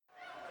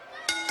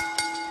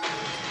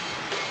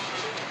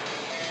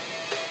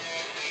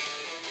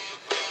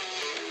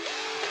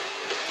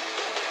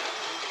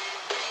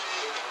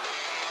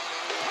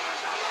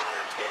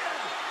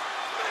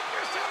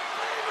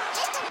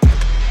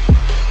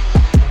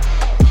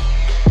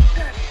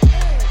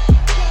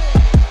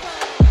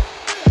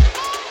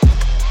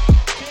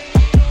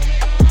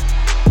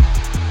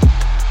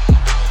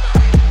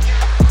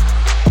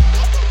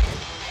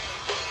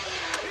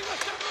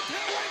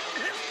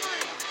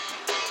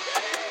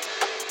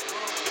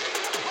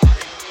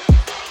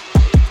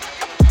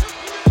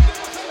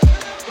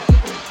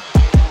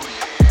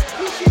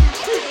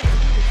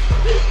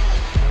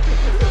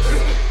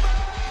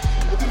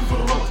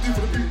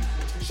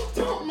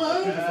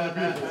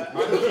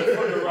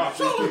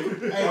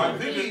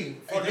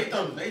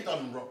They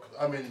done Rock.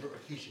 I mean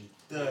Rikishi.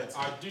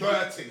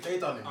 Dirty. They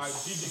done him. That's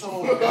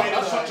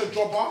such a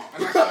jobber,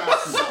 and that's sad.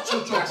 Such a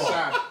jobber. That's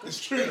sad. It's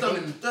true. They done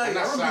him dirty.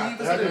 That's I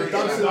remember sad. he was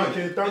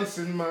Dancing,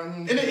 dancing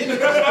man. I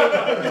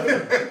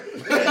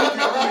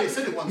remember he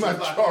said it once.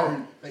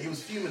 That he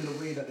was fuming the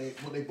way that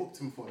they booked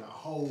him for that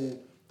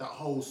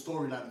whole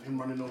storyline of him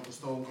running over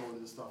Stone Cold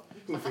and stuff. I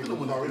didn't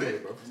want to do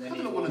it, bro. I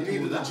didn't want to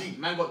do that.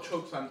 Man got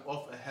choked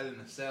off a Hell in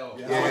a Cell.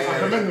 I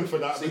commend him for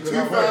that.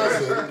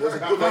 2000 was a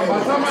good By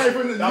the time I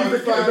even leave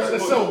the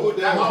cell,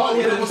 That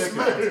was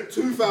mad.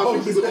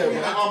 2000 was there.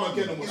 That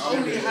Armageddon was He's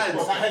only had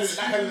that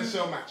Hell in a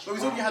Cell match. So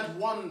he's only had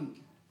one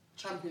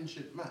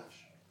championship match.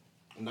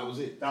 And that was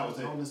it. Hell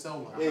in a Cell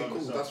match. Yeah, cool.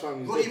 That's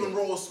fine. Not even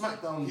Raw or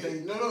SmackDown.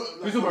 Who's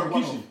talking about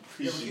Rikishi?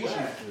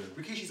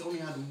 Rikishi's only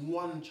had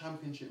one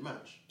championship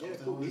match. Yeah,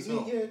 cool. We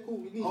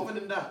need. Other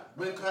than that,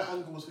 when Kurt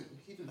Angle was,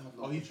 he didn't have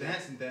no. Oh, he's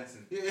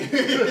dancing. Yeah.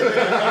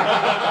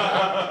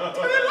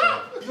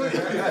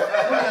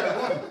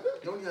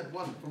 He only had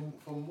one.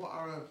 From what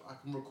I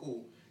can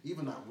recall,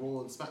 even at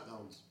Raw and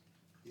SmackDowns,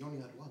 he only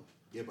had one.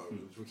 Yeah, but it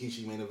was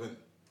Rikishi main event.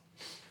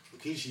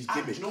 Rikishi's Do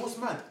gimmick. you know what's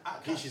mad?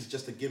 Rikishi's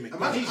just a gimmick.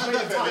 Imagine at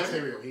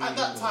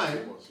that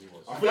time,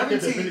 I feel like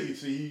his ability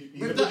if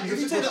you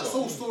take that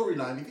whole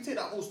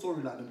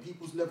storyline, and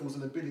people's levels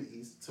and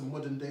abilities to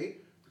modern day,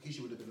 Rikishi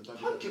would have been a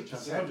WWE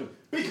champion.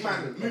 Big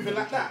man moving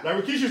like that.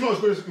 Like Rikishi's not as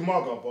good as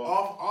Umaga, but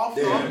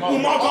After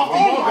Umaga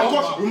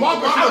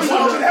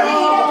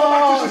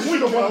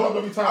should have won the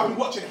WWE title. I've been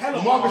watching hell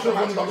of Umaga should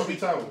have won the WWE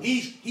title.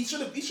 He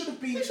should have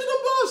been.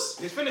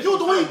 He's finished. Yo,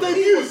 the way he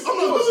debuted. I'm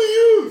not was-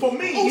 you. For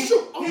me,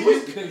 Oh,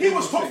 he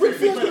was top 3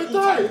 big men of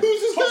all time. Who's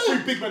this Top guy?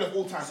 3 big men of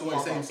all time. So what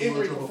you're saying, In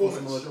ring Samoa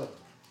performance. Joe,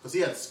 because he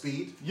had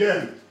speed.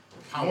 Yeah,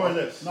 more or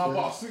less. No,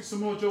 but I think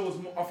Samoa Joe was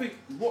more. I think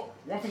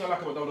one thing I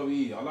like about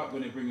WWE, I like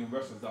when they bring in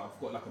wrestlers that have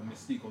got like a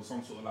mystique or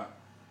some sort of like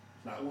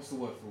what's the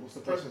word for? What's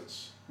the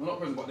Presence. Well, not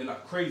present, but they're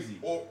like crazy.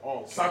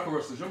 Psycho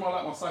wrestlers. You remember I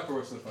like my psycho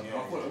wrestlers? I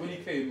thought when he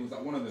came, he was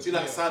like one of them. See,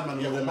 like Sandman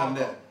and all them man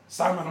there.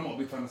 Sandman, I'm not a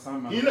big fan of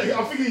Sandman.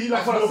 I think he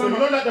likes I more, thought you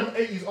know, like them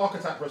 80s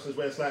archetype wrestlers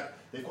where it's like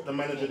they've got the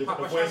manager, they've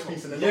got the voice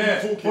piece, and they're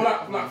not talking.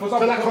 For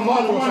example,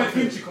 Kamala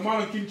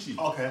Kamala and Kimchi.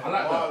 Okay. I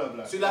like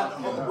that. So you like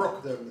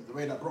Brock, the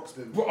way that Brock's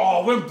been.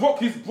 Oh, when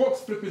Brock's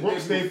flipping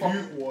Brock's debut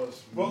debut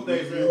was Brock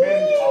debut.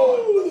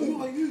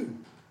 Who are you?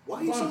 Why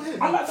are you so heavy?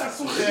 I like that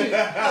sort of shit.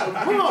 That's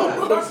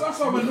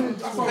how when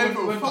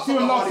two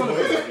and Last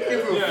Sullivan.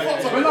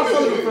 When Last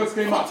Sullivan first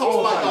came out, I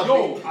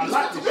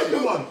like this shit. I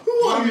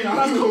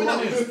like the one.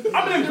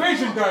 I'm an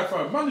Invasion guy,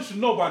 fam. Man, you should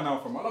know by now,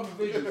 fam. I love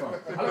Invasion, fam.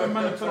 I love a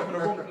man who turn up in the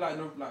wrong,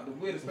 like the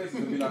weirdest places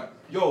and be like,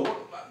 yo,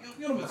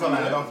 you know what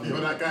I'm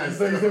saying? that guy.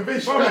 he's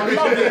Invasion. Fam, I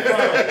love it,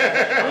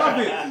 fam. I love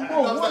it. Bro,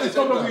 what is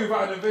WWE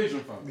without an Invasion,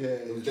 fam? Yeah,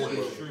 It was dead,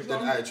 bro.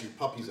 Dead attitude,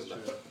 puppies and that.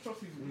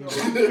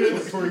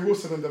 Corey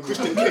Wilson and them.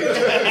 Christian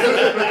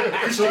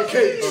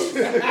Cage.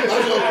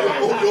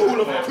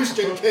 All of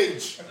Christian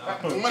Cage.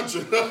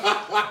 Imagine.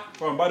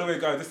 Fam, by the way,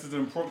 guys, this is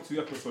an impromptu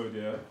episode,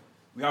 yeah?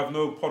 We have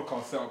no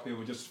podcast set up here.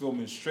 We're just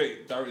filming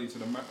straight directly to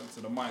the mic,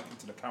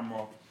 into the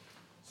camera.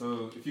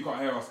 So if you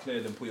can't hear us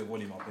clear, then put your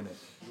volume up, innit?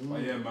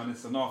 But yeah, man,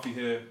 it's Anafi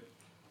here.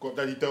 Got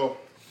Daddy Del.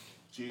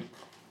 G.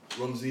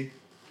 Ronzi.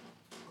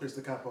 Chris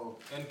the Capo.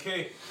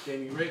 NK.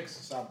 Jamie Riggs.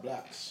 Sad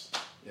Blacks.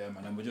 Yeah,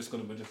 man, and we're just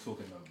talking.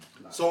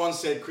 Someone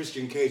said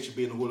Christian Cage should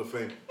be in the Hall of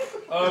Fame.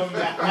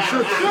 He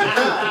should.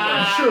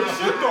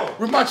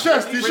 With my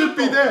chest, he should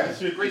be there.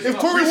 If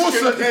Corey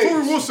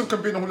Wilson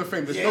can be in the Hall of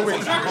Fame, there's no way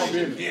he can't be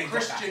in it.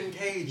 Christian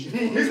Cage.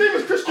 His name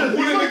is Christian. He's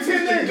not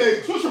 10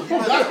 names. What's your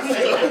problem?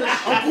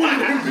 I'm calling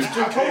him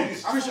Christian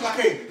Cage. Christian,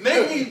 okay,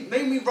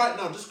 name me right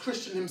now, just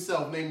Christian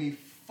himself, name me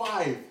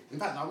 5. In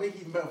fact, I'll make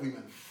it even better for you,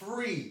 man.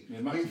 3.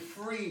 Name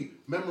 3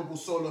 memorable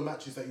solo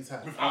matches that he's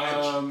had.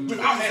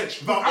 Without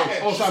Edge.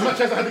 Oh, so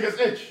matches I had against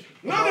Edge.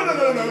 No.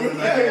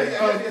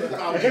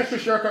 Against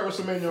Chris Jericho at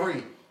WrestleMania.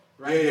 3.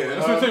 Yeah.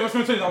 What's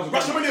going to tell you? That was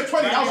WrestleMania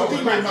 20, that was a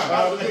good match.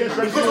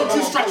 Because of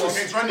 2 stretches.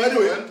 Against Randy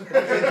Orton.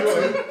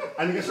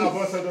 And against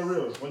Alberto Del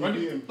Rio when you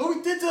beat him. No, he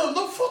did.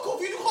 No, fuck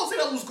off. You can't say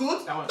that was good.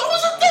 That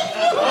was a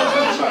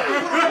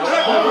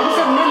He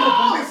said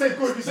memorable. He didn't say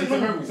good. He said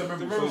memorable. He said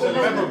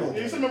memorable.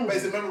 He said memorable. But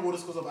is it memorable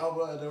just because of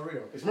Alberto Del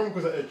Rio? It's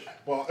memorable because of Edge,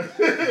 but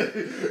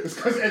it's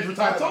because Edge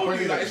retired. I told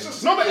you that. It's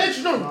just no, but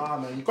Edge no. Nah,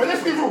 man. But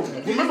let's be real.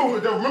 Remember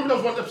there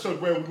was one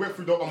episode where we went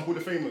through the Hall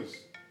of Famers.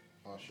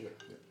 Oh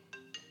shit.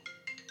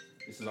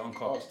 This is Oh,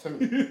 uncut. it's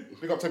Timmy.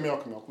 Big up Timmy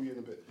Alchemy. I'll call you in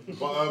a bit.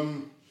 But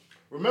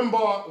remember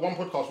one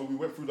podcast where we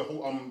went through the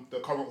whole the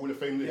current Hall of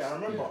Fame list. Yeah, I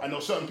remember. And there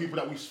were certain people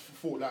that we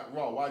thought like,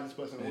 wow, why is this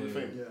person in the Hall of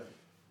Fame? Yeah.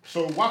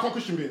 So why can't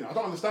Christian be in it? I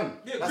don't understand.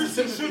 Yeah, That's a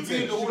Christian sympathy should be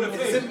in the thing. Hall of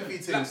It's a Fame. sympathy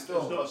thing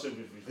still.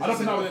 I don't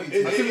think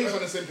It is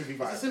on a sympathy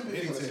vibe. It's a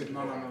sympathy thing. No.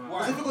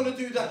 Because if we're gonna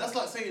do that, that's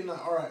like saying that.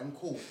 All right, I'm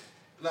cool.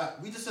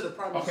 Like we just said a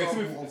prime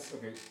example of.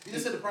 You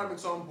just said a prime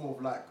example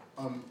of like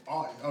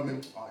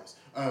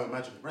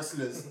imagine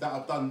wrestlers that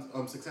have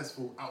done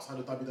successful outside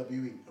of WWE,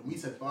 and we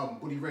said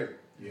Bully Ray.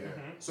 Yeah.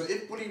 So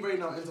if Bully Ray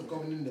now ends up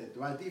going in there,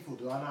 do I default?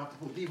 Do I now have to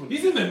put default?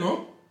 He's in there,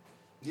 no?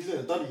 He's in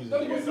a Dudley.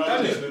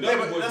 Yeah,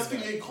 but that's the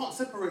thing, you can't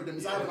separate them.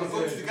 It's either they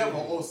go together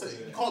or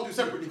you can't do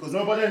separately because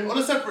on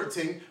a separate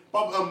thing,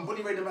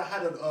 Bully Ray never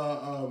had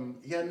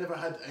he had never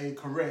had a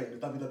career in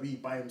the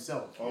WWE by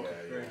himself.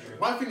 Okay.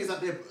 My thing is that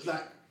they're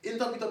like in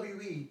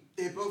WWE,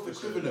 they're both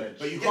equivalent.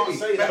 But you can't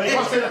say that. You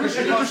can't say that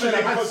Christian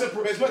had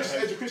separate. As much as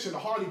Edge and Christian, the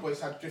Hardy Boys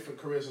had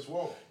different careers as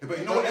well. Yeah, but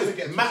you know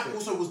what? Matt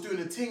also was doing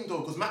a thing though,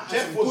 because Matt had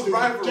Jeff was good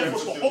rivalry. Jeff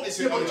was the hottest.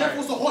 Yeah, but Jeff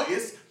was the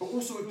hottest, but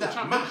also with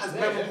that, Matt has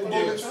memorable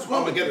moments as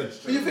well. But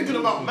you're thinking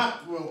about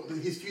Matt, well,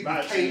 his feud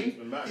with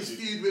Kane, his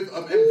feud with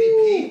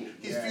MVP,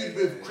 his feud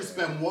with Chris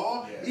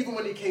Benoit, even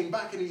when he came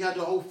back and he had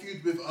a whole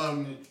feud with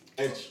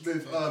Edge.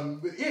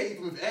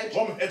 Even with Edge.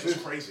 One with Edge was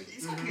crazy.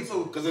 Exactly,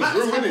 so because Matt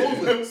has had it's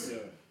moments.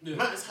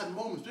 Matt has had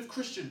moments. With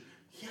Christian,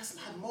 he hasn't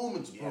had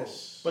moments, bro.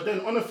 But then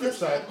on the flip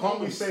side,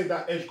 can't we say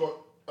that Edge got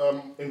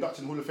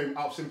inducted in Hall of Fame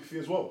out of sympathy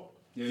as well?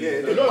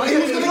 Yeah, but he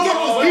was gonna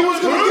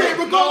get it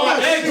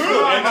regardless. Edge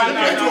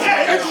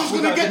was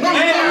gonna get it. No,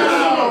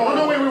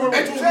 wait.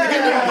 Edge was gonna get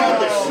it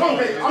regardless. No,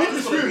 wait, I'm not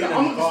disputing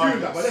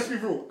that. But let's be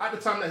real. At the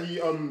time that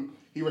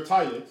he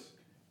retired,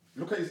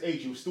 look at his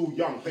age. He was still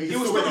young. He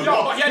was still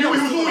young, but he had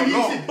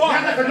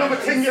like another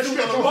 10 years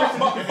stretch. He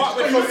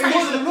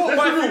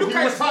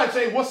retired, so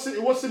it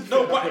was sympathy.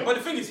 No, but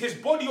the thing is, his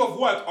body of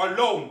work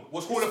alone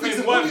was Hall of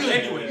Fame worthy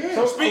anyway.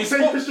 So are you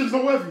saying Christian's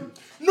not worthy?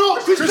 No,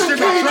 Christian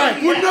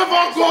Cage would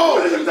never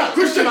go.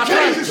 Christian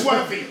Cage is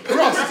worthy.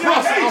 Ross,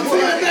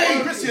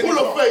 TNA, Hall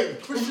of Fame,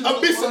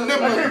 Abyss and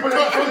Never.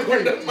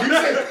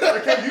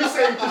 You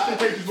say Christian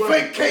Cage is worthy.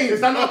 Fake Kane.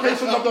 Is that not the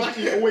case on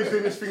WWE always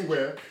doing this thing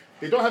where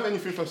they don't have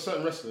anything for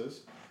certain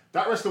wrestlers?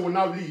 That wrestler will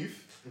now leave.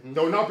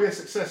 There will now be a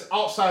success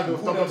outside of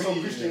WWE.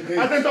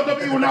 And then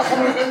WWE will now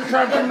come and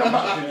try and bring them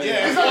back.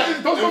 Yeah.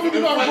 Those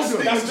WWE not a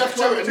problem. That's Jeff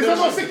Jarrett. Is that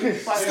not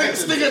sickness?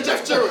 Stinger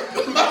Jeff Jarrett.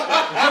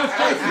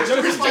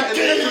 Christian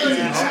Cage.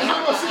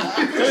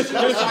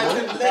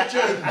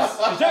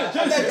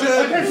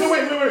 Okay, so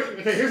wait.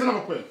 Okay, here's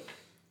another point.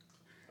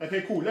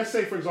 Okay, cool. Let's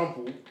say, for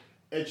example,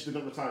 Edge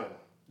didn't retire.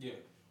 Yeah.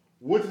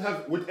 Would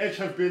Edge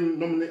have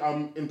been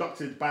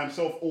inducted by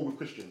himself or with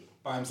Christian?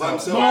 By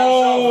himself.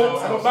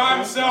 No! By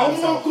himself.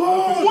 Oh my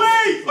God!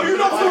 Wait! Are you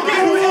not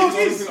forgetting who Edge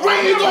is?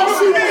 Wait, you got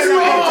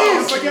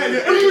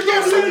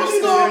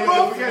superstar,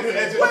 bro!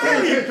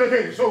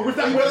 Okay, so with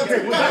that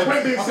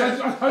point being said,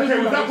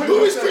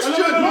 who is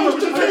Christian? No,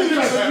 Christian Cage!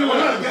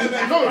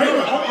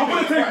 I'm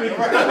going to take it.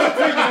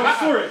 I'm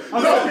sorry.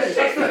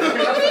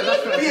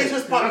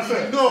 VHS part,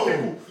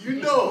 you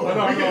know.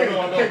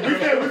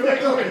 With their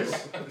careers,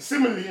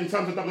 similarly in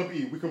terms of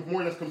WWE, we can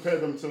more or less compare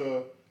them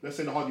to, let's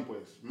say, the Hardy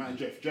Boys, Matt and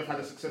Jeff. Jeff had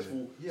a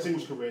successful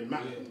singles career, and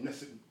Matt didn't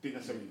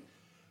necessarily.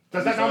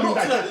 Does that now mean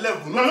that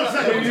level? No, not to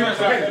that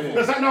level.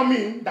 Does that now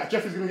mean that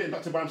Jeff is going to get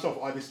inducted by himself,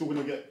 or are they still going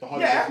to get the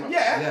Hardy Boys? Yeah. No. You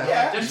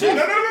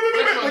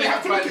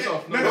have to look at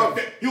it. No.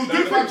 He'll do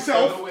it for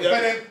himself, but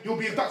then he'll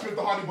be inducted with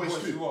the Hardy Boys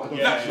too. No.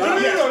 Jeff,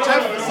 I'm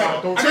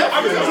going to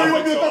tell you,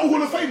 he'll be a double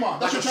Hall of Famer.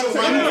 That's what you're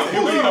trying to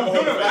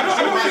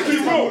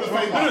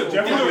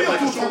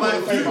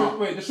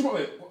say.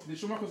 Did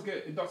Shawn Michaels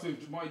get inducted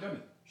with Marty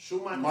Jannetty?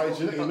 Marty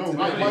Jannetty.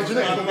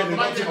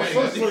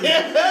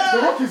 The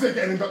Rockies ain't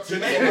getting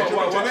inducted.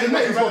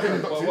 Jannetty's not getting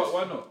inducted.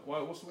 Why not?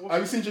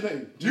 Have you seen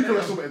Jannetty? You can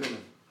wrestle better than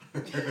him.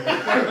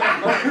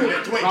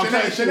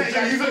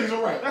 Jannetty, he's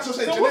alright. That's what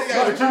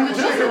I'm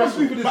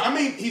saying. But I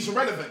mean, he's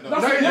irrelevant though.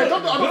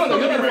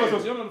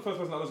 You're not the first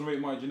person that doesn't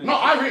rate Marty Jannetty. No,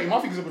 I rate him. I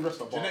think he's a good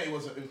wrestler. Jannetty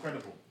was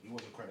incredible. He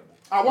was incredible.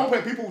 At one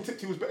point, people tipped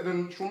he was better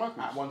than Shawn Michaels.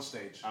 At one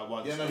stage.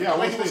 Yeah,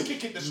 when he was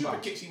kicking the super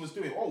kicks he was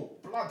doing. Oh,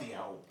 bloody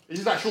hell. It's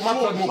just like Shawn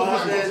Michaels had more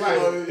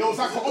charisma. It was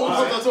like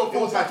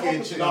full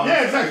package.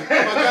 Yeah, exactly.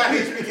 My guy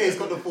HBK's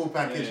got the full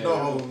package, no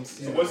homes.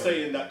 So we're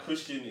saying that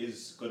Christian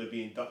is going to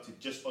be inducted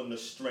just on the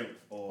strength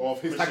of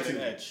his Christian tactic.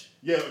 and Edge.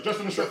 Yeah, just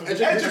on the strength of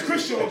Edge and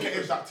Christian will get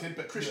inducted,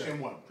 but Christian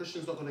won't.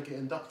 Christian's not going to get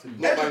inducted.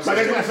 But also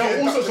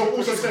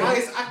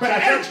saying, but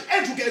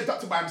Edge will get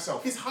inducted by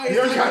himself. His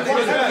highest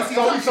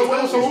So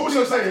we're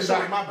also saying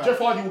that Jeff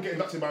Hardy will get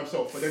inducted by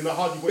himself, but then the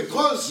Hardy Boys.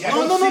 Because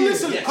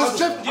listen, because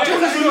Jeff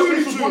is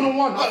alluding to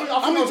one-on-one.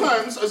 How many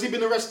times has he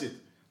been arrested?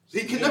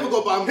 He can never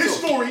go by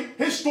himself.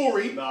 His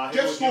story,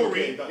 Jeff's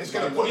story is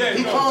going to put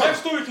him. Jeff's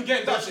story can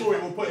get That inducted. story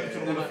will put him to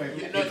the Hall of Fame. And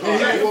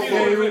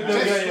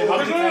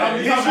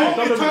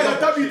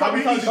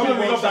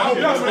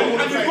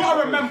you've got to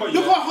remember,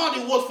 Look how hard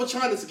it was for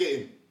China to get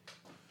him.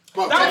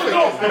 Because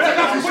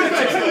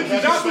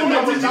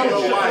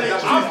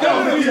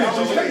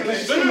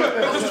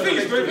the thing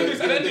is,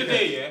 at the end of the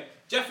day,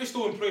 Jeff is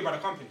still employed by the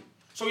company.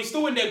 So he's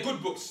still in their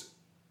good books.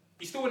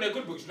 You know what I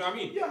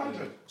mean? Yeah,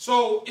 100.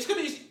 So it's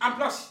gonna be, and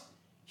plus,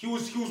 he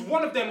was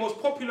one of their most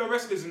popular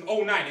wrestlers in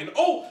 09.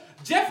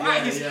 Jeff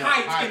at his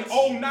height in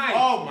 09.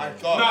 Oh my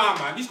God. Nah,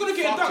 man, he's gonna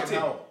get inducted.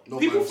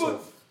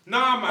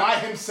 By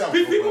himself.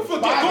 People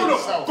forget.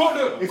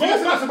 If he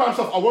doesn't answer by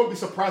himself, I won't be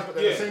surprised. But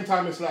at the same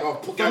time, it's like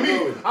for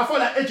me, I feel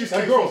like Edge's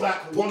case was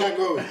like Put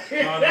Gangrel. Put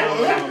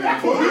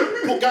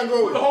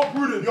Gangrel. The whole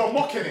Bruno, you're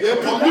mocking it. Yeah,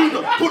 put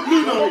Luna.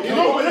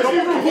 No, but let's be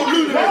real. Put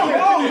Luna.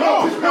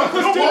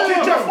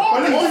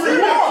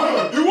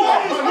 You are.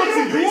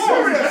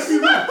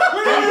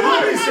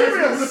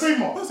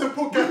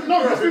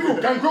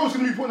 Gangrel's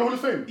going to be put in the Hall of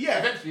Fame. Yeah,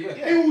 eventually,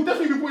 yeah. He will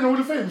definitely be put in the Hall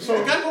of Fame.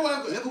 So Gangrel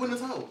ever win the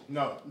title?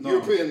 No.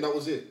 European, that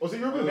was it. Was it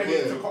European?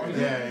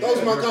 Yeah. That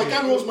was my guy.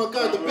 Gangrel was my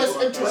guy. The best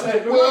entrance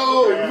in the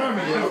world.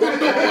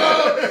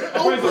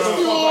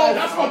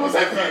 That's what was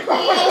happening.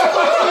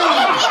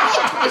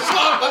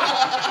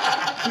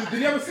 Did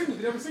he have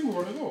a single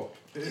run as well?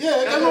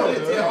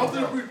 Yeah,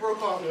 after the Brood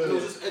broke up, it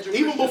was just Edge and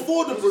even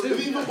before the Brood,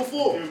 even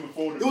before.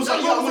 It was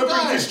like, yeah, I'm going to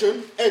bring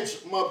Christian,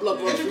 Edge, my blood.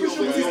 Edge and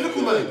Christian was his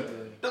little man.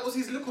 That was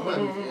his little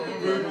man.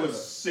 Brood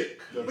was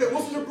sick. Wait,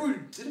 wasn't the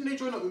Brood? Didn't they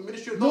join up with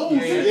Ministry of No.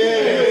 Darkness?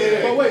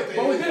 Yeah. But wait,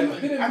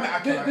 didn't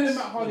Matt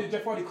Hardy and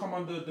Jeff Hardy come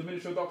under the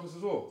Ministry of Darkness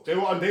as well? They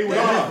were the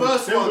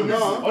first one.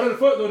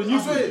 the new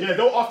one. Yeah,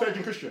 they were after Edge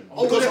and Christian.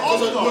 Oh, because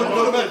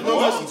No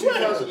Mercy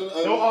 2000. They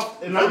were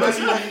after. Matt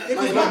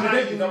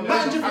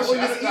and Jeff were on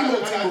this emo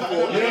team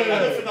before.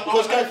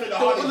 Because they were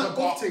on that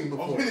golf team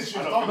before.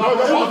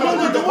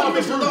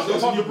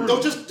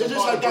 They're just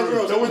like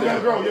Gangrel. They was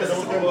Gangrel,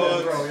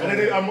 yeah. And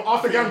then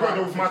after Gangrel,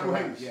 there was Michael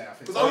Hayes.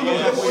 Because I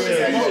remember they were on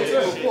this emo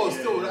team before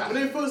still. When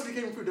they firstly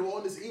came through, they were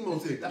on this emo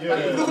team. Look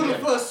at the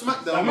first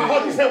SmackDown. Matt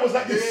Hardy's head was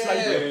like this.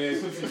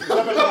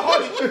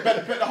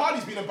 But the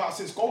Hardy's been about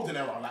since Golden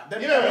Era.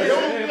 Like,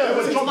 it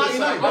was John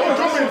 99. They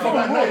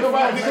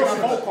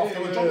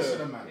were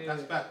Johnson and man.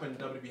 That's back when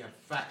WWE had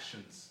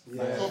factions.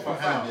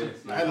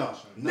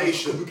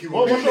 Nation.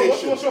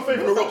 What's your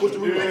favourite Rock was the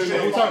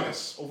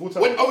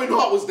when Owen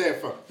Hart was there,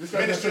 fam. This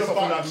guy's just off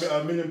like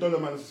 $1 million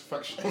man's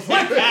faction. Even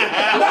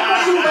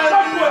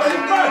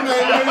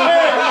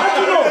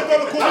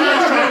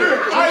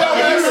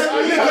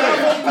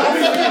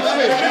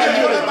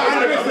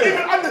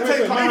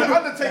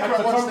Undertaker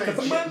at one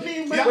stage.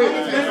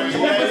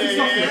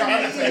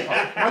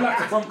 Man like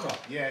Tatanka.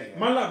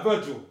 Man like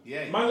Virgil.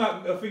 Man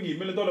like Thingy, $1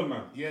 Million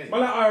Man. Man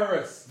like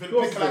IRS.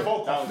 Nikolai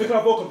Volkov.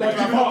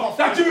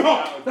 That Jimmy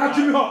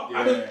Hart.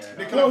 And then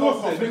Nikolai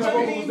Volkov was there as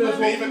well.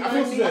 I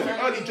think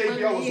early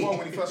JBL as well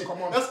when he first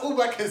come on. That's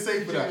all I can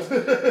say for that.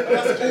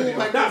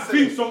 That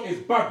theme song is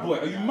Bad Boy.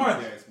 Are you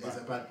mad? It's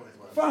a bad boy.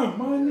 Fam,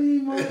 money,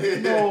 no.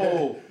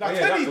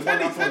 Teddy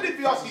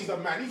DiBiase's a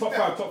man. He's top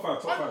five.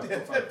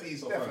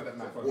 He's definitely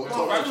man.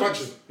 Top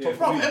faction.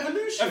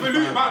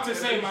 Evolution. About to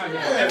say, man.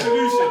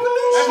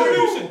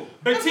 Evolution.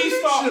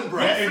 Batista,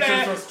 Flair, Triple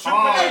H.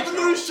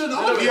 Evolution.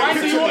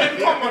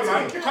 Come on,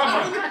 man.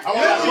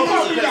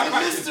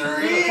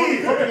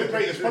 Mystery. Probably the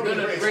greatest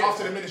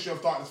after the Ministry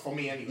of Darkness for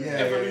me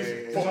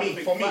anyway. For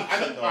me.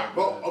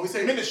 Well, are we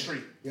saying Ministry?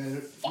 Yeah,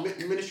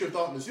 Ministry of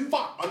Darkness. Who?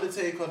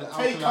 Undertaker, the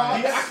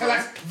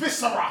Acolytes,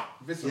 Viscera.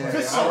 What's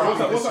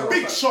Viscera.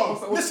 Big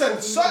Show.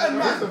 Listen, certain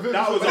man.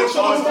 That was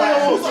Viscera.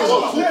 That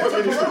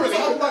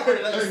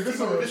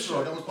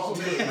was part of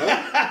it.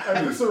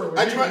 And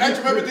do you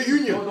remember the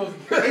Union? There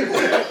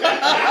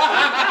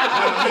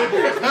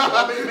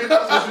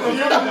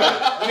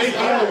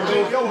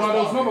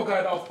was another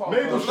guy that was part of it.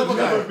 The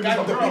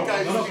big guy.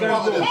 I think you know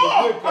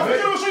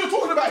what you're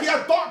talking about. He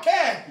had dark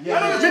hair. The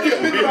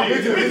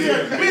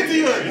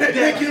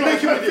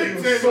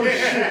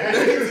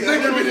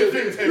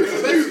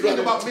best thing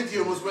about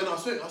Midian was when I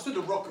saw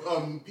The Rock.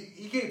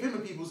 He gave him a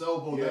people's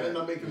elbow that ended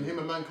up making him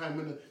and Mankind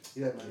win.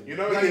 Yeah, man. You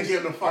know, I raised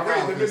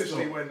the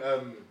ministry when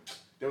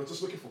they were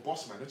just looking for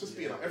boss man. They're just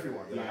beating up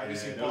everyone. Like, have you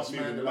seen boss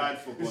man?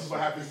 This is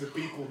what happens to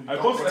people who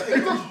don't. They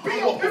just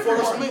beat up before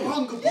us.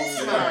 Hunger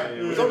boss man.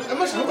 Imagine that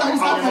was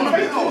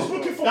happening. I was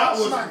looking for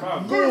boss man.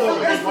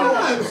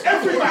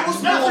 Every match.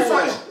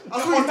 I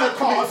saw his dad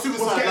commit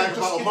suicide like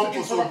about a month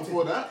or so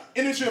before that.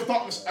 In Ministry of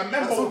Darkness, a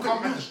member would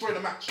come and destroy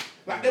the match.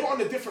 Like, they were on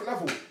a different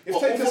level.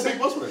 If they just say,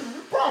 bruv,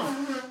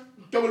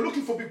 they were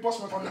looking for Big Boss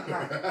Man on that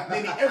night.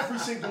 Nearly every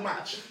single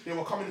match, they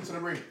were coming into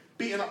the ring,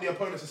 beating up the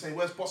opponents and saying,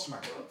 "Where's Boss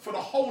Man?" For the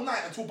whole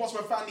night until Boss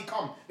Man finally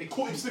come, they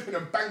caught him slipping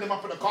and banged him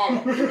up in the car.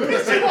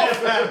 Pissed him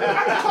off. And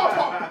the car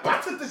park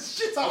battered the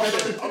shit out of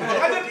him. And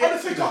then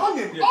Undertaker hung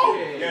him.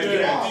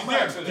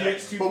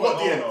 But what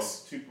DX?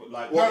 No.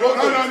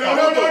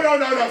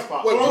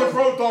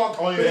 Road Dogg.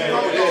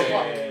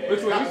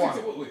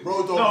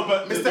 Road Dogg. No,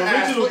 but Mr.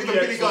 Ass. Not even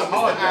Billy Gunn.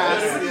 Mr.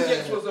 Ass.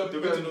 The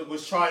original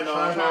was China.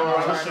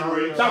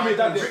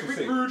 That did Rick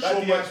Rude.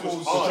 Shawn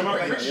Michaels.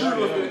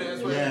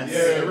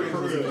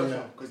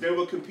 Because they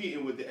were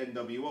competing with the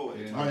NWO at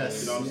the time.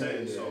 You know what I'm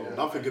saying? So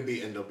nothing could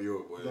beat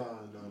NWO, boy. No.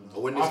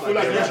 When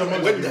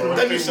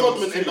Dennis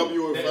Rodman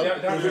NWO,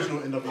 the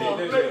original NWO.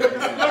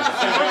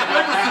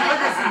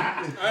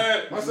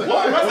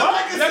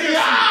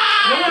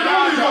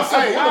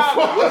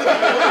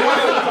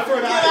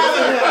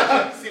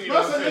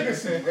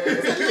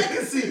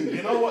 Legacy.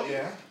 You know what?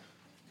 Yeah.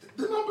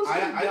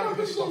 I am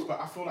pissed off,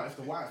 but I feel like if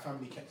the Wyatt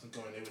family kept on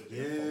going, they would have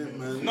been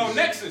man. No,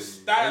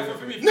 Nexus. That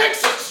for me.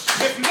 Nexus.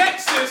 If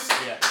Nexus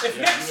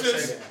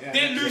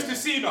didn't lose to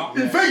Cena.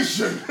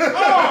 Invasion.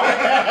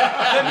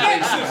 The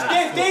Nexus,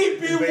 their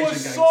debut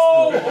was so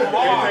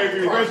hard.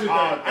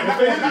 And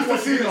that's the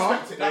Cena.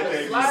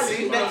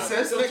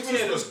 Nexus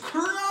was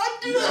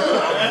crud.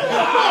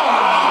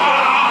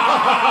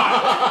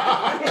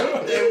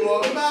 They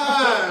were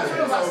mad.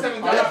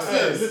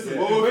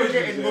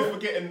 We're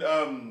forgetting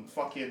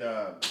fucking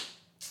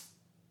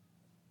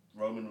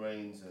Roman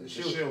Reigns and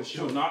Shield.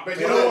 But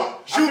you know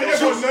what? The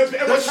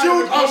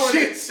Shield are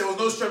shit. There was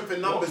no strength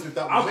in numbers with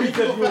that I'll one. keep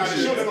that real The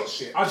Shield are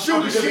shit. not shit.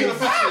 Shield is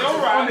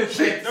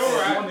shit.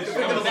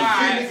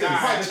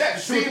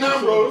 Dean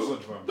Ambrose,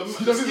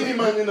 the skinny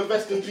man in the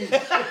vest and jeans.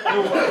 Let's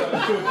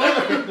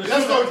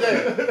go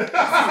there.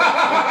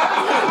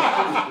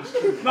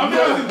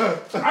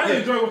 I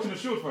didn't enjoy watching the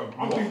Shield, fam.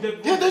 I'm being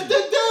dead. Yeah, they're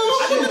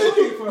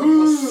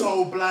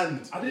So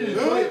bland. I didn't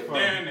enjoy it, fam.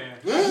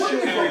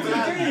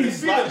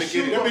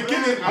 The beginning.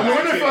 I mean,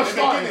 when they first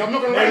started, I'm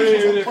not gonna lie to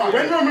you.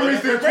 When Roman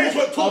Reigns did talk,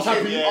 I was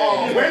happy.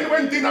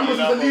 When Dean Ambrose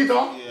was the leader, I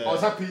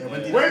was happy.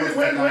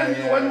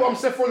 When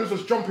Seth Rollins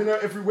was jumping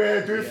out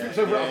everywhere, doing flips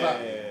everywhere, I was like,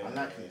 I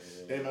like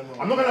this.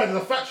 I'm not gonna lie,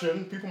 there's a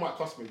faction. People might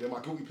cuss me. They're my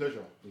guilty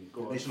pleasure.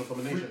 Nation of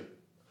Domination.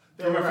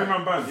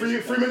 Three-man band.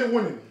 3 minute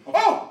warning.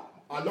 Oh!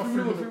 I love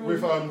 3 minute with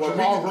Jamal,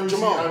 Rosie,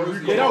 and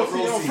Rico. Yeah, that was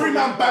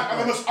 3-man back and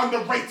the most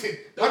underrated.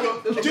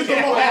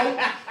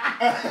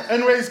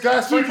 Anyways,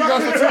 guys, thank you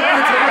guys for tuning in.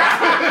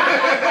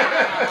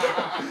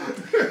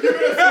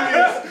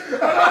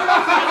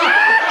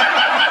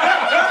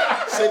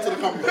 Say to the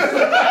company.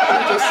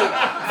 Just said,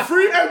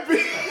 free MB.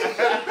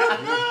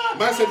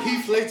 Man said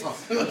Heath later.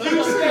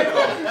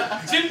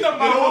 Jinder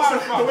Mahal.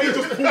 The way he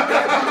just pulled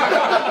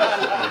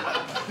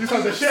You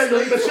said the share.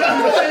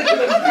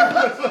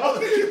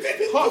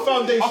 Heart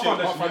Foundation.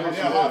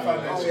 Heart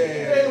Foundation.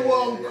 They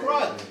were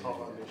crack.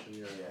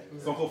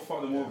 Stone Cold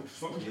fucked them over.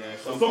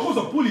 Stone Cold's a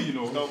bully, you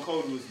know. Stone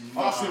Cold was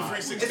Arsenal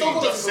 316. Stone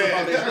Cold Just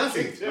hasn't killed the said. foundation, has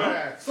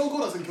he? Stone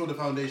Cold hasn't killed the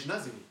foundation,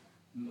 has he?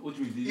 What do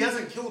you mean? He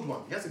hasn't killed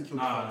one. He hasn't killed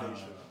the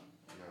foundation.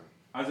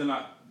 As in,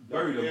 like,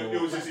 buried them. It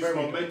was just his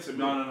momentum.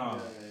 No.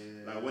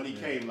 Like when he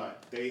came,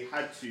 like they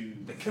had to.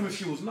 The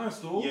chemistry was nice,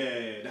 though. Yeah,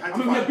 they had I to.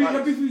 mean, he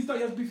had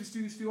beef with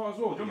Steve Hart as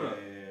well. Do you remember that?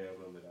 Yeah, I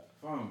remember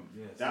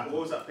that. That What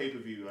was that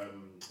pay-per-view?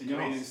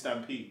 Canadian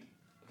Stampede.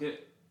 Okay.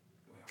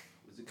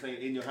 Was it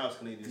In Your House,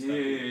 Canadian Yeah,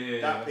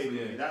 Stampede? That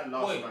pay-per-view, that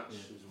last Wait, match was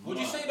would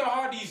you mad. say the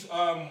Hardys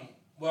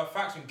were a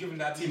faction given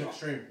that Team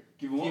Extreme.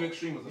 Team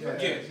Extreme was a Yeah,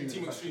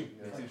 Team Extreme.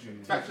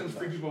 Factions,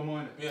 3 people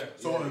minor. Yeah.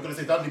 So what, we're going to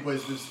say Dudley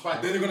Boys with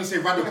Spike. Then they're gonna say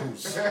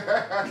radicals. The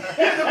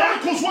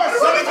Radicals what?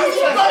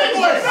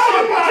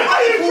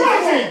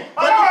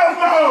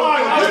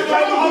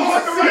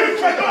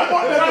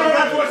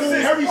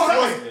 Harry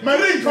Styles,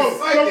 Malenko.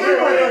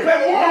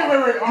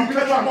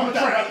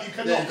 You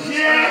cannot.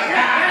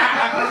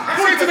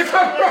 Straight to the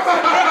camera.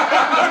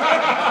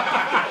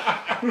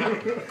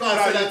 Can't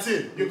say that too.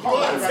 You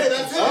can't say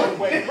that too. No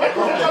way.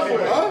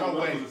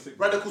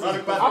 Radicals was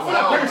bad. I feel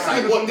like Perry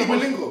Saturn What, the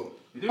Malenko?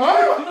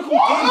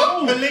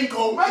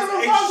 Malenko is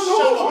a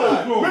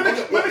shut When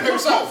they come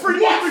top 3,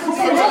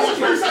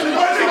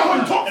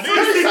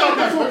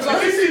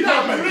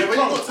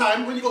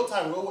 when you got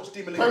time, we'll watch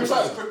Demon Perry Malenko.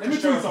 Saturn. Let me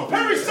tell you something.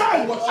 Perry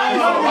Saturn has one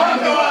of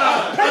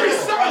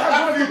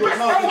the best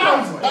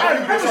albums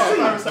I've ever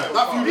seen.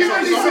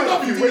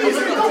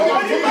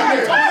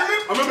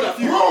 I remember that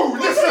feud. Bro,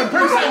 listen,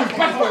 Perry Saturn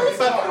was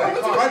bad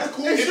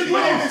boy.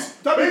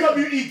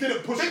 WWE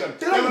didn't push them.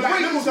 They were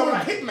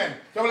like hitmen.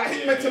 They were like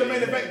hitmen to the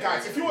main event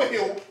guys. If you're a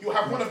heel, you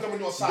have one of them on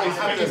your side.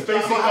 It's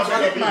basically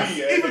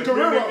hitman. Even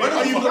Guerrero.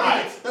 Are you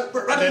right?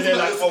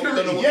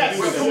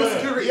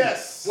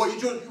 Yes. What you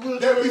do?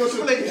 They were your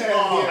security.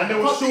 And they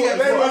were short.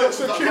 They were your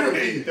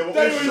security. They were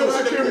your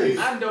security.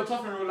 And they were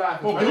tough in real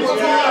life. They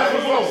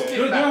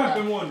had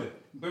Benoit in there.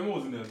 Benoit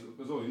was in there as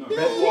well, you know.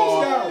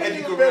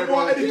 Eddie Guerrero,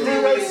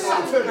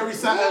 Perry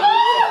Saturn.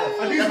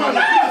 And these men,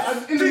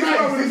 in the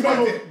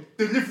 90s,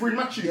 delivering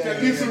matches.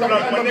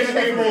 When they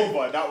came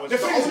over, that was The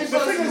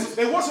thing is,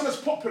 they wasn't as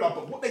popular,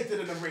 but what they did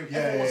in the ring,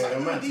 everyone was like,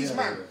 look at these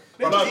man.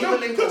 They'll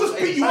just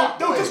beat you up.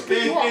 They'll just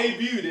beat you up.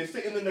 debut, they're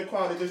sitting in the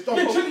crowd, they just jump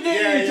Yeah, up.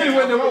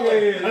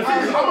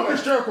 I'm a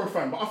Chris Jericho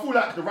fan, but I feel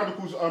like the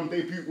Radicals'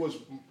 debut was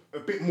a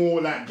bit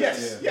more like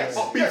Yes.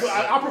 upbeat.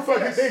 I prefer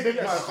this. They did.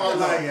 I can't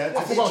lie, yeah. I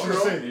forgot what I was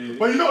gonna say,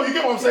 but you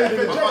get what I'm saying.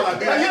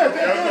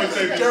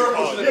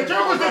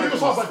 Jericho's debut was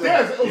hard, but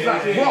theirs it was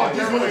like, wow,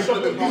 these men are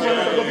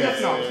WWF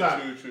now. It's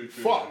like,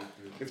 fuck.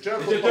 If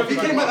he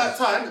came at that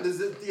time, there's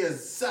the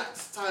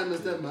exact time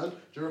as them, man,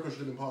 Jericho should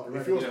have been part of the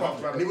Radicals.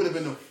 And he would have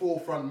been the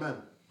forefront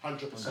man. 100%.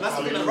 And that's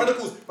the thing, that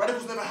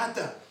Radicals never had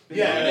that.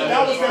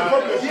 That was their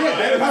problem. They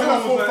didn't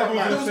have a forefront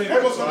man.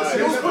 There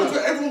was points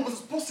where everyone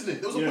was bossing it.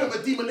 There was a point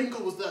where Demon Malenko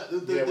was the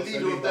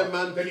leader of them,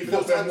 man. Then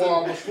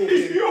Benoit was talking.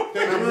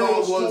 Then Benoit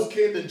was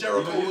talking. Then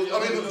Jericho was. I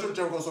mean, not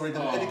Jericho, sorry.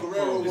 Then Eddie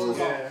Guerrero was.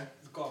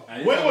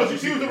 What it was, you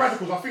see with the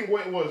Radicals, I think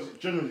what it was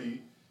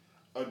generally,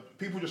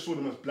 people just saw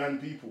them as bland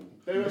people.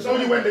 It's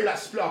only when they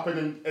split up and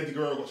then Eddie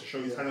Guerrero got to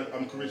show his kind of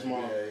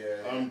charisma.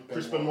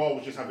 Chris Benoit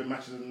was just having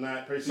matches in the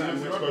night. Perry Saturn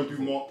went to go do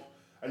mop.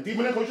 And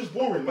Demonenko was just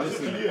boring. Like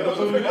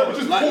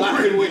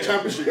heavyweight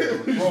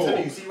championship.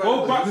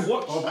 Go back and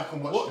watch. Go back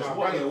and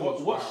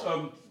watch.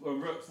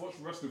 Watch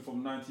wrestling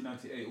from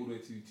 1998 all the way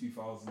to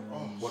 2000.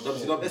 What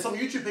WCW? There's some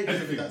YouTube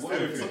pages for that.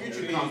 Some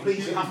YouTube pages.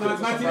 Please,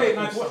 98.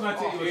 Watch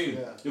 98.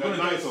 You're gonna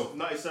do yourself.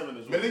 97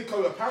 as well. Malenko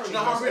apparently. You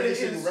know how really it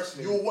is?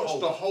 You'll watch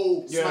the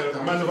whole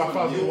SmackDown. Man of our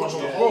thousand. You'll watch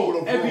the whole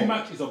of Every Raw.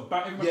 match is a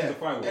firework.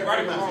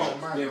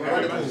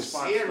 Radicals.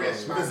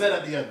 Serious, With a Z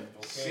at the end.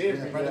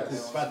 Serious.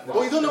 Radicals. Bad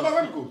Oh, you don't know about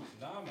Radicals?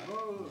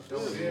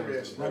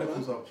 Serious.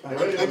 Radicals are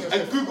bad.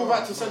 And Google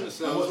right to send us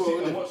now as well,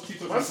 innit? Watch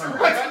Tito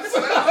Santana.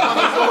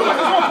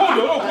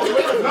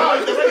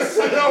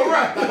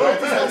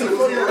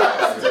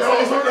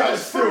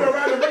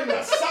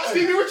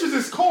 Stevie Richards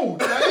is cold.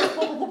 That is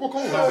proper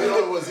cold.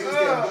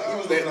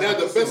 They They had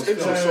the best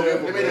intro song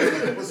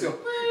ever. What's your...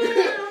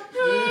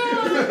 Do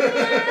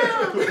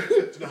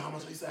you know how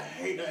much I used to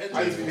hate that intro?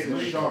 I used to hate the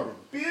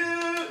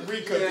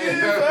Rico.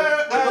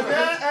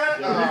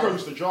 Rico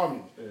used to jar me.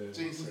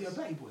 Jesus. Was he a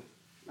black boy?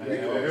 He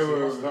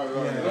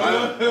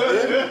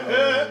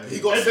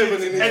got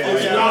 7 in his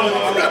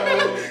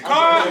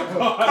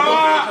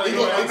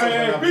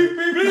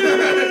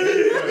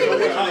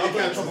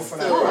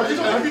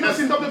Have you not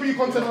seen WWE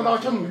content on our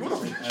channel?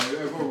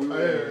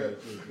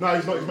 No,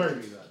 he's not. He's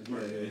married.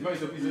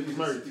 He's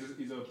married.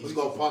 He's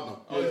got a partner.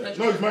 No,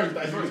 he's married.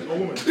 He's married to a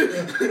woman.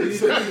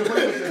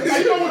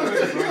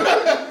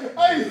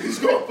 Hey, he's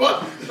got a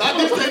partner. That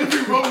didn't say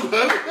anything wrong,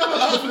 man.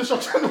 I'll finish our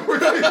channel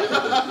already.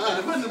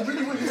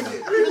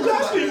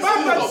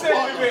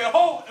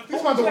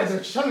 This man's the one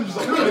that challenges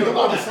us.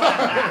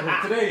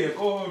 Today,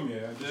 go home,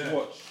 and just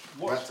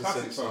watch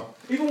classic, fam.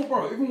 Even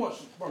watch,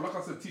 like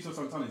I said, Tito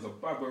Santana is a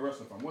bad boy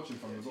wrestler, fam. Watch him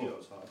from as well.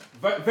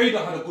 Vader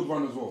had a good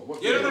run as well.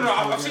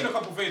 I've seen a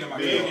couple Vader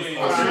matches. I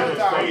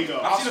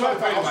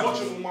was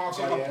watching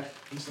Umaga, yeah.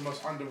 He's the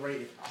most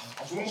underrated.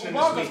 I was watching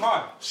Umaga's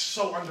hard.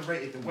 So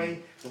underrated. The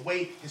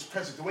way his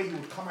presence, the way he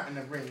would come out in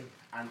the ring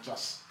and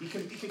just he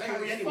can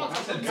carry anyone.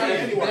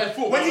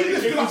 When he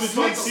lifted up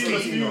Snitsky,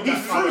 he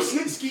threw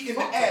Snitsky in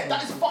the air.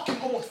 That is fucking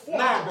almost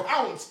 400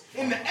 pounds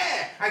in the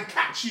air and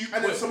catch you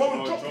and then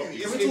someone drop you.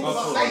 Can we talk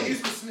about how good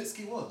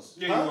Snitsky was?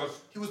 Yeah, he was.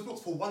 He was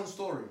booked for one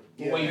story.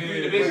 That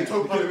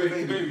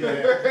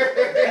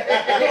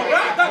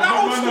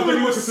whole story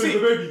was sick.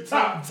 Even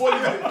that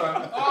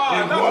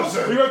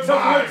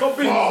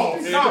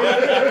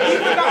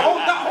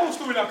whole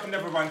story that could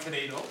never run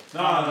today, though.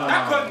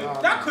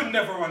 That could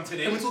never run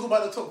today. Can we talk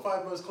about the top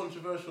 5 most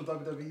controversial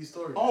WWE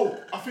stories? Oh,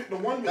 I think the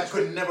one that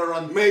could never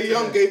run. Mae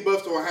Young gave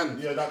birth to a hand.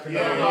 Yeah, that could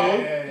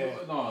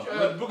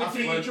Booker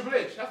T and Triple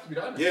H, has to be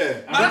that.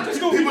 Yeah. That could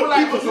still people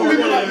like me. That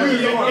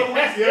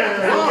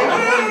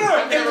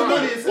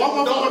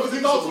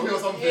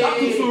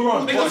could still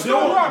run. They can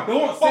still run. They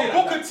won't say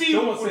Booker T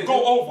would go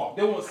over.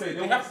 They won't say. They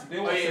won't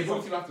say.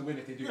 Booker T will have to win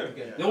if they do it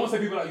again. They won't say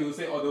people like you.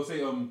 They'll say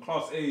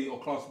Class A or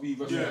Class B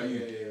versus like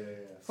you.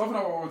 Something I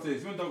want to say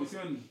is when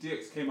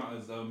DX came out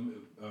as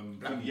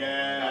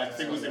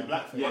Thing was in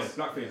blackface. Yes,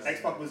 blackface.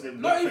 X-Pac was in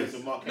Not blackface.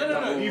 even- Mark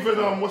no.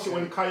 Even what's it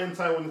when Kai and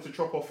Tai wanted to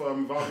chop off Val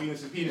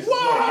Venus' penis?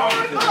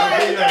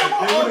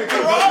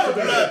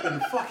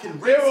 Fucking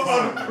Even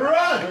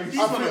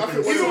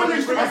when they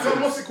used to make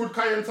what's it called,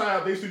 Kai and Tai,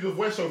 they used to do the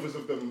voiceovers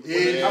of them.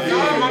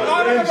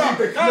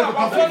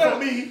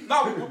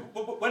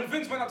 When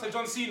Vince went up to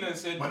John Cena and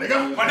said, My nigga.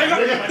 and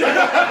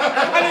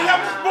then he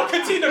had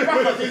Booker T in the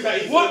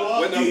back. What?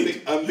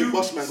 When Big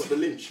Boss Man got the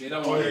lynch.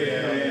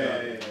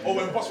 Or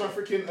when Bossman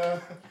freaking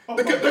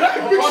Big Show.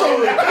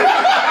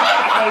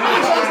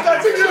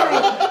 That's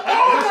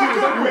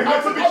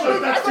a Big Show.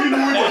 That's two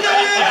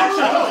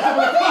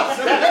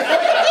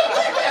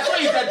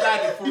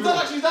He done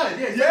actually died.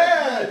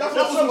 yeah, that's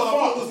what what I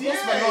thought was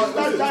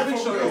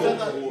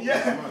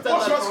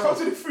Bossman's come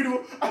to the funeral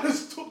and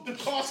just took the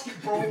casket,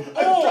 bro.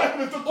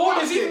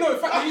 There's even no, in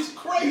fact, he's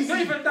crazy.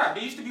 Not even that.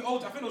 There used to be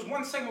old. I think there was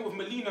one segment with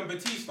Melina and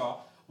Batista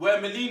where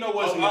Melina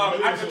was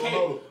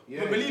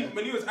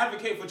Melina was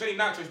advocating for Johnny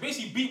Nitro. She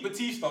basically beat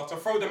Batista to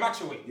throw the match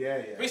away.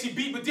 Basically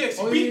beat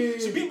Batista.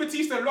 She beat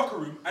Batista in the locker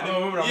room. And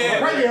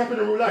Apparently it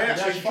happened in real life.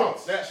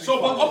 So,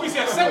 but obviously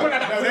a segment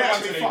like that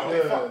couldn't run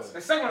today. A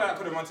segment like that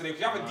couldn't run today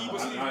because you have a deep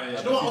sleep. You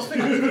know what I was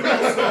thinking?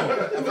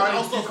 I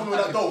was still coming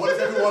with that dough. What does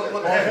everyone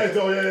want? Head.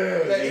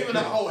 Even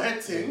that whole head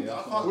thing. I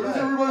can't. What does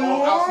everybody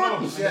want?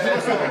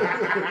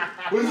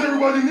 What does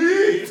everybody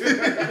need?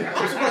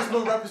 I'm surprised no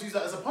rappers use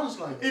that as a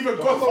punchline. Even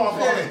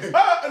Godfather. He makes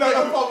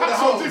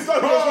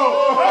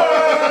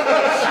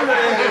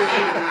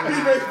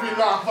me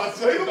laugh.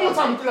 Even more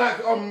time, like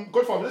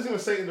Godfather doesn't even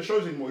say it in the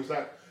shows anymore. He's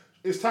like,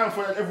 it's time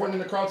for everyone in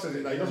the crowd says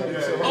it. Like, he doesn't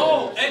even say it.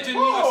 Edge and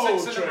Neo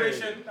sex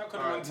celebration. That could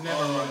have run today.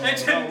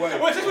 Edge and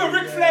well, just when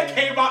Ric Flair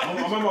came out. I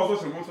remember I was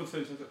watching. I wanted to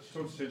change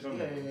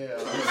something.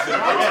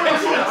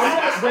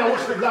 When I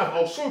watched it live,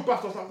 I was so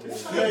baffed. I was like,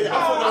 what's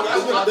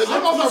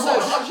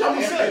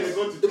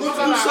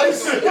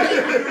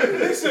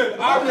Listen,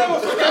 I've never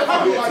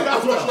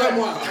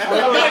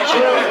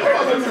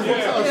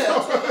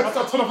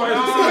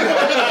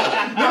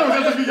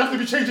you have to be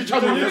be changing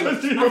channel. I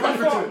think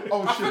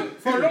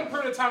for a long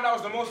period of time, that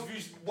was the most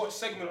watched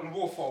segment on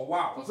Raw for a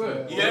while.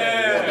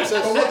 Yeah.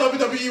 But what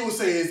WWE will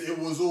say is it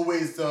was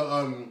always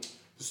the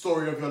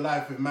story of your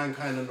life with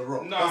Mankind and The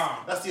Rock.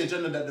 Nah. That's the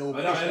agenda that they will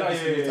push every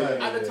single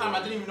time. At the time, I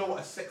didn't even know what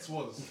a sex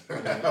was. I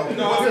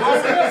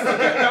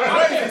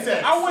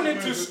went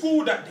into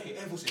school that day.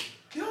 Everyone said,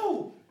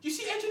 "Yo, you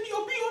see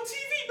Engineer B on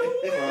TV? No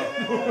way!"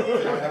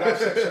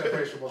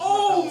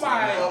 Oh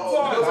my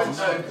God!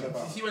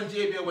 You see when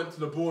JBL went to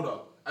the border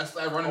and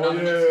started running down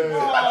the Mexican.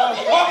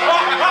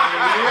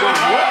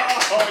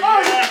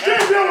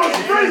 JBL was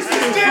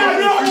racist.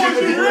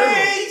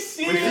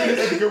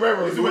 Eddie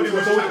Guerrero was when he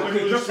was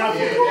just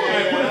happening.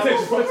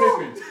 Put the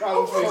tape in.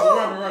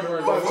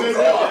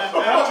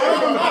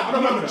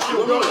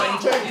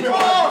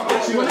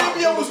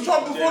 JBL was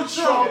Trump before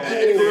Trump.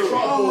 He was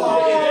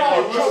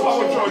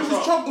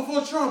Trump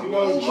before Trump.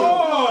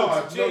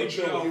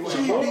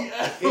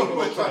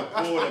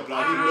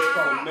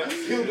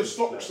 Killed the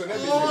stocks and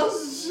everything.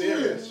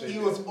 Serious. He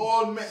was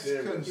all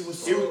Mexican. He was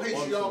so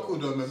patriarchal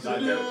though, man.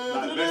 Like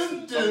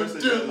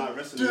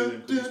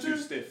wrestling because he's too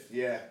stiff.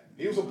 Yeah.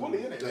 He was a bully,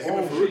 innit? See,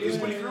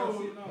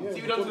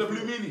 we done to the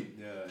Blue Meanie.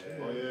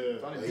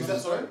 Is that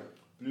sorry?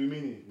 Blue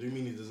Meanie. Blue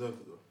Meanie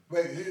deserved it though.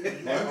 Wait,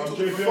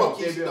 Fuck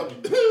ECW.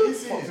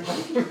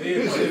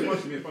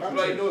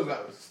 Everybody knows that.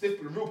 Stiff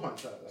with a real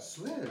punch like that.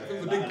 Swear.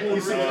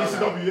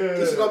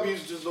 ECW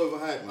is just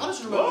overhyped, I man.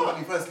 just remember when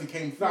he firstly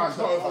came through. Nah, it's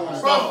not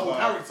overhyped.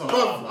 Character.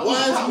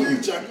 Why is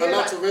New Jack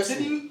allowed to wrestle?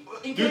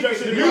 New Jack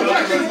should never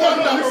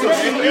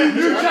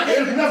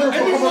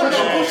become a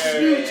wrestler.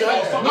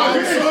 No,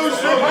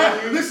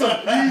 listen.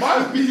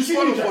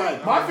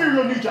 My theory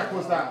on New Jack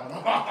was that,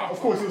 of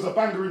course, it was a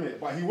banger in it,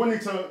 but he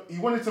wanted to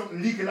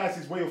legalize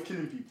his way of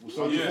killing people.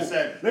 So he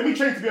thought, let me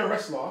train to be a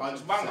wrestler.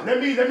 Let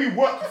me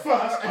work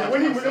first, and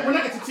then when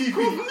I get to TV,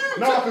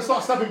 now I can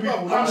start stabbing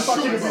people. Now I can start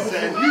killing people.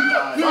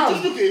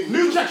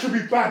 New Jack should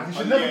be banned. He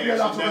should never be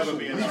allowed to wrestle.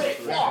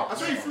 I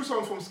saw you threw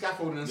someone from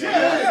scaffolding and stuff.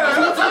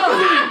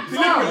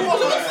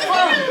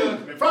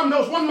 Fam, there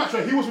was one match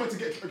where he was meant to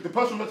get the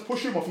person was meant to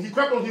push him off. He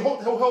grabbed on, he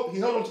held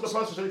on to the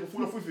person so he could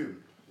fall off with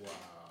him.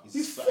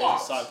 He's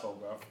fucked. Psycho,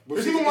 bro.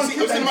 There's even one Have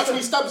you seen the match when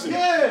he stabs him?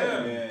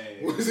 Yeah.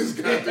 What is this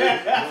guy doing? I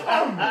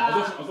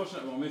was watching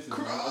that with my missus. I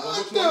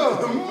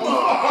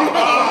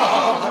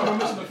was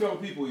watching the film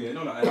people, yeah.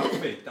 No, like,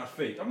 that's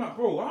fake. I'm like,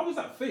 bro, how is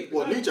that fake?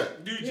 What, New Jack?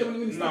 Yeah,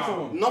 when he stabs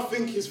someone.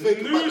 Nothing is fake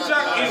about New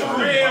Jack is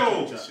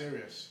real.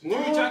 Serious.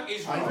 New Jack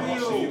is When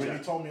real. you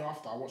told me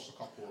after, I watched a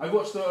couple. I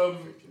watched the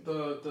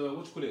what do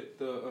you call it?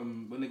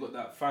 When they got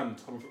that fan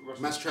coming from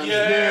wrestling. Mass transit.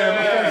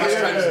 Mass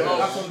transit.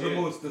 That's one of the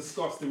most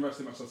disgusting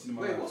wrestling matches I've seen in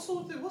my life.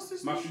 What's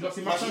this? Mass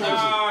transit.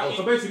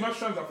 So basically, Mass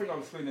transit. I think I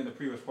was explaining in the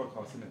previous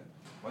podcast, innit?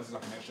 But this is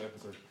like an extra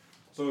episode.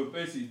 So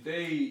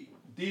basically,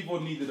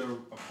 Devon needed a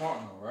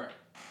partner, right?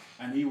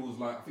 And he was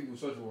like, I think he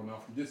was searching for one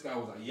after. This guy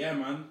was like, yeah,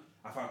 man.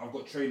 I've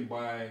got trained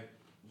by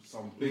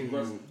some big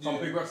wrestler,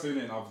 big wrestler,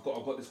 and I've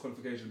got this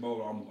qualification.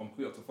 Blah, I'm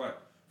clear up to fight.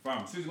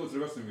 Fam, as soon as he got to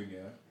the wrestling ring,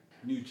 yeah,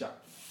 New Jack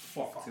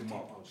fucked him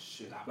up. Oh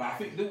shit! Like, I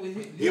think they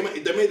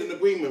made an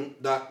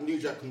agreement that New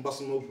Jack can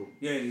bust him open.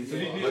 Yeah, so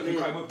New Jack can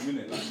cut him open,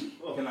 innit?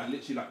 Like, can like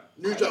literally like.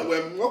 New Jack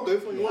went, okay,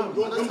 fine, you want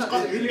to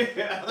cut you?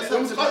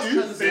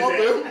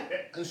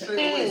 And straight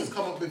away just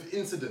come up with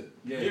incident.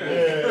 The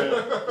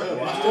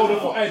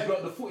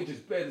footage is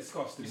bare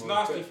disgusting. It's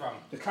nasty, fam.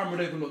 The camera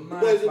don't even look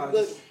nice.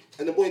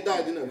 And the boy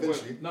died, didn't it,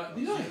 eventually? No,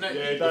 he died.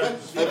 Yeah, he died.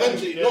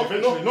 Eventually. Not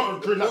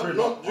during that period.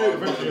 Not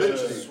during, eventually.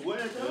 That's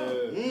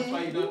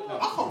why you don't. I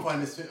can't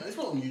find this thing. It's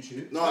not on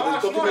YouTube. No,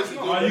 there's documentary.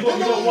 You got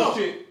to watch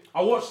it.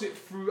 I watched it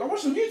on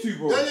YouTube,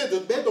 bro. Yeah,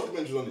 there's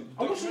documentaries on it. I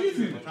watched it on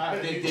YouTube.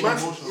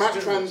 Mass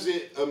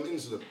transit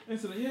incident.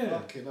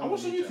 Yeah. I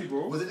watched it on YouTube,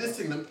 bro. Was it this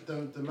thing,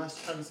 the mass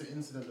transit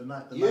incident, the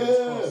night the Yeah. lines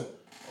crossed?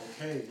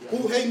 Okay.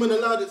 Paul Heyman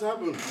allowed it to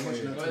happen. It's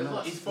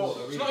not his fault.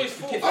 It's not his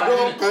fault. I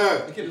don't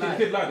care. The kid lied.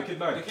 The kid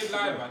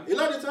lied, man. He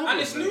allowed it to happen. And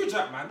it's New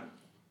Jack, man.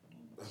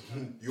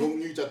 You want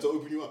New Jack to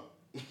open you up?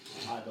 I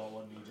don't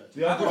want New Jack.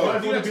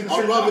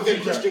 I'd rather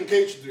get Christian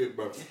Cage to do it,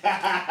 bro.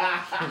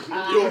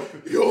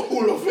 You're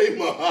Hall of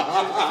Famer.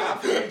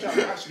 New Jack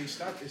actually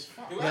stabbed his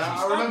fuck. Yeah,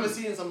 I remember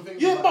seeing something.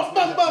 Yeah, bam.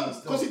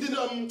 Because he did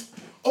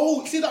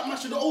oh, see that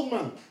match of the old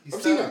man?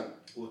 I've seen that.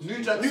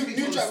 New Jack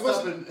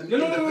was an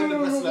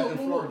independent wrestler in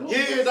Florida.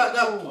 Yeah, that.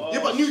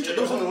 Yeah, but New Jack,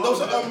 there was a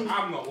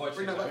I'm not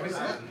watching that. It's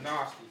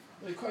nasty.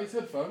 You cut his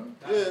head, fam.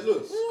 Yeah,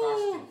 look.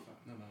 Disgusting.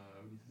 No.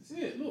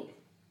 See it, look.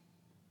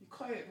 You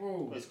cut it,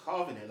 bro. It's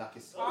carving it like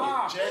it's.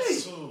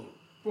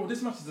 Bro,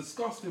 this match is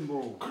disgusting,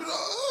 bro. What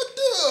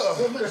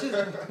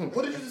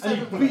did you just And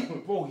he type in?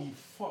 beat, bro, he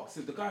fucks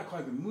it. The guy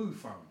can't even move,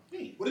 fam.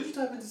 What did you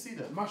type in to see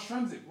that? Mass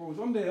Transit, bro, it's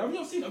on there. Have you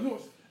not seen it?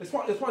 It's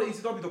part of the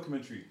ECW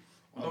documentary.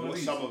 I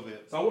watched some of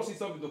it. So I watched the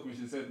ECW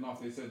documentary and they talked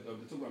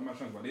about Mass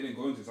Transit, but they didn't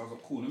go into it. So I was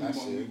like, cool, let me do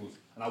my own Googles.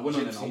 And I went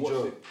on and I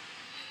watched it.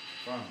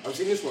 Fam. I've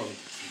seen this one.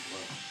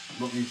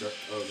 Not New Jack.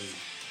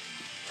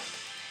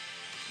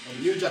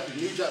 New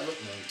Jack, look,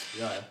 man.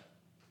 Yeah.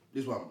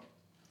 This one.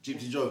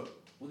 Gypsy Joe.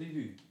 What did he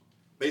do?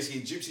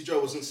 basically Gypsy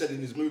Joe wasn't selling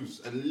his moves,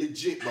 and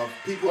legit, bruv,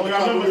 people in the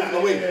crowd were moving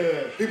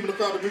away. People in the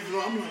crowd are moving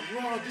away. I'm like,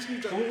 wow, this New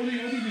Jack. What do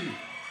you do?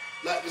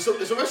 Like, it's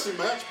a wrestling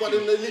match, but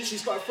then they literally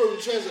started throwing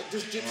chairs at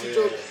this Gypsy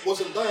Joe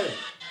wasn't dying.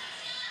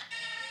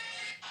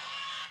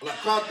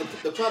 Like,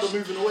 the crowd are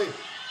moving away.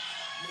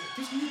 Like,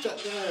 this New Jack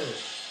guy.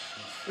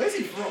 Where's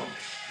he from?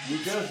 New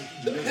Jersey.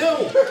 The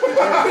hell?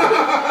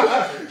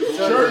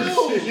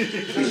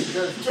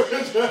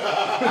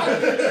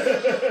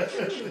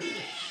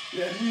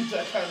 Yeah, New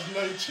Jack has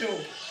no chill.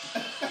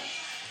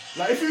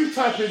 Like if you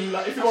type in,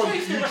 like if you go on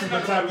YouTube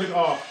and type in,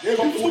 top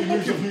 40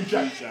 moves of New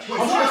Jack. I'm sure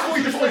there's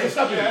 40 different ways of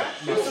stabbing.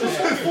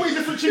 There's 40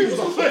 different tunes.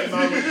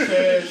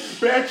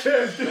 Bare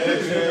chairs. I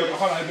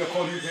can't like be a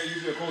cold, you be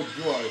a cold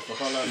drawer. I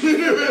can't like take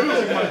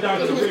my down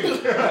to the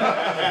ring.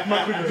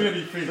 Man couldn't do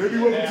anything. Maybe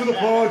welcome to the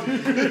party.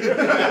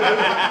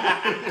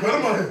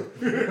 Come on.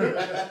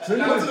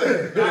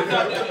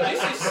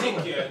 This is sick,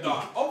 yeah. No,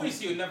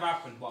 obviously it'll never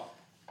happen, but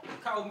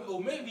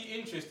it'll make me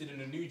interested in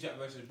the New Jack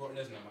versus Brock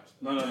Lesnar match.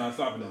 No, it's not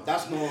happening.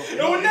 That's not. It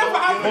will never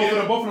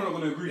happen. Both of them are not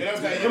going to agree.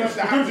 Let's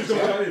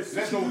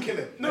go kill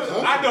him. No,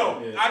 I know,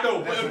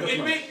 but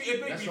it make me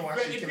interesting.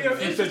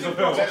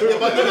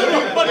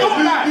 But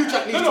don't lie.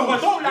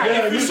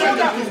 If you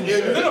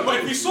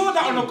saw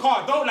that on the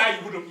card, don't lie.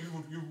 You would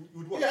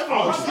watch.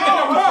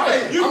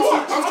 You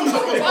would.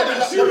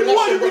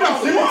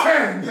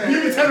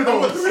 Give me 10 of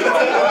those.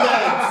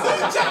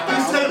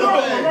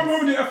 Remember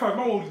when the F5,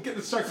 man will get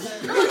the strike.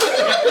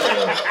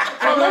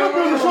 I'm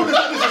never on the shoulders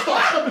like this and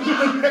start stepping to the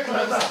neck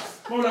like that.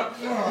 One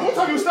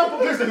time he was stepping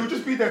up Lesnar, he would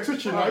just be there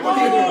twitching. Like,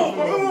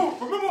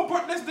 remember what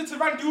Brock Lesnar to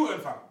Randy Orton,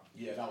 fam?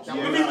 Yeah, that was.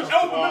 Remember he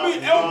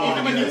elbowed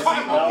him and you cut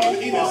him off.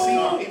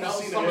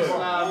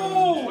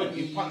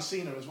 He punched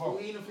Cena as well.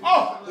 Wait,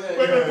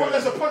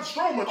 there's a punch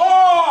Strowman.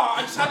 Oh,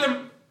 I just had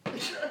him.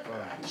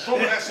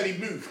 Strowman actually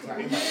moved.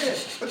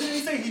 But didn't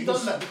he say he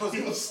done that because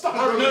he was stuck? He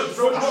was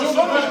stunned.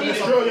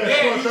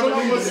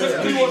 Strowman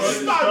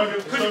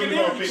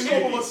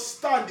was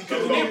stunned. He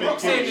couldn't Because Brock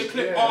saying in the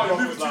clip, oh, you're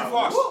moving too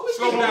fast.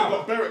 Slow down.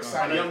 got very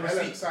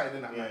excited. Excited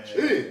in that match.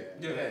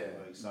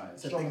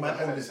 Strong man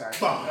on this side.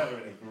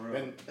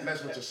 Then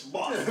Lesnar just it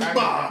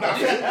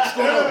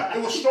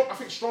was strong. I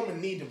think Strowman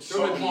needed him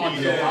so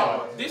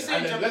hard. This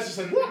And ain't then Lesnar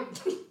said,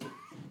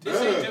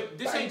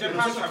 This ain't Japan.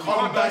 It was such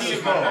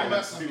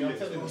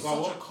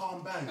a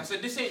calm bang. I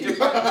said, this ain't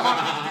Japan. You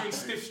can't be doing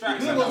stiff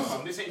strikes like that,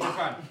 fam. This ain't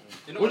Japan.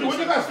 What do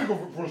you guys think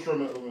of Braun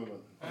Strowman at the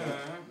moment?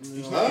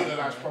 he's not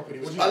utilized properly.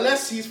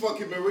 Unless he's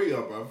fucking Maria,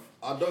 bruv.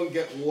 I don't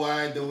get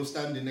why they were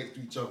standing next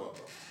to each other, bruv.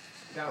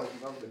 That was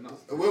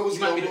nuts. Where was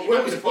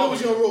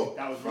your Raw?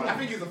 That was right. I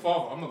think he's the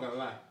father, I'm not gonna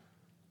lie.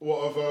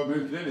 What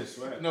of Dennis,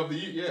 right? No, of the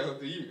youth.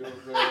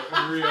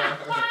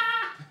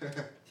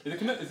 Is it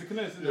connected?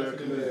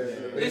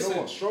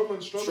 Listen,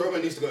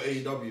 Strowman needs to go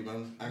AEW,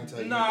 man.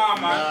 nah,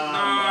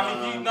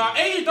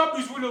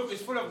 AEW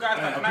is full of guys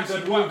that can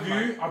actually work,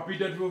 man. I'll be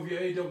dead with you.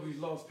 AEW's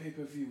last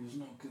pay-per-view was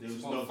not good.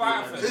 Is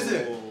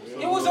it?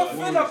 It was a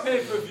filler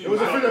pay-per-view. It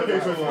was a filler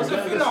pay-per-view. It was a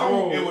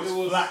filler. It was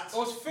flat. It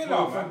was filler,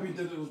 I'll man. be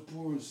dead. It was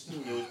boring still.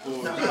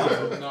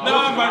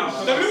 Nah, man.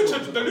 The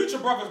Lucha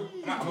Brothers.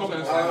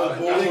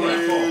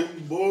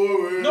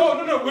 Boring. No.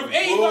 With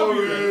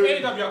AEW, I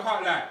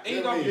can't lie.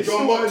 AEW is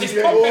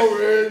top boring. No,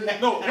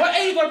 what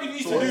AEW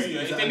needs to do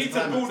is they need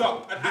to build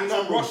up an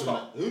actual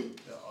roster.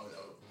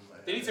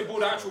 They need to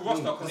build an actual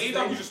roster because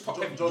AEW is just top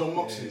heavy. John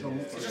Moxley.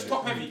 It's just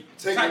top heavy.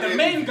 It's like the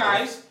main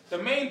guys, the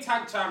main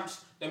tag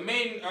champs, the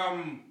main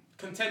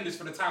contenders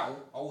for the title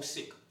are all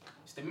sick.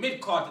 It's the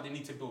mid card that they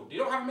need to build. They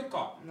don't have a mid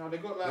card. No, they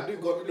got like. They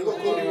got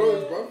Cody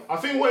Rhodes, bro. I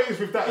think what it is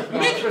with that.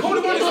 Cody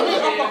Rhodes is a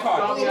mid upper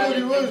card.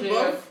 Cody Rhodes,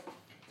 bro.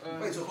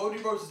 Wait, so Cody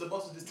Rhodes is the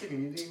boss of this team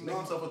and he didn't make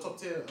himself a top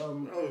tier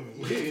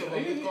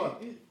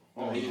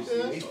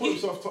He's put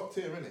himself top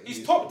tier, innit?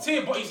 He's top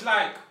tier, but he's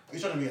like.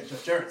 He's trying to be a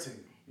Jeff Jarrett team.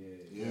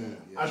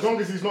 As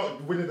long as he's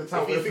not winning the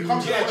title If he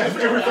comes like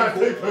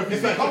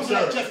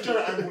Jeff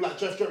Jarrett angle, like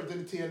Jeff Jarrett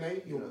did the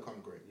TNA, he'll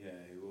become great. Yeah,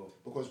 he will.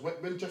 Because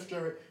when Jeff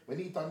Jarrett, when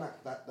he done that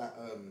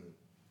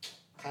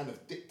kind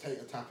of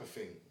dictator type of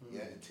thing, in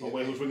TNA,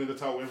 where he was winning the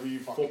title every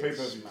 4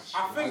 pay-per-views.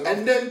 I think.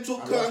 And then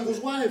took Kurt Angle's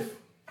wife.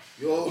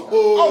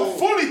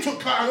 Fully took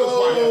Kurt Angle's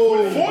wife.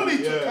 Fully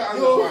took Kurt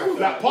Angle's wife.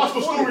 Like past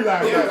the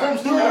storyline. From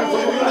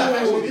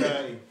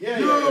storyline.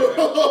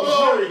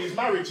 He's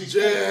married. He's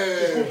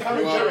called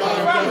Karen Jarrett.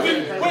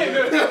 Wait.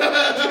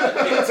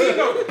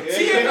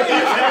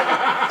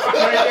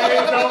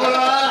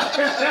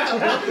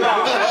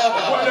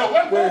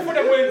 When both of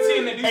them were in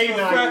TNA, they used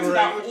to refer to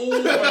that all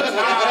the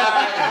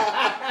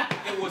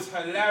time. It was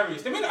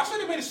hilarious. I saw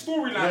they made a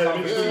storyline out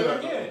of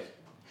it. Yeah.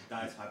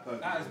 That is hyper.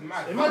 That is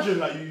mad. Imagine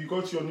like you go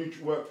to your new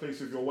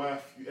workplace with your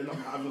wife, you end up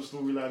having a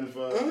storyline with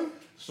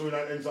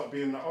storyline ends up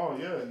being like, oh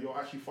yeah, you're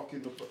actually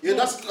fucking the. Yeah,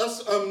 that's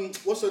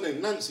what's her name?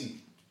 Nancy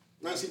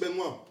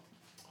Benoit.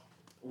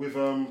 With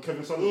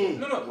Kevin Sullivan.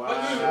 No.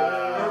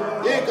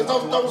 Yeah, because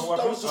that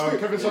was the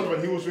script. Kevin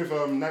Sullivan, he was with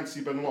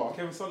Nancy Benoit.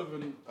 Kevin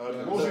Sullivan.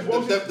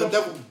 The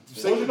devil.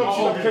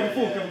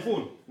 Kevin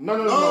Ford. No.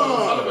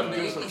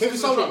 Kevin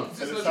Sullivan.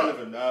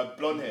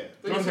 Blonde hair.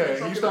 Blonde hair.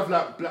 He used to have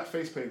like black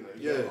face paint.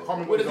 Yeah. I can't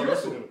remember what he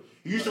wrestled him.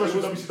 He used to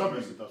wrestle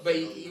WCW. But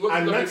he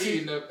wasn't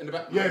WWE in the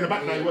back. Yeah, in the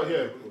back now he was.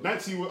 Yeah.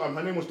 Nancy,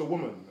 her name was the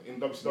woman in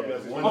WCW.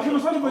 As his Oh, Kevin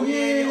Sullivan,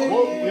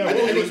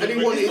 And he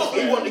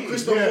wanted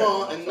Chris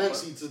Benoit and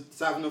Nancy to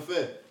have an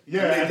affair.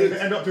 Yeah, and they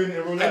ended up doing it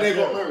in real life. And they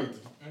got married.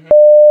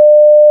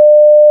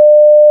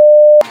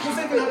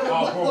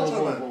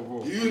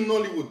 Bro. You in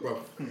Nollywood, bro.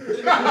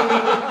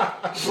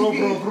 Bro.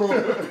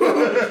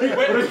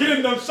 We're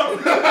killing them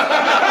something. No.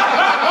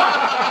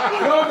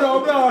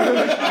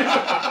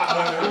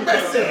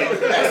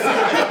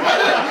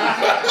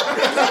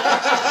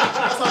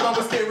 That's how I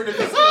was getting rid of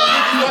this.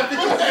 I'm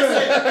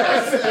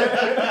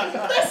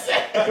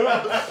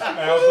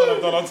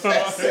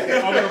done.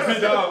 I'm gonna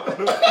beat that up.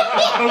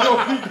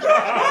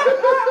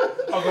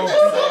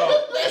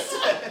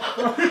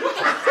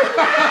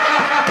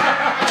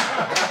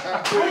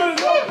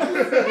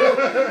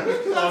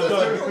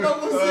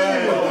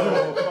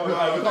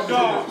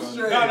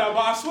 No,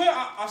 but I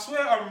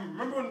swear,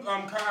 remember when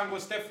Kurt Angle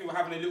and Stephanie were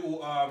having a little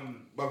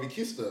But we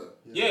kissed her.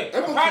 Yeah,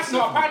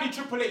 apparently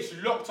Triple H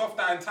locked off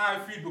that entire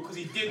feud because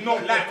he did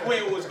not like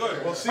where it was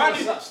going. Well,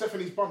 Cena's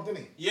Stephanie's bum,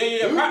 didn't he?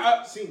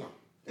 Yeah. Cena.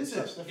 Is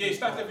it? Yeah,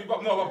 Stephanie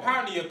Bob. No, but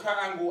apparently Kurt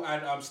Angle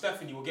and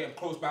Stephanie were getting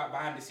close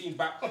behind the scenes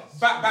back then.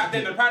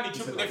 Apparently,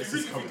 if you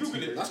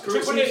Google it,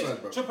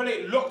 Triple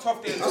H locked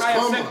off the entire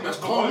segment.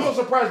 I'm not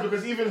surprised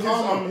because even his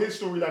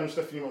storyline with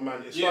Stephanie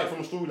McMahon, it started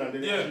from a storyline.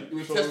 He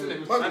was testing it.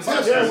 Yeah. But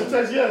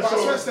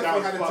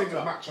Stephanie had a thing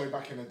with match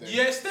back in the day.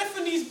 Yeah,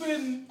 Stephanie's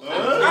been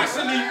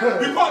actually.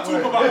 We can't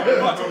talk about it. We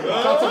can't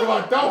talk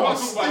about that one.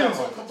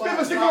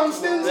 Never stick on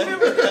Stins.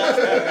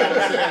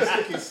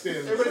 Sticky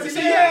Stins.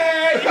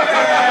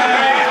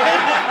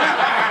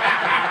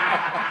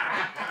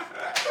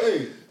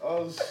 Hey.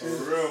 Oh shit. For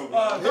real.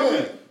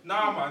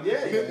 Nah, man.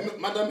 Yeah.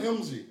 Madame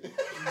Helmsley.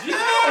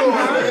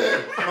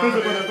 Yeah,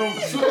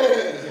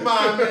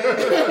 man.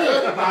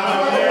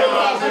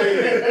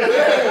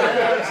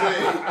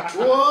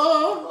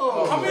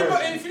 Whoa. I mean,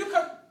 but if you look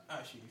at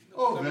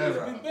there's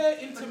been bare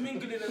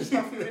intermingling and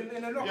stuff in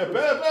the locker. Yeah,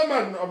 bare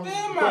man. Bear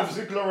man. Dolph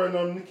Ziggler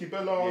and Nikki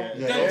Bella.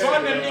 Then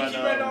John and Nikki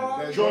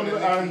Bella. John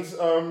and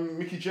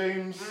Mickey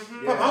James.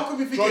 How could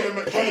we forget?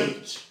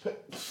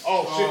 Oh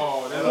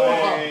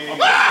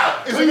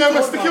shit. Is he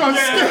ever sticking on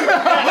skin?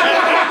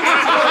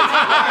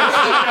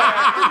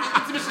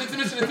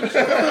 Intermission. I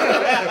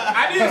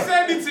didn't say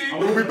anything.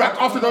 We'll be back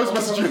after those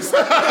messages. Of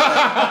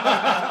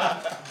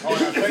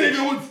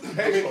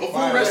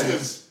all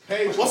wrestlers.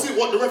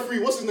 What the referee?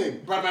 What's his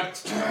name? Brad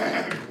Maddox.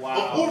 Wow.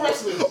 Of all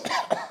wrestlers.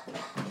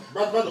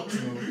 Brad Maddox.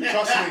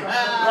 Trust me. I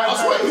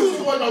swear he was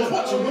the one I was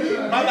watching.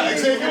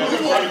 Xavier was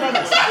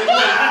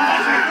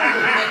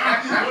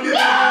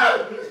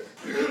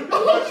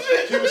Oh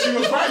shit! She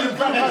was right in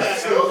Brad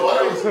Maddox. I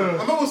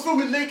was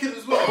filming naked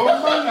as well.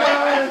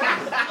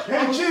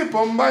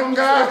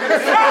 Bombanga.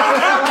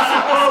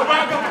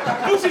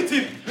 Push it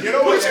in. You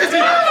know what?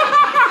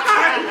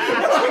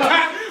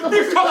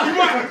 Big cocky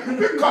man.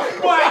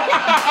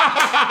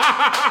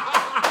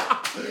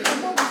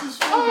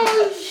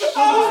 I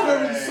was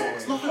wearing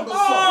socks, nothing but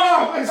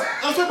socks.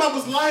 That's when I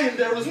was lying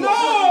there as well. No.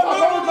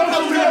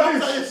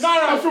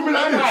 I'm filming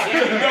like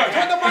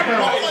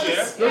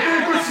this. You're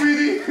doing good,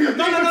 sweetie.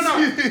 No.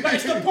 Like,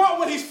 it's the part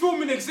when he's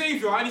filming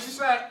Xavier and he's just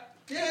like,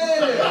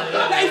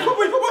 Yeah. Like, he's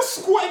probably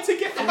squatting to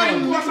get the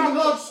man. Nicki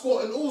Minaj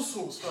squatting all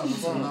sorts, fam.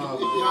 That's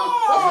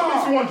what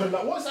makes me wonder,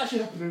 like, what's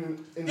actually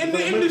happening in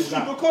the industry?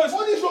 Like, because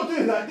what are these lot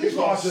doing? Like, these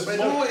lot are just but you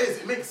know what it is?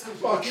 It makes sense.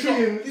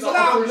 treating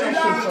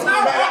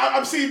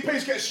I'm seeing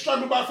Paige get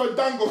strangled by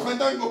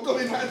Fandango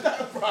going like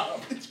that, bro.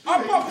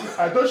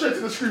 don't share to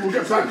the screen, we'll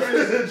get back.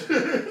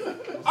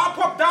 Up,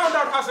 up, down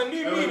has a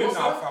new meaning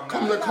now, fam.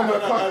 Come on.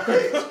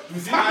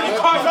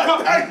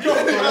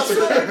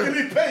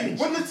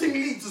 When the thing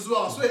leaked as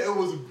well, I swear it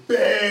was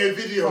bare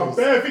videos.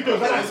 Bare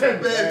videos, like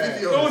 10. Bare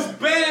videos. It was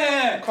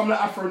bare. Come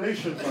like Afro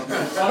Nation, fam.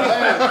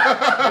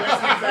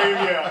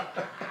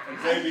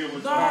 Xavier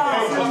was.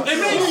 It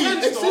makes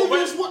sense, though.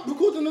 Xavier's what,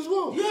 recording as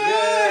well?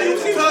 Yeah, he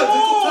was They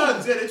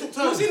took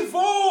turns. He was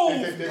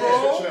involved, They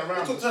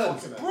bro. took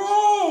turns.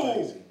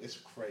 Bro. It's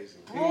crazy.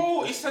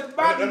 Bro, it's a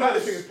Another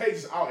madness. thing is Paige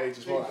is our age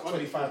as well, like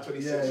 25,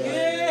 26.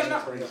 Yeah,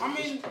 It's crazy.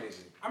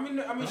 I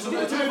mean, she's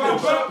doing it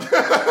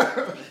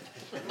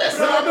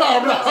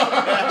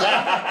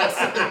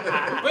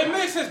but it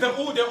makes sense. They're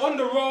on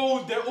the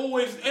road. They're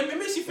always. It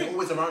makes you think. They're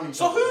always around each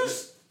So other.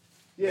 who's?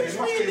 Yeah, they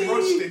must be Really?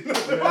 roasted.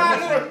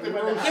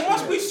 There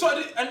must be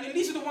certain, and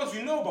these are the ones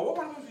we know about. What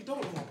about the ones we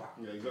don't know about?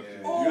 Yeah, exactly.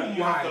 Oh You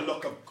have to my.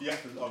 lock up. You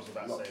have to. I was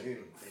about to say.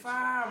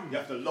 Fam. You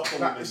have to lock a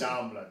Like, woman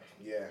down, blood.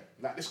 Yeah,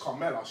 like this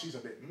Carmella, she's a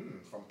bit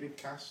from Big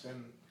Cass,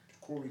 then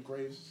Corey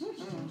Graves.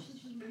 She's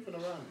moving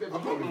around. I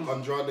got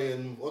Andrade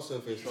and what's her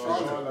face?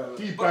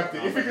 He backed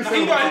it. If you can He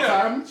say got one it.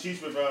 time.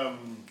 She's with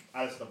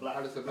Alistair Black.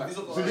 But I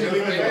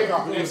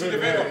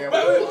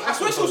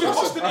swear she was with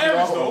Austin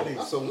Aries though.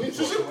 That's a weird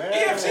She was one. with,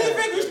 yeah, she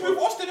was with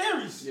Austin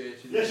Aries. Yeah,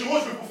 she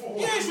was before.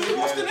 Yeah, she was with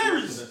Austin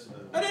Aries.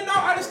 And then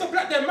now Alistair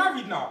Black, they're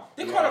married now.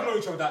 They can't have known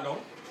each other that long.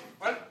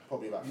 Right?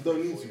 Probably like. You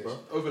don't need to, bro.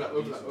 Overlap.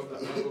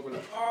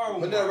 Oh,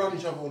 When they're around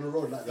each other on the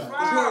road like that.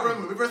 Because you gotta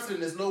remember, with wrestling,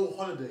 there's no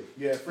holiday.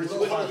 Yeah, There's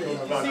no holiday. You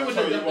see when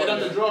they done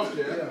the draft,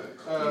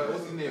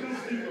 what's his name?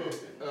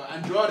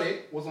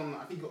 Andrade was on,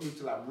 I think he got moved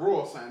to like Raw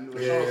or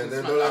something. Yeah,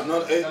 they're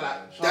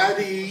like,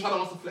 Daddy, Charlotte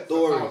wants to flex. I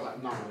Dory. was like,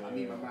 no, I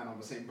need my man on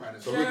the same brand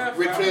as So Yeah,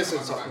 Ric Flair fam.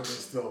 said something.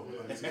 Still.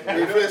 Ric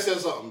Flair said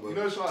something, You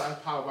bro. know Charlotte has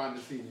power behind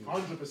the scenes.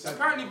 100%.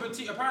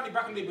 Apparently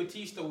back in the day,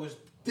 Batista was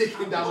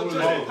Dicking down all the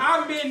just road.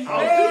 pounding I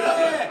would do that.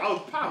 there. I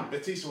would pam.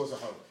 Batista was a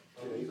hoe.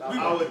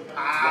 I would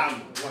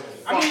pam.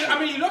 I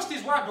mean, he lost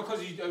his wife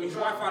because his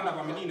wife found out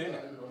about Melina, innit?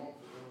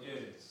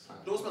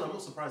 Those men, I'm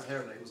not surprised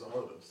hearing that he was a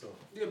holder. So.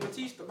 Yeah,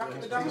 Batista, back in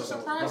the day, I was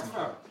surprised,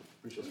 fam.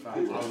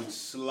 I would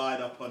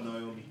slide up on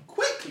Naomi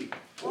quickly.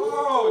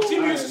 Oh,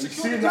 Jimmy used to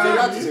secure the You game.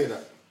 had to say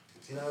that.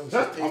 You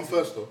know, I'm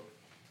first though.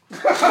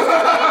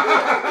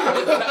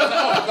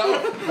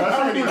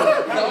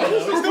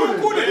 Still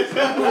recording. You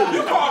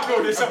can't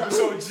upload this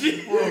episode,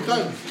 G. You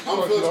can. I'm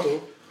first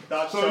though.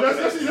 So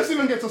let's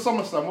even get to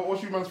SummerSlam.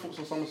 What's your man's thoughts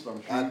on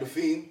SummerSlam? And the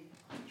Fiend.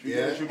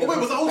 Yeah. Oh, wait,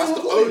 was that That's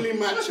the only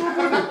match.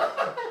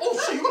 Oh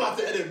shit, you're gonna have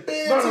to edit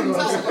bare No. things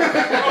out.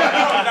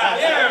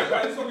 Yeah,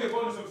 But it's gonna be a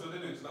bonus episode,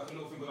 isn't it? It's like a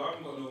little thing, because I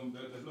haven't got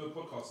there's no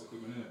podcast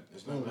equipment in it.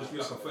 It's just be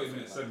like a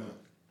 30-minute segment.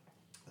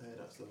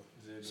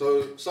 So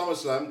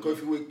SummerSlam,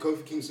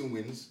 Kofi Kingston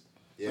wins.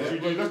 Yeah. Let's do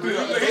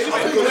that.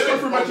 Let's go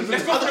through matches.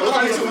 Let's go through the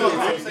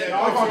cards.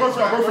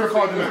 I'll go through the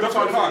card. Let's go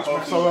through the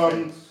cards. So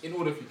In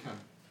order if you can.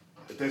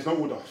 there's no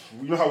order.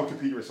 You know how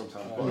Wikipedia is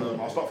sometimes. But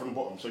I'll start from the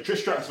bottom. So Trish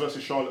Stratus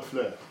versus Charlotte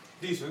Flair.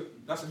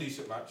 Decent. That's a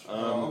decent match.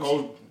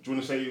 Gold. Do you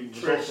want to say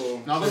results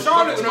or? Now So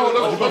Charlotte's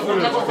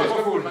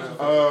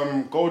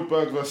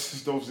Goldberg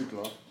versus Dolph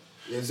Ziggler.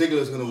 Yeah,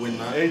 Ziggler's gonna win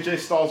that. AJ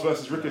Styles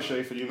versus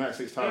Ricochet for the United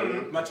States title.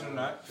 Match of the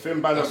night. Finn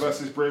Balor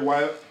versus Bray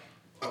Wyatt.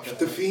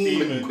 The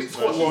Fiend.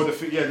 Well,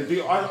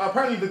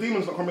 apparently the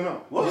Demon's not coming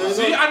out. Yeah,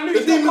 See, I knew the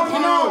he's not Demon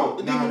coming can't. out.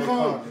 The Demon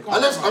can't.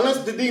 Unless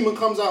the Demon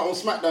comes out on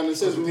SmackDown and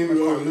says The Demon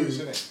can't lose,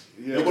 innit?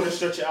 They're gonna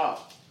stretch it out.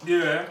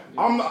 Yeah.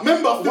 I'm not.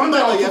 Remember, One day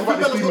I'll Finn talk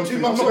about Balor's this got 2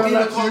 Demon months thing. on I'm not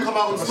Demon gonna can't come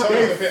out on So SmackDown.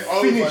 it's a bit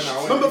over Finish.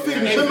 now. Remember Finn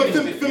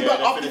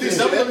Balor after this,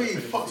 yeah? WWE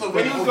fucked over.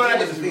 When he was going at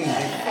the Fiend, they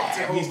fucked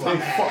it over. They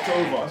fucked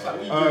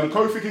over.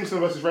 Kofi Kingston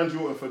versus Randy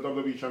Orton for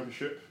WWE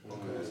Championship.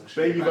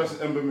 Bayley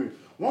versus Ember Moon.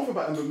 One thing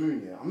about Ember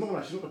Moon, yeah, I'm not gonna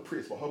lie, she's not the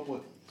prettiest, but her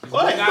body. Nah,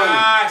 What do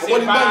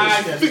you bad.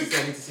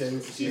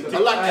 I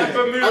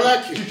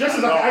like it. She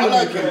dresses like I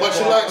like it, but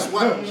she likes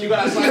what? You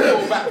got that side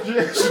door back.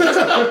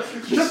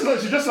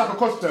 She's just like a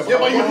cosplayer. Yeah,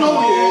 but you know,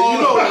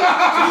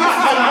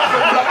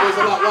 black boys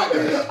are like white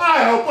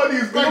guys. her body is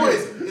You know what big.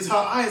 it is? It's her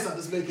eyes that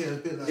just make it a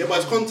bit like. Yeah, but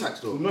it's contacts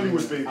though.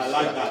 Nollywood baby. I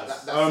like that.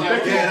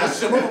 Becky, Yeah, that's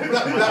the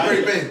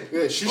Blackberry Babe.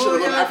 Yeah, she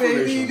should have gone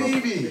baby,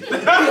 Afro-Nation.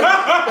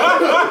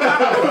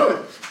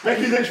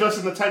 Becky Lynch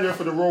versus Natalya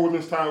for the Raw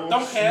Women's title.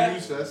 Don't care.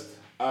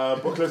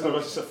 Brock Lesnar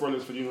versus Seth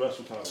Rollins for the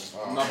Universal title.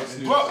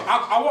 Bro,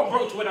 I want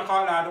Brock to win. I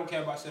can't lie. I don't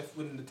care about Seth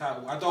winning the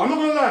title. I I'm don't. not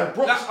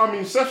gonna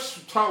lie,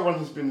 Seth's title run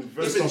has been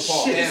very It's been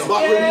subpar. shit.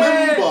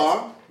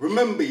 But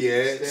remember,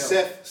 yeah,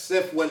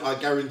 Seth went, I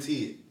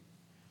guarantee it.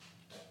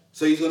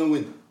 So he's gonna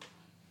win.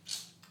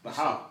 But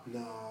how? Nah.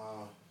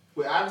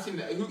 Wait, I haven't seen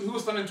that. Who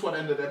was standing to at the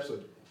end of the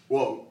episode?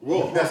 What?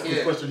 Raw. That's a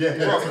good question. Yeah,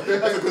 that's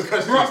a good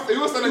question.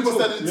 Who was standing to?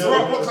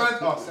 Brock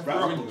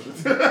standing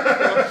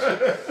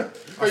to.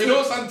 But you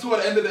know stand to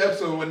at the end of the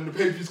episode when the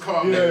pay-per-views come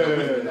out.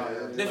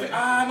 They think,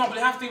 no, but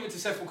they have to give it to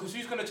Seth because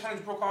who's going to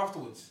challenge Brock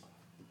afterwards?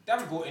 They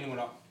haven't brought anyone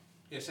up.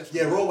 Yeah, Seth's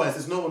Yeah, Raw-wise,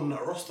 there's no one on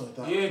that roster.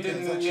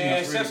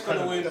 Seth's going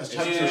to win. That's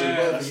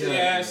championship.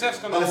 Yeah, Seth's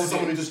going to win. Unless it's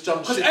someone who just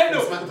jumped Because ship.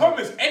 the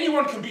problem is,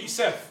 anyone can beat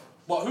Seth.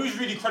 But who's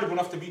really credible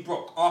enough to beat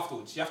Brock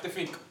afterwards? You have to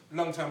think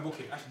long-term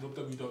booking. Actually,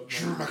 WWE don't.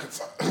 Drew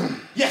McIntyre.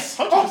 Yes,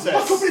 100%.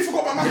 I completely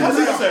forgot about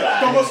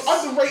McIntyre. The most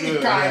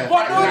underrated guy.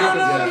 But no.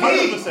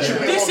 100%.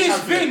 This is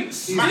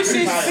Vince. This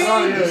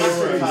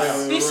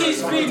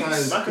is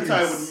Vince.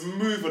 McIntyre would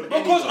move on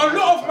Because a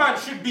lot of men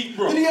should beat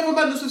Brock. Did he ever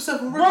manage with Seth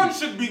already? Braun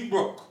should beat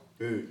Brock.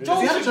 Does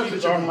he have a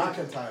championship with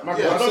McIntyre?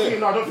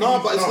 No,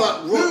 but it's like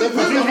Raw. They've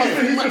had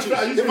 3 matches.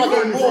 They've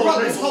had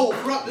Raw.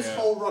 Throughout this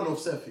whole run of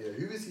Seth here,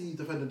 who is he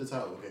defending the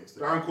title against?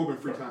 Baron Corbin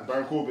 3 times.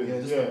 Baron Corbin.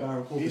 Yeah, just like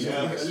Baron Corbin.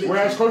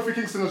 Whereas Kofi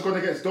Kingston has gone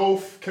against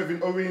Dolph,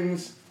 Kevin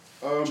Owens,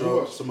 who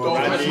else? Samoa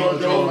I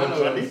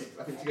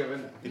think together,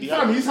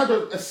 innit? He's had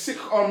a sick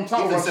title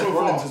Even run Seth so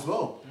Rollins far. as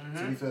well.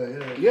 To be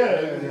fair,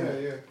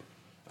 Yeah.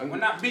 And when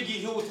that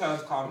Biggie heel turn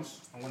comes,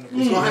 I'm gonna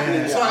It's not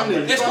happening. It's not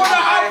happening. it's gonna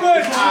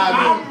happen.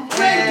 I'm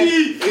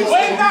ready.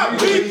 When that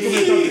Big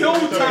E heel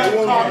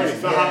turn comes,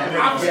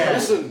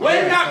 Listen.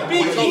 when that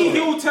Big E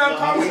heel turn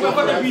comes, we're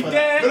gonna be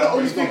there.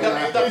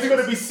 It's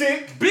gonna be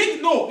sick.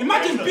 Big no,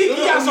 imagine Big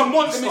E as a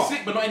monster.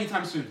 Sick, but not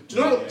anytime soon. Do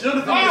you know the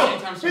thing?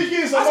 Anytime soon. Big E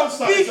is a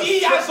monster. Big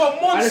E as a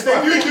monster.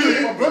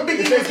 When Big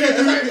E was here,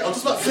 exactly, I was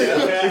just about to say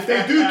that. If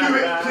they do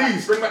it,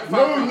 please bring back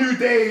no New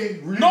Day.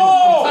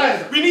 No, I'm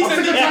tired. we need I'm to.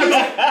 sick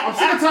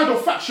and tired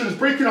of factions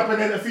breaking up and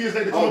then a few years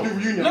later they come and do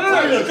reunion.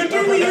 No, you can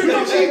do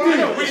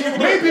reunion.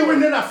 Maybe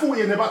when they're at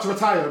 40 and they're about to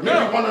retire,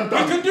 maybe one and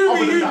done. We could do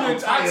Other than that,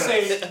 reunions, I'd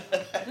say,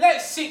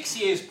 let 6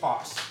 years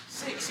pass.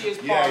 6 years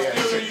pass,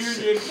 do a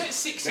reunion, let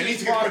 6 They years need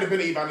to get pass.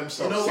 credibility by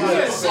themselves. You know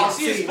what?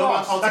 6 years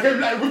pass. Like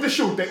with the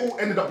Shield, they all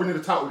ended up winning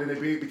the title, then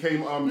they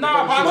became. Nah, but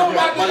I don't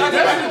like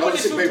that. I don't want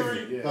this to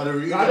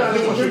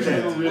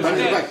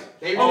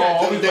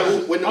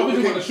when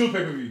the Shield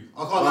pay-per-view.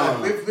 I can't lie.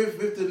 With the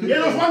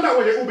there was one that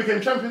way they all became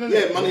champions.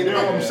 Yeah, Money in the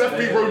Bank. Seth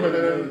beat Roman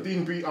and then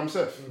Dean beat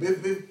Seth.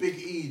 With Big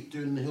E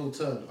doing the heel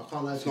turn, I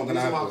can't lie. The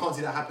reason why I can't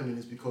see that happening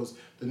is because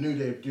the New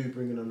Day do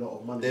bring in a lot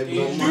of money. They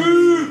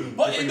do,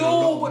 but the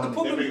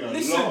problem,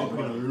 listen,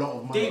 bring in a lot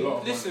of money.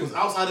 Listen, because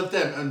outside of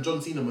them and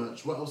John Cena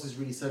merch, what else is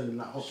really selling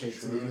like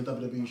hotcakes in the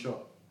WWE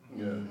shop?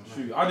 Yeah,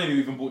 true. I didn't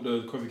even bought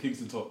the Kofi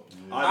Kingston top.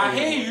 I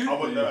hear you. I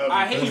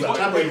hear you.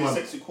 The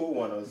sexy cool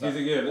one.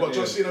 What,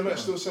 John Cena merch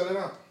still selling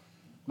out?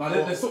 No,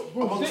 they're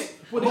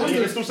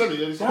still selling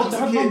it.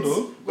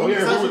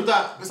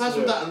 Besides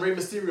from that and Rey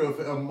Mysterio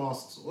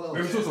masks. Well,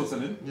 Rey Mysterio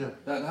selling. Yeah,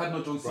 that had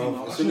no John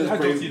Cena. As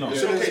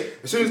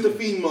soon as the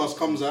Fiend mask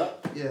comes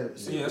out. Yeah,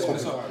 that's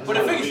what's up. But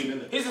the thing is,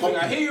 here's the thing.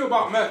 I hear you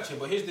about merchant,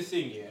 but here's the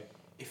thing. Yeah,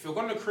 if you're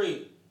gonna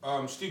create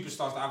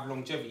superstars that have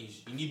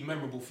longevities, you need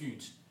memorable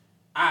feuds.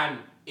 And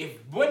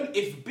if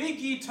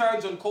Big E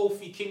turns on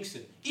Kofi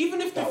Kingston,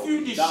 even if the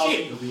feud is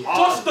shit,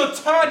 just the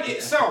turn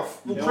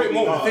itself will create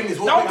more. The thing is,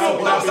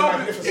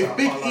 if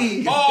Big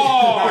E, if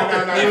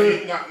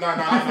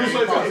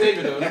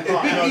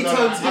Big E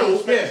turns heel,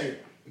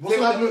 what's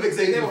gonna happen with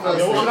Xavier? What's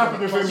gonna happen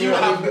with him? You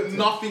have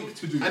nothing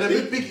to do. And then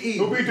with Big E,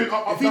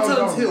 if he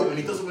turns heel and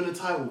he doesn't win the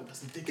title,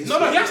 that's ridiculous. No,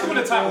 he has to win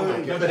the title.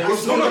 He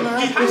has to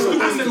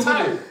win the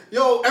title.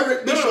 Yo,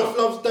 Eric Bischoff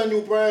loves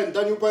Daniel Bryan.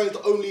 Daniel Bryan's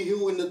the only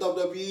heel in the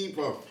WWE,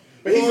 bro.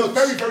 But he's a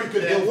very, very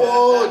good heel.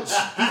 Bryan's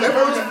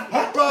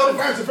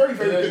a very,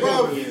 very good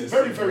heel.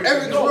 Very, very good.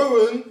 Eric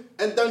Rowan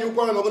and Daniel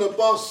Bryan are gonna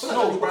bust.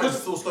 No,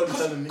 because still slowly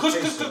turning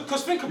face.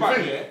 Because think about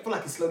it, I feel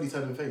like he's slowly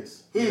turning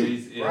face. Who?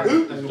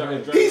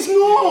 He's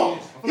not.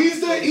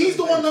 He's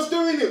the one that's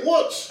doing it.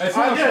 Watch. So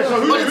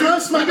who did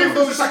SmackDown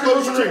goes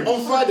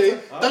on Friday?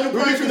 Daniel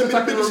Bryan's gonna be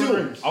the biggest heel. I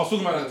was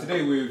talking about that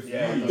today with.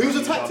 Who's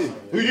attacked him?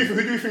 Who do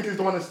you think is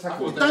the one that's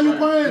attacked him? Daniel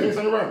Bryan.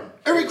 Daniel Bryan.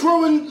 Eric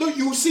Rowan. Look,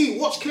 you'll see.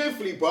 Watch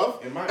carefully,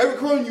 bruv. Eric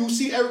Rowan. You'll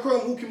see Eric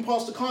Rowan walking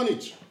past the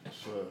carnage.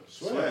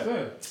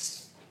 Swear.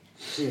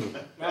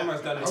 That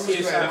man's done a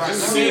CSI. I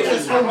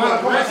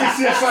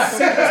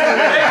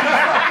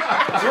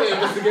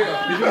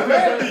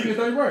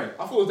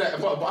thought that,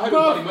 but I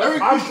heard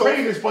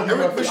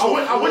Eric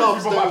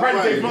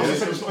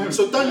Bischoff.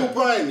 So Daniel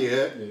Bryan,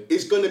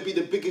 is going to be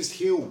the biggest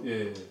heel.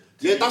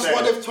 Yeah, that's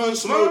why they've turned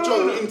Samoa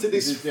Joe into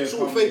this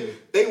sort of thing.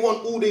 They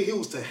want all the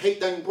heels to hate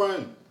Daniel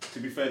Bryan. To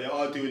be fair, they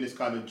are doing this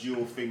kind of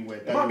dual thing where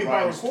Daniel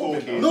Bryan's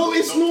talking. No,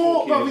 it's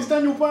not, bruv. It's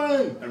Daniel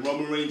Bryan. And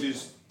Roman Reigns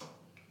is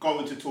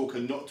going to talk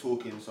and not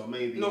talking, so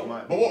maybe it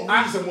might be. But what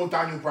reason will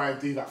Daniel Bryan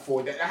do that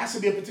for? There has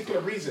to be a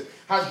particular reason.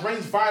 Has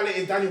Reigns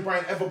violated Daniel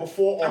Bryan ever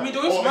before? Or, I mean,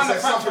 there is or is there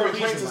something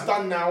manufacturing Reigns has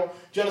done now?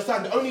 Do you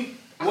understand? The only...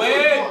 No,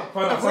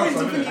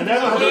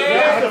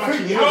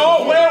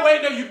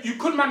 you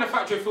could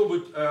manufacture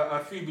a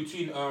feud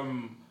between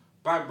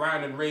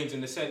Bryan and Reigns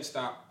in the sense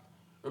that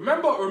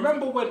remember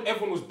when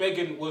everyone was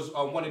begging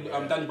wanted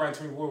Daniel Bryan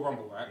to win Royal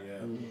Rumble, right?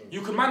 Yeah.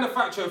 You could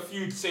manufacture a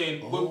feud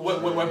saying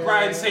where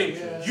Bryan's saying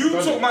you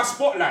took my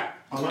spotlight.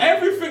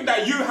 Everything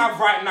that you have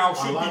right now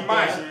should be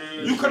mine.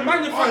 You can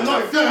manufacture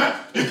a feud.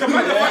 You can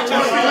manufacture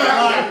a feud.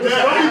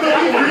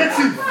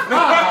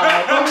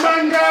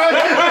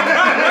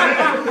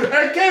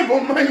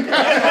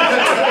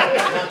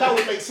 That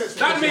would make sense.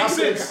 That makes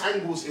sense. Look at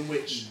angles in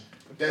which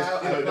there's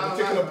the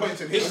particular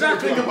points in which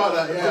exactly. Think about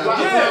that,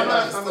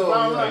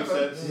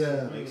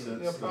 Makes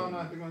sense.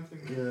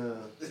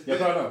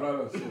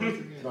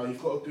 No,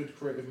 you've got a good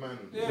creative man.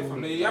 Yeah,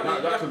 from the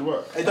that could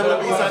work. Hey,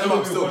 WWE sign them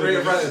up still.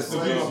 Creative writers.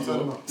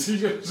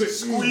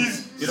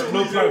 Squeeze. You have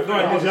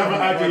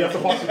an idea, you have to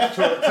pass it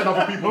to 10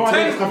 other people.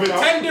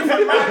 10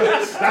 different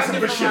writers. That's some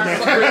good shit, man.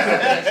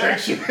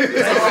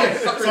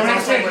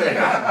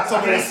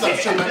 Somebody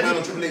slapped Shane McMahon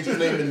or Triple H's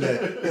name in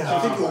there. Yeah, I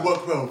think it will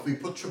work well if we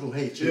put Triple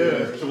H.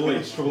 Triple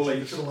H. But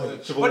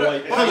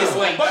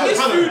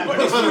this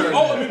feud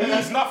ultimately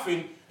means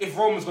nothing if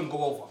Roman's going to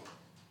go over.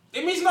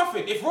 It means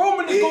nothing. If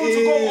Roman is going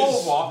to go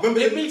over,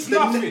 it means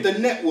nothing. The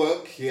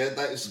network,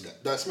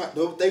 that's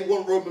SmackDown. They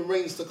want Roman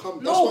Reigns to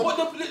come. No,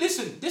 but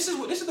listen. This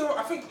is the.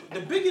 I think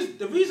the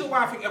reason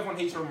why I think everyone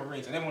hates Roman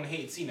Reigns and everyone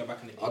hated Cena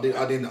back in the day.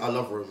 I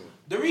love Roman.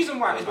 The reason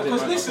why is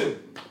because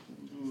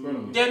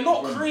they're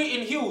not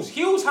creating heels.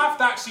 Heels have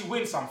to actually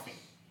win something.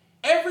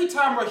 Every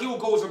time a heel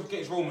goes up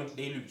against Roman,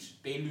 they lose.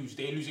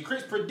 It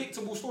creates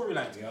predictable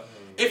storylines. Yeah.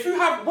 If you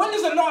have, when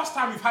is the last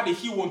time you've had a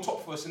heel on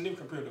top for a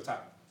significant period of time?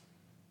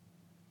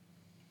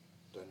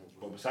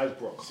 Well, besides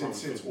Brock,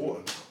 since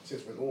Orton,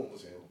 when Orton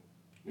was here,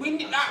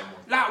 We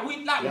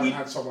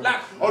had someone.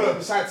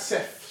 Besides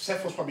Seth.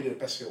 Seth was probably the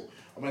best heel.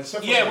 When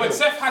Seth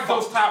had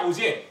those titles,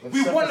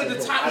 we wanted the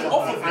titles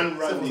off of him. And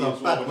Randy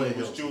as well, when he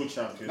was dual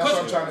champion. That's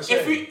what I'm trying to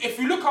say. If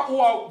you look at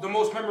all the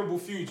most memorable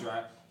feuds,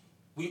 right,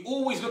 we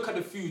always look at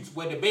the feuds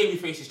where the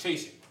babyface is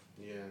chasing.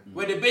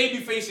 where the baby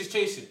face is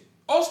chasing.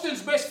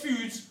 Austin's best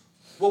feuds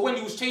were when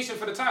he was chasing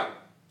for the title.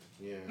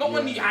 Not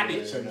when he had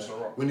it.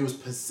 When he was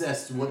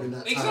possessed, wanting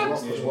that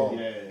Exactly. title as well.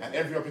 And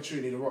every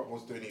opportunity The Rock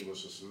was doing, he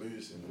was just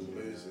losing.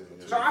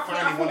 So I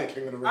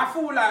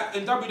feel like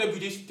in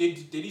WWE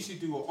they need to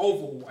do an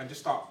overhaul and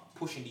just start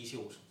pushing these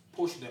heels.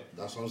 Push them.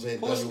 That's what I'm saying.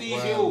 Push Daniel these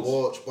Bryan, heels.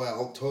 watch by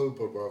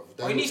October, bro.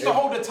 He needs to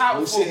hold the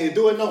title. We'll sit here,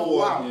 do another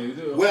one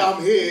where I'm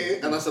here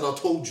and I said I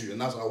told you, and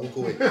that's how I walk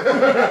away. I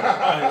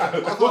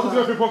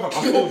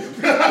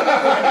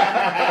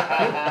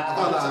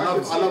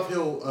love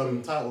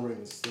heel title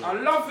rings. I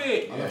love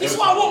it. This is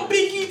why I want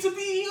Big E to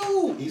be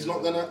heel. He's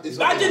not gonna. I just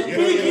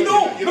Big E,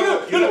 no.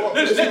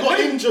 If he got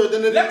injured,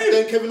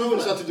 then Kevin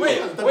Owens had to do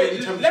it.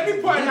 Wait, let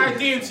me put an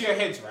idea into your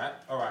heads, right?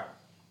 All right.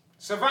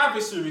 Survivor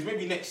Series,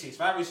 maybe next year.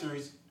 Survivor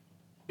Series,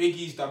 Big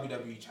E's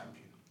WWE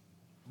champion,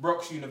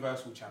 Brock's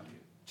Universal champion.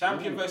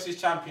 Champion versus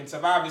champion,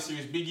 Survivor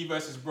Series, Big E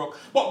versus Brock.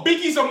 But Big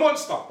E's a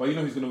monster. But you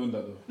know who's going to win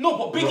that though? No,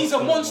 but Big E's a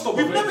monster.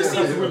 We've never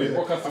seen him.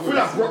 I feel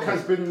like Brock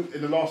has been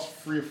in the last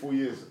 3 or 4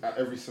 years at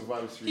every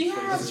Survivor Series. He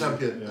has.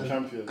 Champion.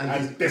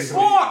 And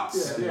What?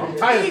 I'm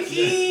tired. Big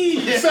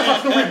E. Seth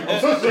has to win. I'm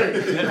so sorry.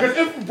 Because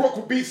if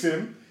Brock beats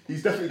him,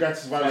 he's definitely going to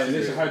survive. Yeah,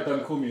 they should hide Dan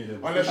Cormier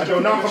then. And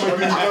they'll now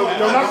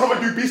come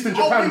and do Beast in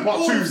Japan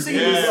Part 2.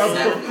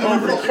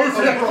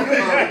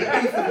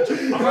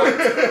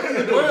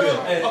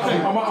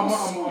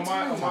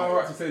 Am I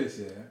alright to say this,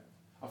 yeah?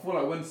 I feel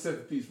like when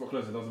Seth beats Brock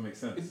Lesnar, it doesn't make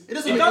sense. It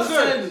doesn't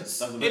make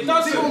sense. It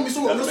doesn't. When we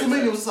saw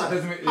WrestleMania, it was like,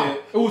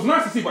 It was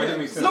nice to see, but it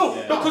didn't make sense. No,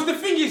 because the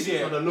thing is,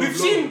 we've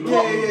seen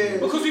Brock.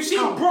 Because we've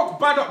seen Brock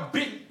bad up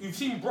big. We've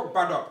seen Brock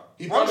bad up.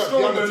 He bad up The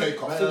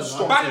Undertaker.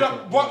 Bad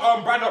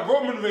up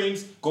Roman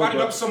Reigns. Bad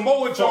up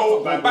Samoa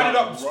Joe. Bad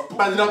up The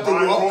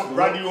Rock.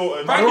 Randy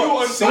Orton. Bad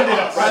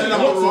up The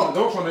Rock.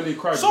 The Rock one, he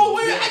cried. So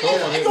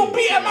and you'll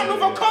beat a man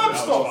with a curb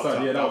stop.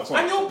 Yeah, that was fun.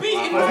 And you'll beat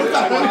him with a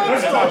curb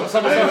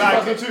stop. That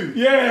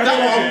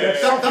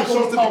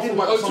one was the beginning.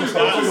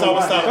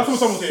 That's what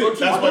someone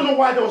said. I don't know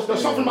why there was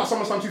something about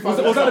SummerSlam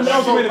 2000. Was that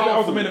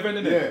the main event,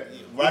 innit? Yeah.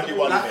 Randy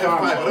won.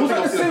 Was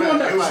that the same one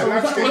that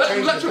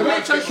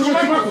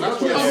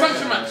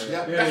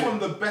That's one of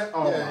the best.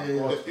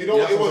 You know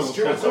what it was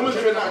during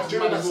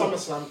that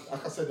SummerSlam.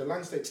 Like I said, the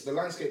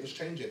landscape was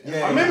changing. Maybe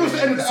it was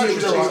the end of the I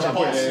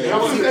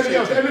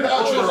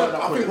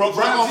think right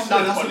after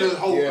that, that's when the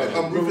whole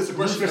ruthless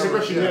aggression.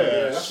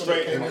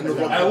 Straight in the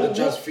Rock, the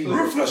Jazz Fiend.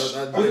 Ruthless.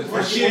 The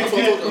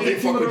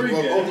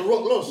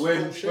Rock lost.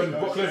 When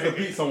Brock Lesnar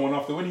beat someone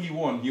after when he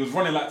won, he was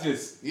running like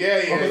this.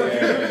 Yeah. He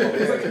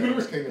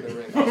was King of the Ring.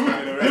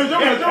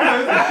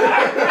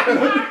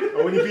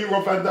 When he beat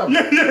Rob Van Dam.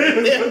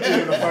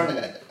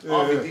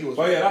 RVD was.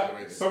 But yeah,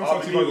 that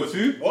SummerSlam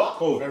 2002. What?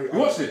 Cold. You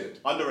watched it?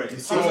 Underrated.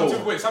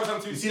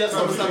 SummerSlam 2. You see that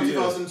SummerSlam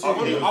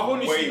 2002? I've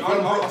only seen. I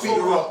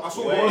saw I've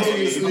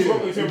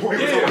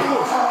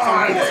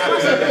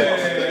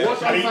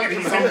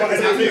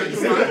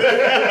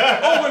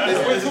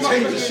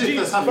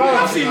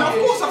seen. Of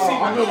course I've seen.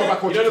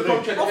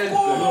 Of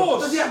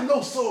course. Does he have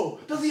no soul?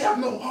 Does he have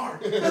no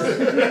heart?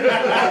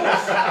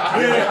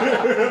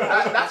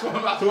 That's one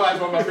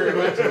of my favorite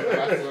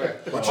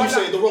matches. But you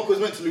say The Rock was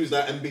meant to lose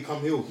that and become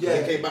heel. Yeah,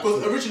 he came back.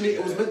 because originally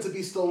it was meant to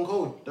be Stone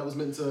Cold. That was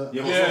meant to.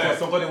 Yeah,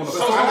 somebody want to.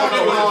 But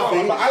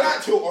I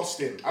liked Till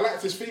Austin. I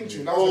liked his theme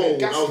tune. That was a bit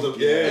gassy.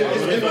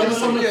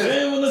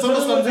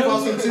 SummerSlam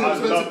 2002 was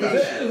meant to be.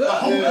 The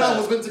whole plan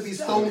was meant to be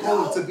Stone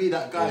Cold to be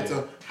that guy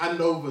to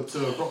hand over to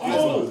Brock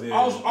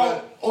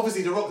Lesnar.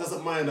 Obviously, The Rock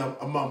doesn't mind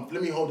a month.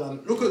 Let me hold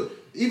on. Look at.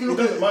 He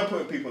doesn't mind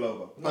putting people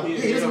over.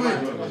 He doesn't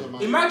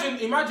mind.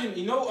 Imagine,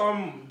 you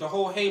know, the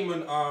whole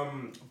Heyman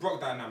Brock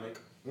dynamic.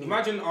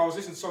 Imagine I was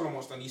listening to Solomon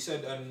once and he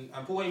said, and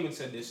Paul Heyman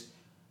said this.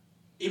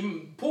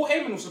 Paul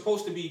Heyman was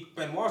supposed to be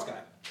Benoit's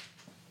guy.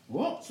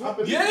 What?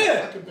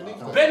 Yeah.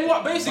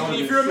 Benoit,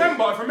 basically, if you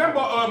remember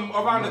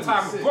around the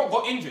time Brock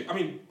got injured. I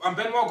mean,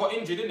 Benoit got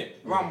injured, didn't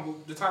it?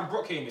 Around the time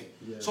Brock came in.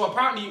 Yeah. So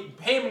apparently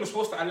Heyman was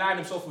supposed to align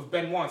himself with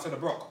Benoit instead of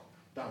Brock.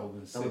 That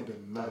would have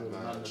been mad.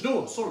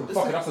 No, sorry.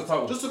 That's the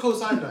title. Just to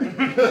co-sign that.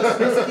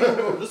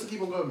 Just to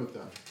keep on going with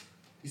that.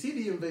 You see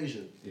the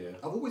invasion? Yeah.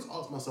 I've always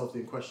asked myself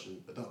the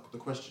question,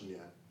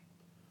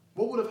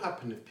 what would have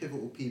happened if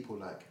pivotal people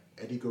like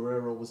Eddie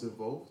Guerrero was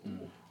involved?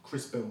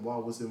 Chris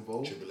Benoit was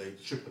involved.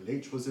 Triple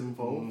H was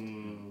involved.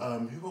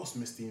 Who else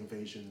missed the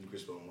invasion?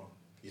 Chris Benoit.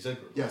 You said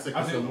Chris. Yeah, I said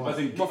I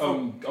think I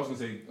was gonna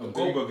say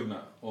Goldberg in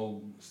that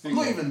or Sting.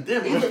 Not even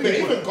them.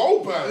 Even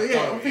Goldberg.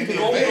 Yeah, I'm thinking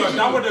Goldberg.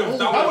 That would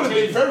have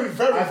been very,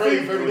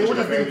 It would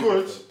have been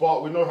good,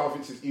 but we know how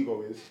Vince's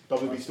ego is.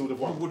 WWE still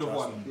would have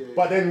won.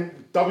 But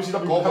then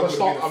WCW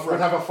would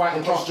have a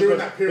fighting chance during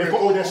that period. They've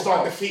got all their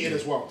stars stars defeated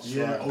as well.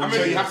 Yeah.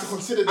 So you have to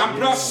consider that. And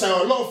plus,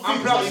 so a lot of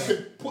things that you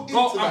could put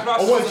into that.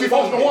 Or what,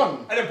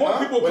 2001? And then both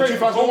people played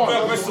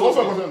Goldberg versus.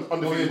 Goldberg was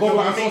undefeated.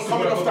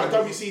 Coming off that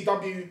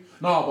WCW.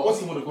 No, but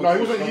he would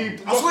have. He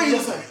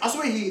wasn't. I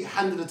swear he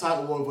handed the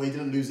title over. He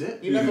didn't lose it.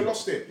 He never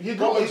lost it. He's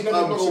never lost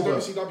in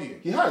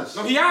WCW. He has.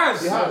 No, he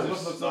has.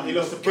 No, he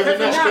lost to Kevin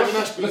Nash. Kevin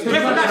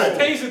Nash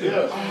tasered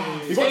him.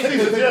 He got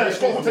tasered. Yeah,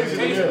 Scott tasered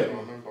him. I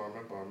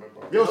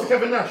remember. up. Yeah, it was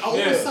Kevin Nash. I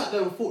always sat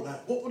there and thought,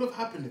 like, what would have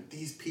happened if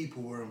these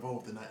people were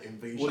involved in that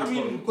invasion? I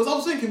mean, because I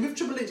was thinking with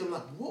Triple H, I'm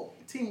like,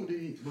 what team would he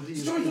use? He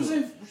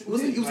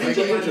was injured.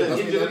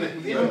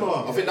 Remember?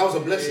 I think that was a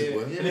blessing,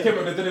 boy. And he came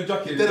out with the denim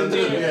jacket.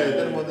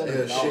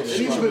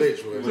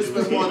 Chris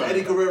Benoit,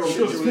 Eddie Guerrero.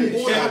 Guerrero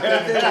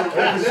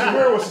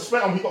was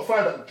suspended. He got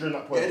fired during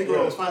that point. Eddie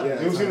Guerrero was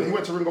fired. He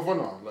went to Ring of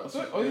Honor.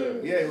 Oh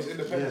yeah. Yeah, it was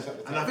independence at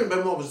the time. And I think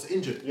Benoit was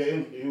injured. Yeah,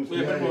 he was.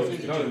 Benoit was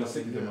injured.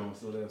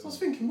 Still there. So I was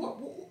thinking, what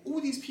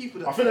all these people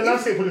that... I think the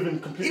landscape would have been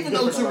completely even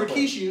different. though to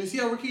Rikishi, you see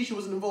how Rikishi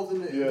wasn't involved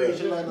in the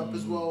invasion lineup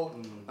as well.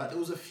 Like, there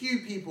was a few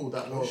people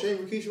that were... Shane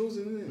Rikishi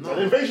wasn't in it. No,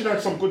 the invasion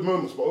had some good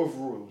moments, but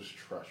overall it was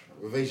trash.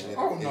 Invasion.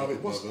 Oh no,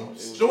 it was not.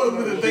 You know what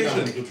with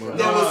invasion?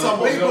 There was some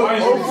people...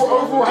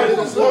 Overall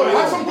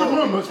had some good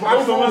moments, but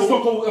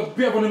overall... A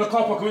bit of one in the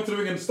car park, went to the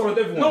ring and started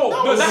everyone.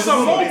 No, that's a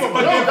moment.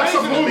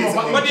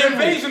 But the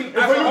invasion as a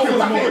whole was a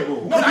moment.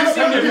 No, that's a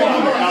good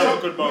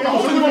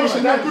moment.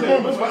 They had good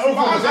moments, but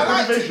overall it was a good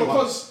invasion.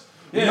 Because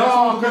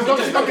no, because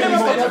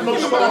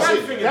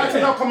they had to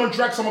now come and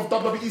drag some of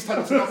WWE's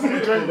talent to come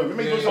and join them. It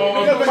made no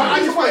sense. but I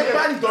just find it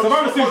bad though.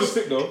 Survivor Series was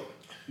sick though.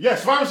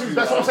 Yes, Survivor Series,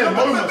 that's what I'm saying,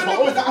 moments, but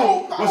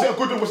overall, was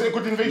it a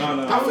good invasion?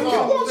 No. I think it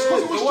was,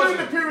 because it was during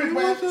the period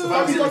where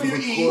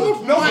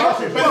WWE,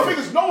 but the thing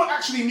is, no one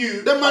actually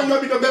knew that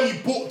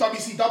WWE bought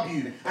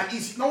WCW,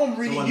 and no one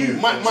really knew.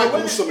 Mike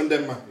Awesome and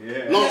them, man.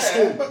 Lance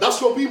Storm.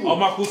 That's what people. Oh,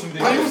 Mike Awesome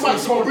did. And he was like,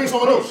 someone bring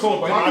someone else.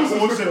 Mike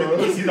Awesome was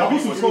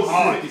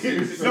hard. But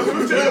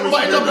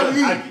in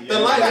WWE, the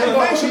line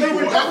let's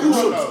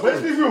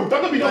be real,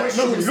 WWE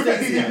don't look at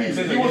DDP.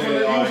 He was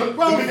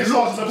the biggest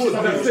stars of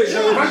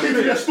WCW. Man came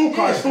to get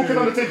stalker, stalking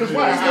Undertaker's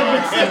wife.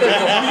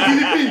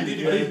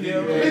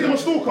 DDP. Made him a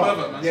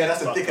stalker. Yeah,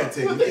 that's a dickhead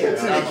thing.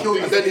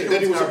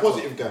 Then he was a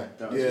positive guy.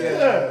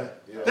 Yeah.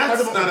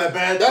 That's not a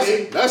bad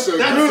thing. That's a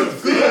good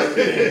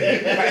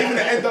thing. But even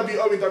the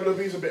NWO and WWE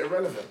is a bit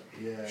irrelevant.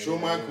 Yeah. Shawn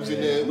Michaels in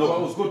there. No, but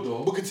it was good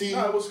though. Booker T.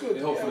 No, it was good.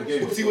 It helped for the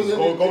game. Booker T was in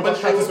Go there. back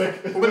to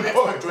back. When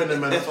X-Pac joined them,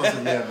 man, that's what I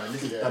said, yeah, man,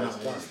 this is done.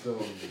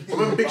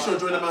 When Big Show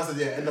joined them, I said,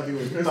 yeah, NWO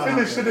was done.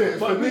 Finished, didn't it?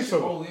 Finished.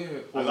 Oh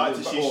yeah. I like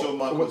to see Shawn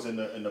Michaels in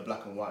the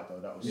black and white though.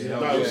 That was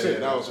That was it.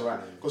 That was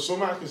alright. Because Shawn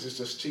Michaels is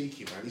just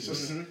cheeky, man. He's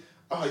just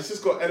he's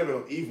just got an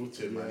element of evil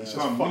to him, man. He's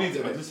just We need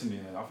to fucked. listen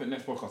here. I think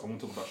next podcast I want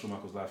to talk about Shawn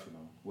Michaels' life, you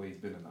know, where he's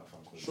been in that fan.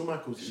 Shawn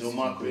Michaels. So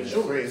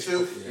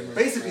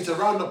basically, to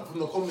round up from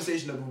the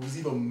conversation that we was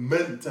even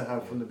meant to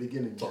have from the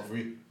beginning. Top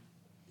 3.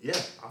 Yeah,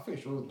 I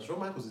think Shawn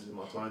Michaels is in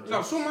my top.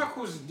 No, Shawn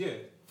Michaels,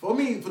 yeah. For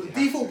me, for the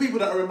default people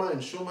that are in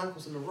mind, Shawn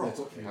Michaels and The Rock.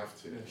 You have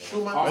to.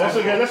 Shawn Michaels.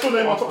 Let's go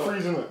name my top 3s,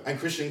 isn't it? And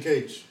Christian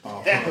Cage. You know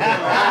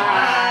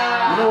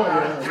what,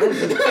 yeah.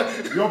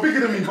 You're bigger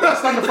than me, but I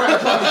stand the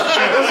fight.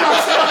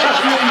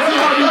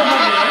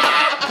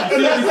 You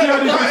see how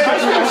these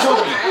guys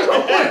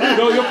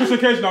Yo, you're Christian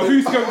Cage now.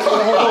 Who's going to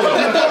hold on?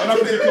 I'm not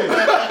Christian Cage.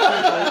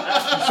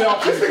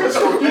 This nigga's so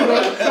good, you know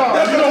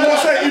what I'm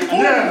saying?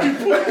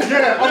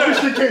 Yeah, I'm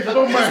Christian Cage, I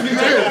don't mind. This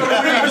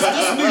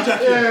new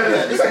jacket.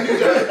 Yeah, this new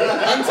jacket.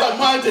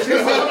 Anti-minded.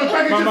 Straight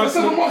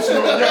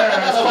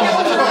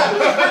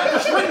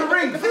the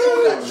ring.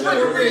 Straight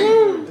the ring.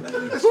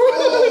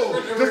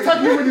 Just tag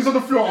me when he's on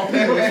the floor. I'll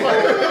pick up his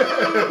fight.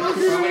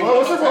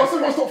 What's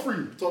everyone's top 3?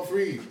 Top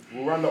 3.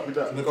 We'll round up with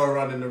that. I'm gonna go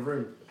around in the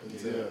room.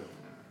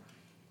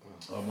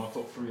 My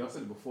top 3, I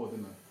said it before,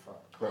 didn't I?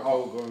 Bret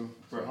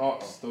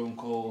Hart, Stone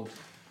Cold,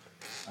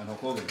 and Hulk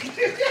Hogan.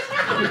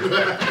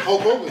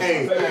 Hulk Hogan.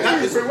 Hey,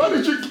 that is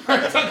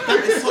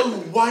so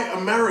white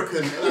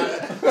American.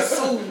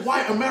 So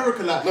white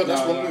American. Like, No,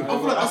 that's what I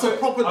feel like that's a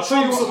proper I'll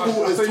tell Trump you what,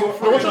 supporter's top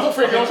 3. What's your top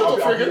 3 again? What's your top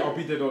 3 again? I'll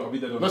be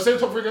dead on. No, say the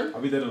top 3 again.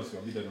 I'll be dead on.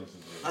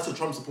 That's a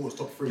Trump supporter's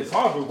top 3. It's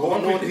hard, bro.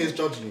 No one here is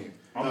judging you.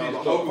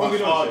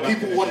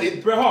 People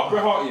wanted Bret Hart,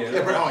 yeah.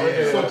 Yeah, Bret Hart,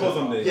 yeah. Stone Cold's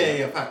on there.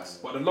 Yeah, facts.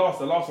 But the last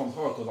one's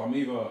hard because I'm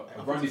either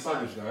a Randy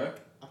Savage guy,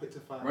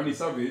 Randy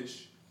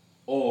Savage,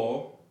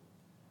 or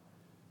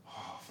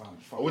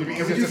Would it be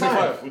easy to say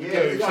 5? Would it be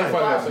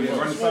 5? Yeah,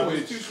 Randy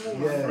Savage.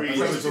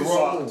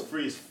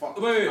 Free is fuck.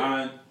 Wait.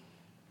 And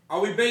Are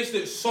we based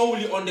it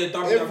solely on their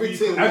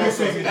WWE?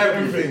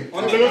 Everything.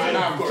 On the,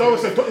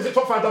 is it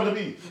top 5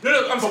 WWE?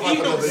 No, I'm saying,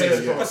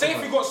 WWE, but say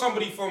if we got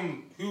somebody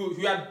from who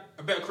had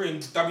a better career in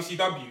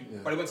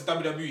WCW, but they went to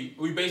WWE,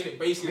 are we basing it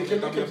basically on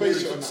the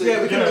WWE?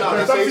 Yeah, we can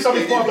allow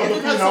WWE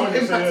We've had some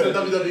impact on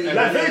WWE.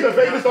 Like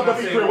Vader's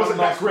WWE career wasn't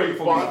that great,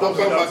 but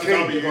I'll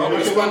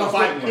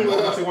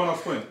say one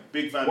last point.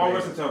 Big fan. One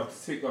wrestler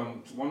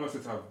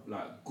to have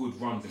like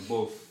good runs in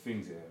both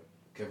things. Yeah,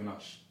 Kevin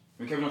Nash.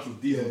 When Kevin Nash was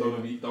decent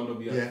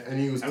WWE. Yeah, and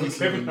he was and when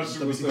decent. Kevin Nash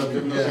was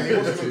Yeah, he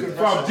wasn't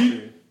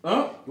looking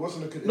Huh? He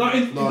wasn't looking. No,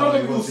 in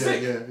WWE was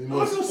sick. Yeah, he He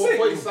was was. sick.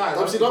 WCW is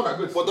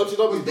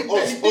the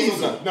Oz.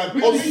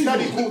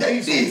 Daddy called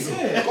Diesel.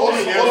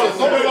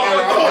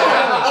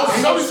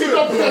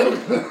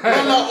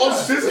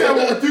 This guy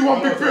will do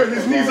one big bit and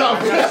his knees out.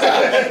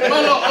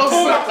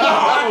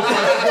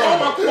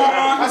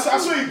 I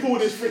swear he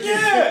pulled his freaking.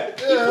 Yeah,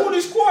 he pulled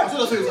his quad. I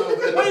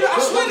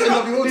swear to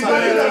God.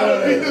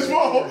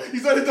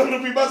 He's only done to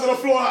be bad on the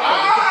floor. I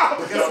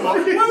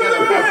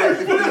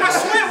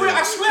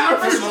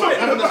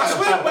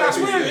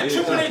swear,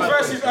 Triple H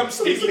versus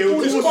Steve, he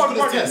pulled his squad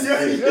running.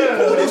 He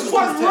pulled his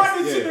squad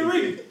running to the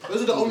ring.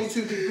 Those are the only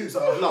two big groups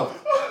that I've loved.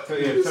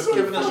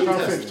 Kevin Nash and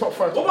Test. Top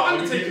 5. What about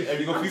Undertaker?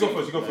 You go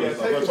first. Top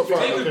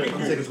 5.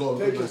 Undertaker's got a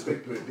big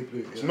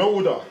blue. No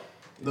order.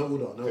 No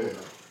order.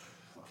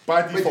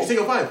 By Wait, did you default. say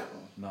your 5?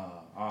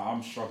 Nah,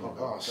 I'm struggling. I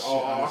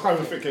can't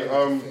even think it.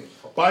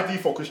 By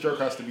default, Chris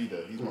Jericho has to be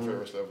there. He's my favourite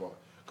wrestler ever.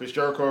 Chris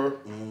Jericho,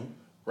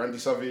 Randy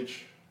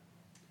Savage,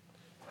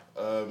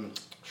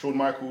 Shawn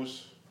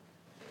Michaels.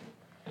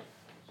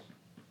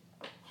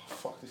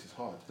 Fuck, this is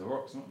hard. The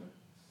Rock's not there.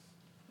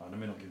 Nah, they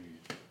may not give you.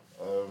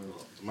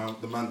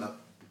 The man that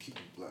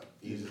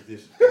uses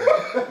this.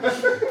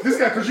 This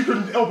guy, because you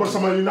couldn't elbow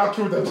someone, you now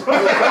killed them. Wait,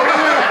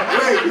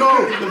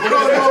 no.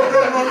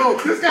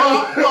 This guy,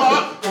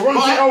 You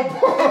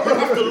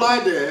have to lie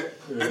there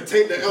and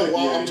take the L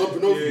while I'm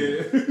jumping over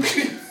you.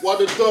 While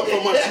the dirt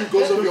from my shoe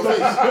goes over your face.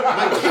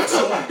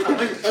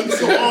 And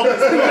so arm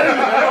is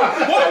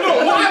What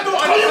I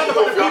thought I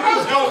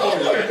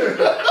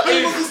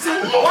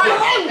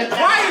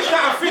why is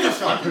that a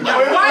finisher?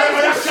 Why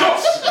is that shot?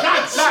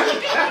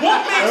 What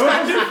makes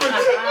that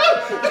difference?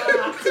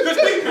 Because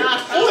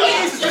all it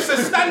is just a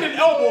standing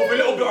elbow with a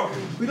little bit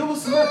of. We know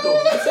what's mad though.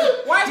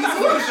 Why is that a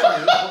finisher?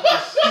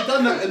 He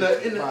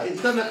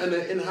done that in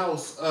an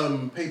in-house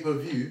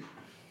pay-per-view.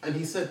 And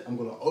he said, I'm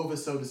going to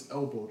oversell this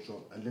elbow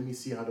drop and let me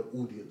see how the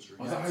audience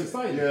reacts. Is that how he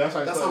started? Yeah,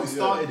 that's how he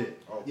started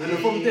it. And then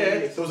from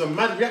there was a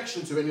mad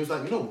reaction to it and he was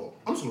like, you know what,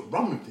 I'm just going to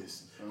run with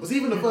this. Because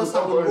even the first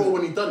time on Raw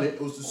when he done it,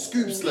 it was the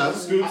scoop slam.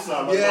 Scoop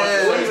slam.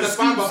 Yeah, it was a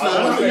scoop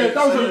slam. Yeah,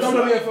 that was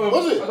WWF.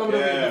 Was it? The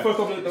first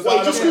of the.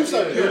 Wait, just scoop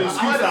slam? I heard a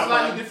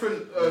slightly different.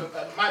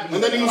 Might be.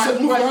 And then he said,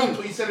 move around.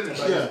 What he said in it.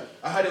 Yeah.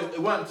 I heard it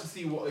weren't to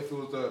see what if it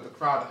was the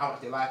crowd, how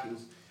much they like it.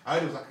 I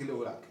heard it was like a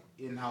little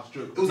in-house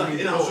joke. It was like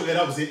in-house joke,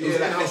 that was it. It was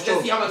in-house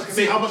joke. Let's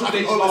see how much I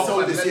can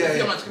oversell this. See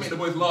how much I can make the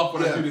boys laugh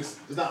when I do this.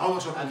 Is that how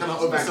much can I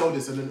oversell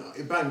this? And then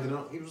it banged, you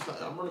know? He was like,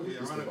 I'm running with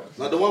this.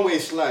 Like the one where he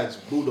slides,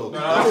 Bulldog.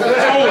 Stop.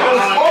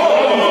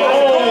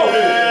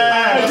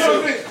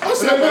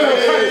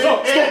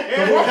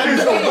 The Rock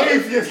is the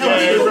waviest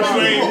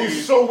man.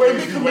 He's so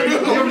wavy.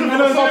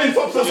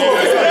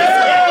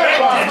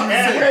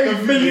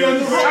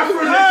 Millions.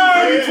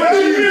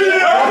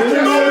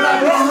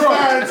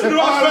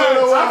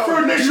 Afro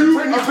Nation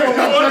 2020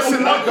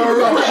 dressing like the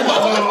Rock.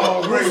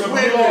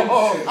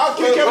 I'll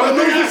kick him out.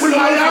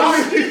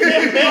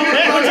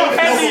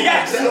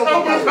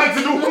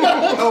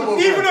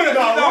 Even though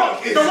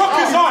the Rock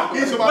is on.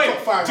 Wait,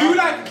 do you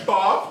like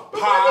Bob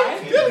Pie?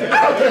 He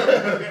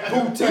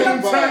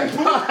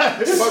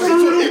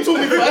told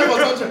me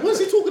forever. What's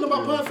he talking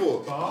about pie for?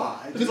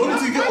 Because only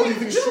to get all these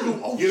things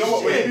strudel. You know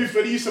what?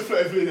 When he used to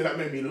flirt with Lena, that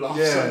made me laugh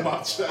so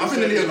much. I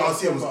think Leo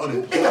Garcia was on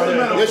it.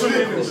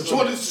 So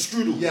what is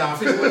strudel? Yeah, I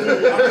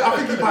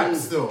think he packed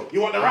still.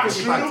 You want the rat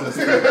strudel? I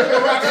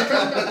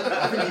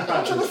think he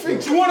packed.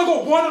 Do you want to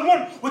go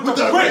one-on-one with the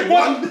great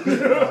one?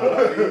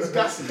 He's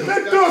gassy.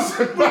 That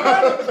doesn't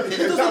matter. It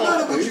doesn't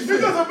matter what you think.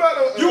 It doesn't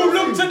matter. You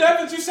looked to the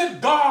heavens, you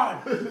said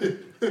God.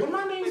 But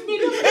my name is Billy.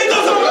 It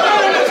doesn't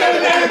matter what your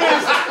name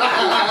is.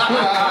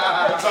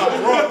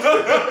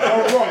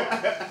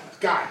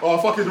 Guy. Oh,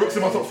 fucking Rock's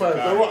in my top 5. The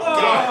Rock.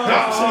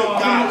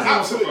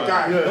 Absolute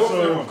guy. Yeah,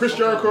 so Chris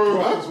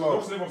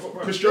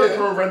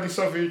Jericho, Randy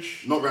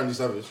Savage. Not Randy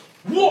Savage.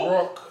 What?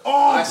 Rock.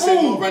 I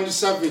said not Randy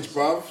Savage,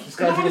 bruv. This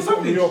guy's gonna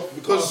put me off.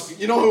 Because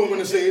you know who I'm going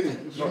to say,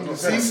 innit?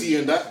 CC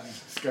and that.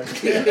 And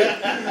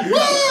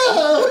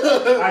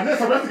next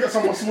time I have to get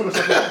someone smaller.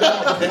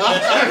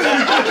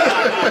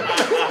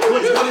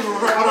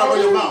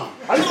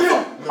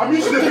 I'm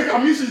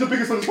usually the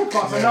biggest on this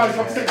podcast, and now I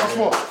have to take my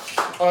spot.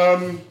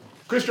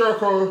 Chris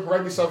Jericho,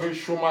 Randy Savage,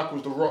 Shawn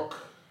Michaels, The Rock.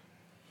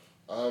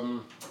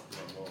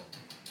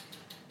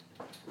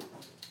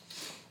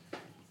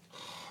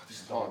 This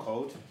is hard.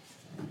 Cold.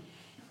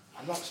 I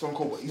like Stone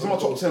Cold, but he's in my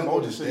top 10.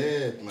 Cold is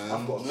dead,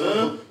 man.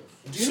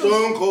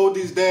 Stone Cold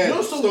is dead. You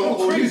know Stone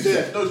Cold is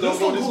dead. No, Stone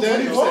Cold is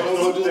dead. What?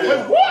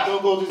 Stone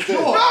Cold is dead.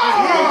 No,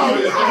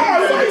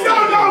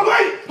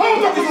 wait.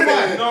 Hold up a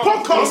minute.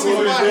 Podcast.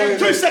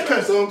 2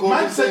 seconds.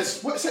 Man said,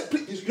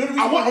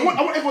 I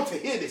want everyone to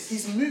hear this.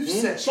 His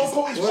moveset. Stone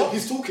Cold is what?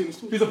 He's talking.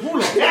 He's a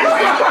baller.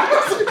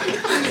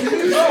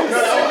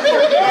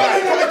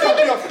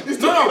 His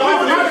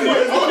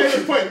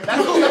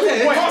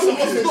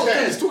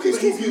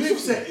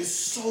moveset is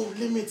so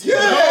limited.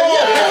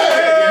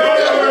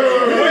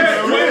 Wait.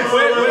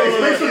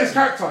 Based on his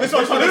character. Not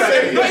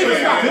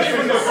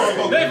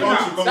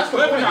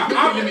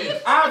even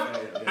that.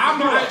 I've I'm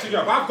not actually,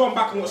 but I've gone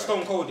back and watched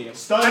Stone Cold here.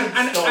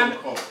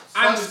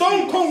 And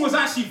Stone Cold was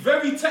actually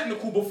very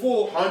technical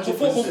before.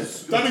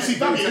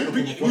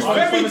 WCW. He was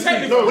very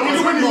technical. When he and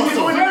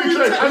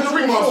the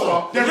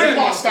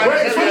ringmaster.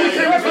 When he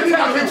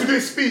came to do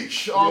his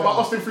speech about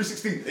Austin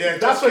 316,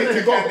 that's when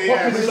he got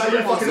popular. Like,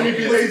 you're fucking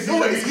maybe lazy.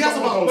 He has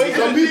about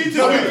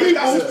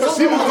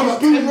people come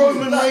boom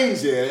Roman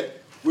Reigns,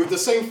 with the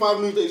same 5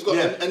 moves that he's got,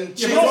 and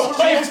change. No.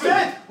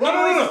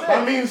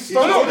 That means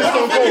Stone Cold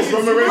is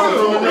Roman Reigns.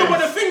 No,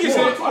 but the thing is,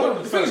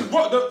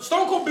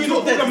 Stone Cold being a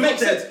problem makes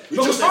sense.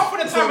 Because half of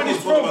the time in his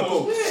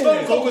promos,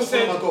 Stone Cold was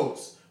saying,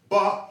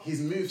 but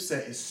his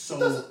moveset is so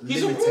limited.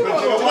 He's a Do you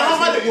know how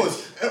mad it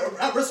was?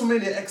 At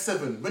WrestleMania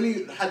X7, when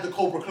he had the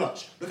Cobra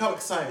Clutch, look how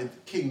excited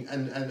King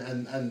and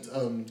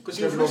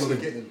Jerry Lawler were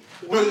getting.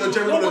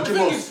 Jerry Lawler and Jim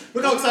Ross.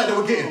 Look how excited they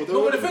were getting.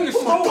 No, but the thing is,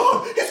 oh my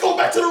God, he's gone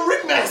back to the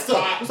ringmaster.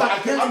 I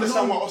can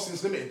understand why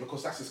Austin's limited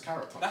because that's his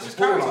character. That's his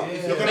character.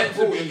 You're gonna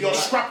brawl, you're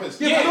scrappers.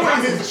 Yeah,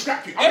 I'm here to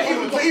scrap you.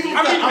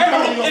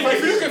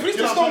 If you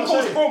listen to Stone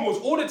Cold's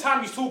promos, all the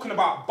time he's talking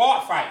about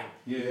Bart fighting.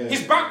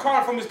 His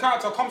background from his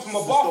character comes from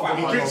a bar fight.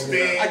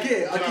 I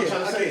get it.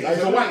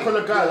 He's a white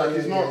collar guy, like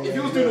he's not. If he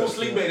was doing all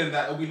sling blade and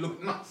that, it would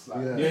look nuts.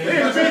 Like. Stone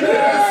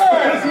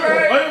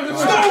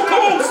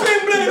Cold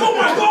sling blade. Oh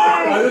my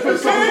God!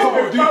 Stone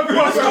Cold. We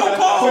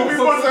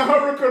want a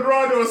Hurricane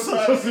Rhino or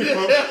something.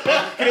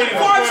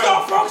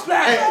 5-star frog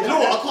splash. Hey, you know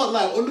what? I can't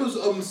lie. On those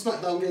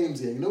SmackDown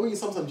games, you know when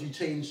sometimes you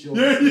change your. I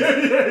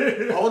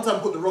one time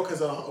put The Rock as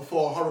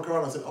for Hurricane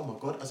Rhino. I said, oh my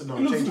God. I said, no,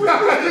 I'm changing.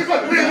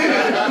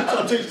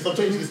 I'm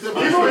changing this.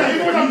 Even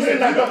I'm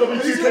playing like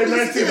WWE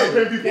 2K19, I'm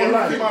playing people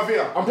online.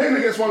 I'm playing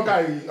against one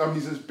guy,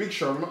 he's this Big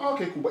Show. I'm like, oh,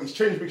 okay, cool, but he's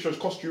changed Big Show's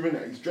costume in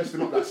it. He's dressed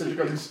him up like Cedric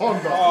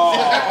Alexander.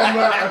 I'm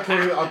like,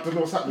 okay, I don't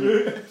know what's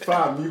happening.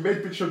 Fam, you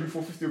made Big Show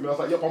before 50 minutes. I was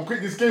like, yep, I'm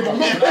quitting this game. I'm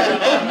not playing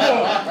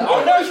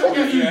what's wrong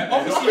with you?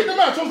 I quit the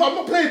match. I was like, I'm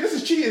not playing. This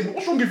is cheating.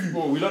 What's wrong with you?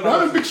 Bro, we learned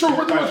having Big Show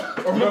run the match.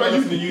 I'm not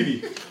in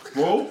uni.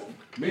 Bro,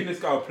 me and this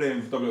guy were playing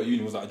with WWE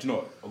uni was like, do you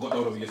know what? I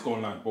got WWE, let's go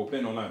online. Bro,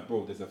 playing online,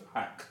 bro, there's a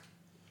hack.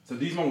 So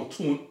these men will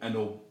taunt and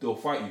they'll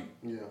fight you.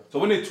 Yeah. So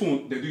when they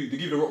taunt, they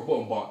give you the rock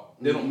bottom, but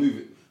they don't move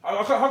it.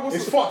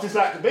 It's fucked. It's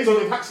like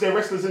basically they've hacked their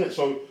wrestlers in it.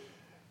 So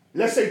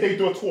let's say they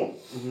do a taunt.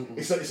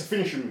 It's a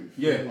finishing move.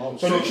 Yeah.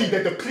 So literally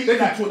they deplete they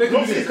that. can do this.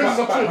 Because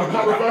it's a taunt, you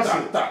can't reverse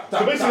it.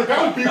 So basically the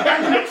guy will be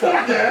banging the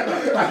taunt,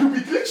 and he'll be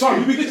glitching.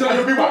 And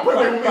he'll be one point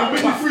where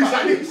he'll freeze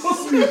like this.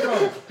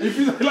 If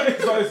you like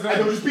this, and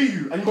they'll just beat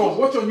you. And you go,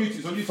 watch on YouTube.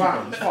 It's on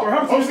YouTube.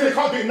 Obviously they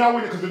can't do it now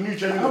with it because the new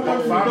gen is a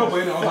dog fan. I was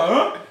like,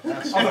 huh? I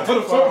was like, tell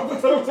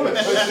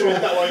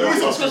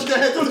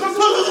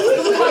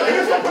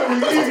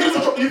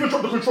You even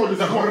drop the controller.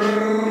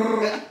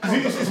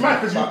 It's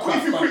mad because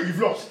if you quit, you've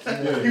lost.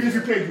 Even if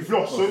you played, you've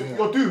lost. So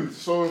you're doomed.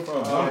 So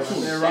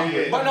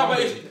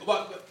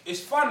but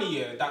it's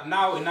funny that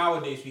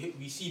nowadays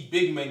we see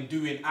big men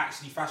doing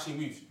actually fashion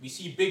moves. We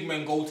see big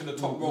men go to the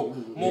top rope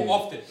more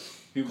often.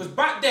 Because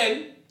back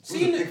then,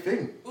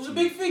 it was a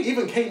big thing.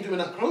 Even Kane doing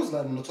that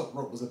clothesline on the top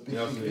rope was a big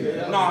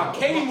thing. Nah,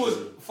 Kane was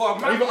for a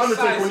man. Even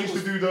Undertaker when he used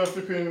to do the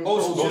flipping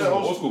old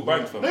school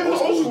bank. Even the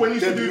old school when he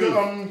used to do the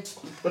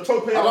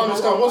tope. I don't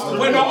understand what's the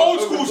when the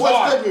old school's hard.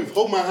 What's that move?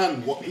 Hold my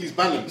hand. What? Please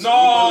balance. No,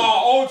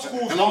 old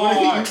school's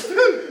hard.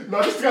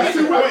 No, this guy's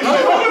too much. Wait a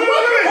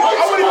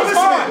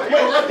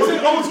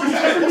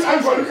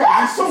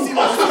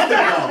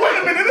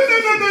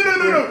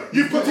minute, no.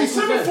 You've got a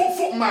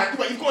 7-foot man.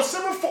 You've got a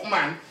 7-foot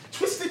man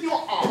twisting your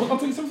arm,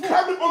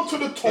 climbing onto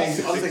the top.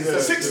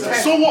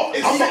 6'10". So what?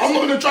 I'm not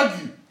going to drag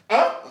you.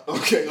 Huh?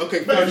 Okay. You will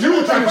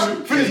drag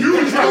me. Finish. You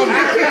will drag me.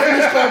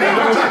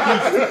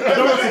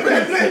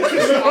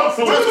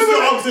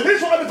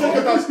 Here's what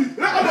Undertaker does. Let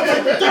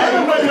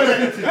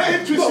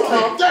him twist your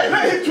arm.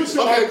 Let him twist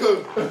your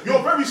arm.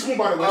 You're very small,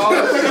 by the way.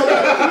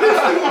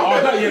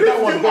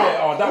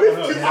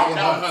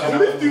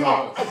 Lift you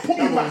up and put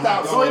you back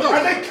down.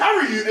 And then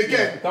carry you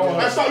again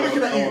and start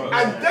looking at you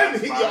and then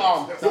hit your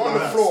arm. You're on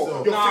the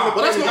floor.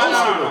 But that's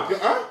not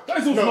That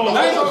is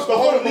also the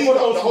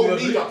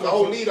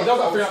whole lead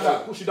up.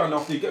 That push you down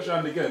after you get your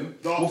hand again.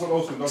 The whole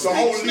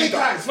lead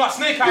up. It's not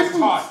Snake Eyes is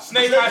hard.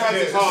 Snake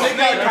Eyes is hard.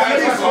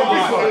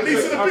 At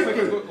least in the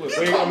big group. You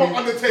can't want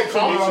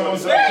Undertaker.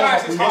 Snake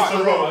Eyes is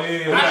hard.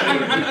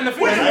 And the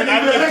thing is,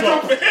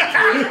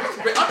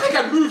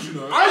 Undertaker moves, you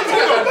know.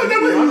 Undertaker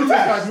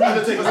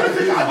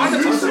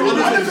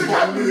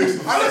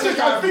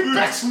had big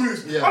backs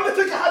moves.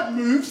 Undertaker had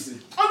moves.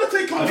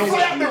 Undertaker would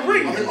fly out the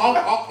ring. I think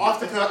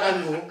after Kurt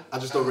Angle, I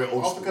just don't rate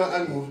old after Kurt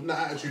Angle,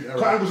 that Attitude Era.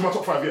 Kurt Angle's my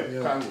top 5, yeah.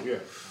 Kurt Angle, yeah.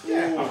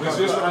 Yeah,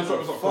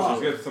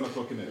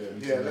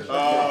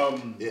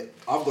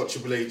 I've got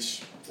Triple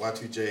H,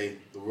 Y2J,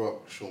 The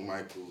Rock, Shawn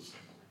Michaels,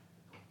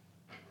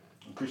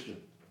 and Christian.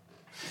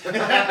 I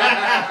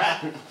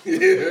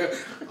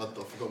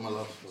forgot my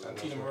last one.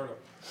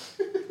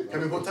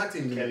 Can we put tag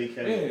team? Kelly.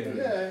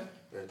 Yeah.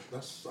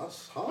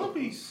 That's hard.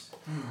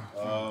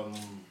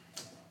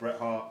 Bret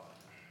Hart,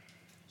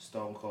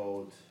 Stone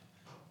Cold,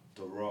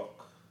 The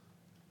Rock,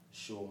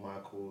 Shawn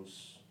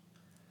Michaels.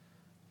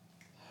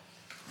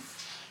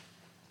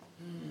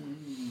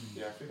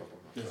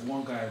 There's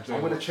one guy.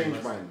 I'm gonna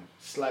change mine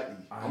slightly.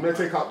 I'm gonna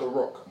take out The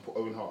Rock and put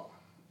Owen Hart.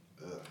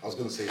 I was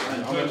gonna say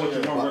I'm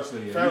watching one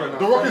wrestler. Fair enough.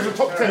 The Rock is a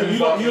top 10.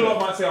 You lot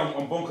might say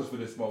I'm bonkers for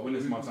this, but when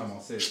it's my time,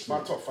 I'll say it. My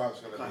top 5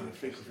 is gonna be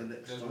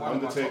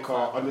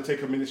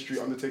Undertaker Ministry,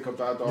 Undertaker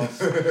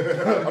Badass,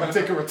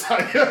 Undertaker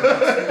Retire.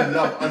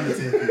 Love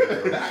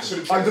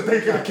Undertaker.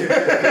 Undertaker the Kid.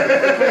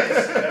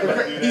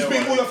 He's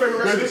been all your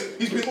favourite wrestlers.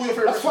 He's been all your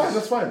favourite wrestlers.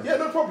 That's fine. Yeah,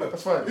 no problem.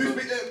 That's fine. Who's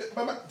been?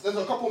 There's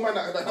a couple of men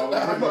that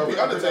have not been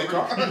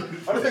Undertaker.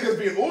 Undertaker's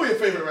been all your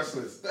favourite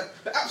wrestlers. The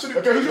absolute.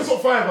 Okay, who's your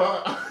top 5?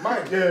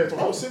 Mine. Yeah.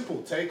 Oh, simple.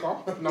 Taker,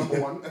 number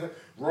 1.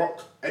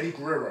 Rock, Eddie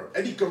Guerrero.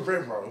 Eddie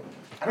Guerrero.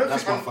 I don't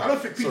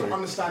think people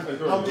understand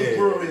how good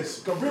Guerrero is.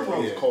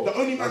 Guerrero, the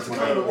only man to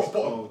counter the Rock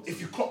bottom.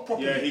 If you clock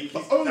properly, the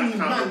only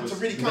man to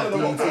really counter the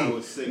Rock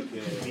bottom.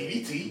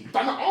 DDT,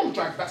 done the arm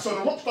drag. So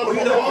the Rock's done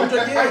the arm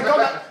drag.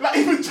 Like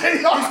even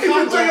JR on the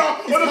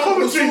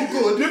commentary. So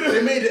good.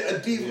 They made it a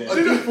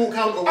default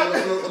counter on the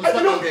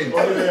SmackDown game.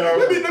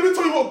 Let me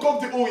tell you what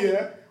gogged it all.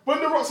 Yeah. When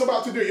the Rock's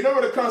about to do it, you know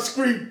when the crowd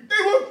scream,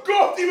 they were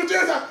God. Even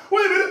JR's like,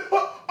 wait a minute.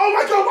 Oh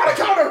my God, what a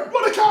counter!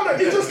 What a counter!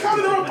 He just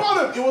counted the Rock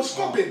bottom. It was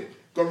stopping.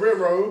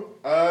 Guerrero,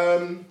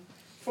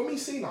 for me,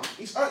 Cena.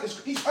 He's earned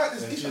this. He's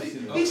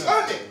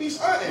earned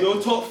it. Your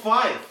top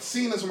 5.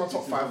 Cena's in my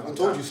top 5. I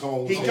told you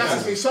so. He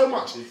gasses me so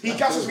much. He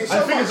gasses me so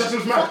much. I think it's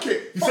just mad. Fuck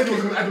it. You said you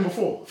were going to add him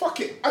before. Fuck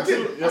it. I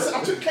did. I said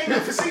I took Kane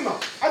out for Cena.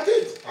 I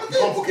did.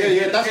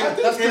 Yeah, that's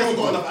Kane hasn't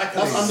got enough accolades.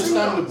 That's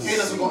understandable. Kane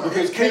hasn't got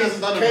because Kane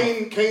hasn't done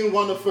enough. Kane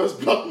won the first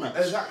blood match.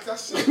 Exactly.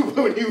 That's it.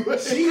 When he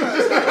was Cena.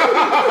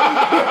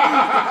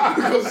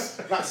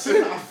 because That's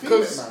Cena. I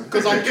feel it, man.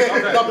 Because I get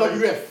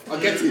WWF. I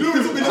get it.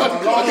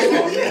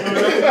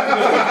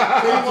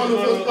 Kane won the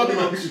first blood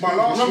match. My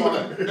last Remember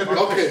one. that?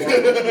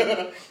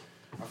 Okay.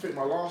 I think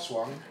my last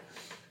one.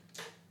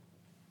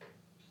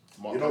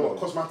 You know what?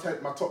 Because my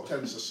top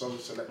 10s are so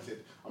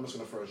selected, I'm just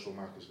gonna throw Shawn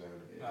Michaels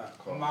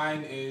there.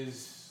 Mine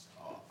is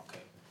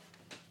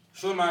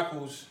Shawn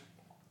Michaels,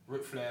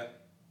 Ric Flair,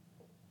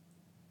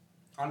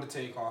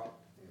 Undertaker,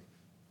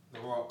 The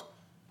Rock,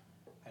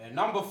 and then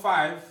number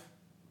 5.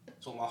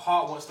 So my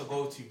heart wants to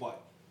go to,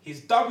 but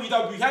his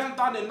WWE, he hasn't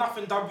done enough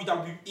in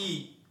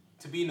WWE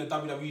to be in the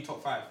WWE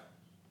top 5.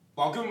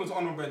 But I'll give him his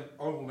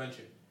honorable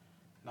mention.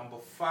 Number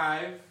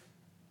 5,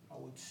 I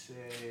would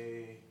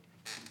say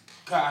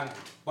Kurt Angle.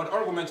 But the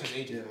honorable mention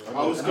is AJ.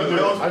 I was going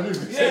to wanted to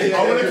put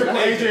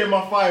AJ in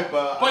my 5,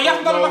 but he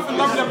hasn't done enough in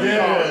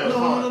WWE.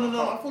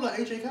 No. I feel like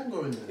AJ can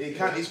go in there. He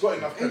can. He's got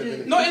enough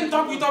credibility. Not in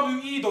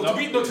WWE though. To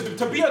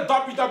be a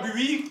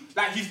WWE,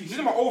 like he's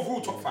in my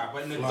overall top 5,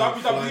 but in the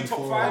WWE top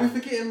 5. Are we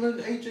forgetting when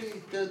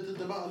AJ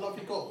the amount of love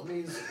he got on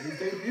his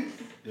debut?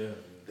 Yeah.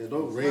 They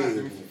don't rate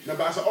him. No,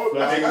 but as a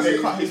overall,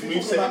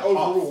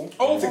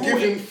 to give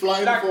him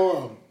flying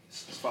forearm.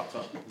 It's fucked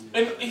up.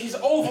 And his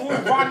overall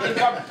run in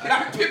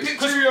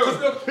because you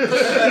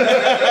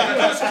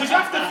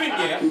have to think,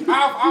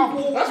 out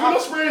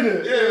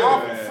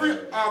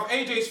of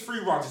AJ's 3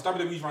 runs, his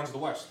WWE's runs the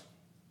worst.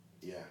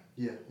 Yeah.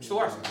 It's the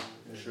worst.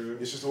 True.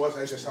 It's just the worst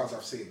AJ Styles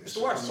I've seen. It's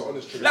the worst. That's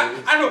honest truth.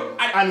 I know.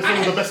 And it's one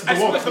of the best in the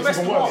world. It's the best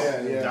in the world.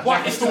 Yeah.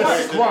 But it's the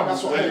worst.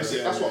 That's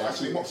what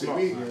actually mocks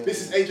it. This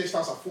is AJ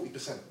Styles at 40%.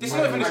 This is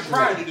not even his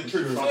prime. It's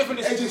not even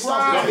his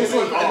prime.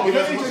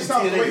 AJ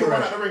Styles, the way he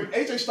run out the ring,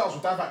 AJ Styles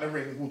will dive out the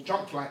ring, will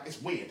jump like, it's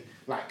weird.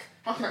 Like,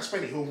 how can I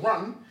explain it? He'll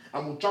run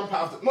and will jump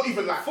out of the, not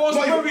even like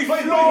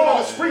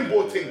a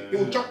springboard thing. He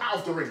will jump out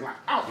of the ring, like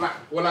out, like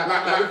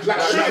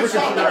shooting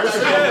star.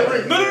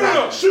 No.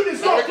 Shooting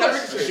star.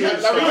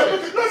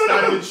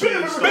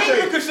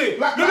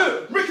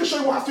 No.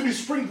 Ricochet will have to do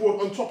springboard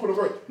on top of the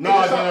rope. No,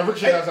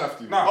 Ricochet doesn't have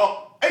to.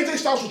 AJ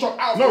Styles will jump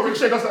out. No,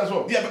 Ricochet does that as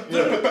well. Yeah,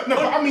 but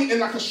I mean in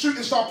like a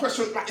shooting star press.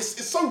 Like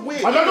it's so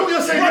weird. I don't know what you're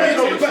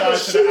saying. But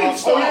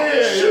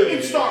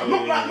shooting star,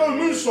 not like no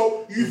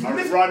moonsault. You've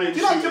running.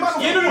 You know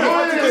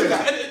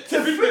to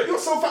flip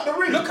yourself at the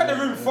ring. Look at the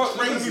room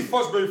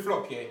Fosbury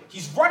flop. Yeah,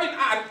 he's running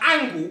at an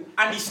angle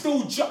and he's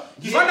still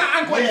he's running at an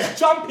angle and he's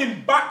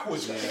jumping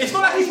backwards. It's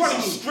not like he's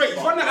running straight.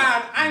 He's running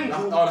at an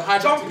angle,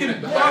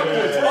 jumping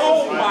backwards.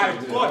 Oh my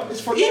God!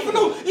 Even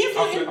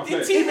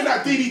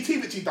that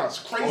DDT that he does,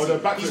 crazy.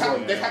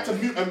 They've had to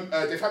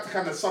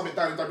kind of sub it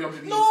down in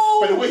WWE.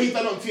 No. But the way he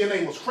done it on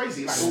TNA was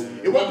crazy. Like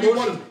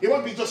it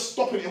won't be just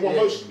stopping in one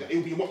motion.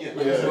 It'll be one.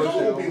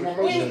 It'll be in one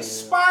motion.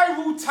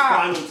 Spiral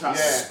tap.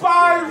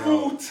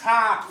 Spiral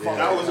tap.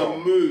 That was a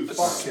move.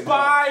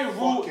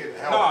 Spiral.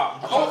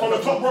 On the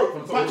top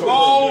rope.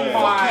 Oh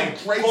my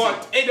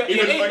God!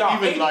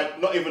 Even like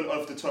not even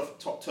off the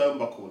top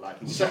turnbuckle. Like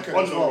second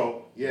on the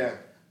rope. Yeah.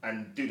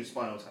 And do the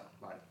spinal tap.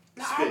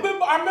 I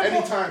remember.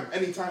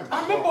 Anytime. I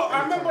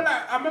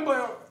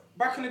remember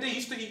back in the day, he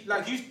used to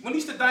when he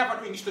used to dive out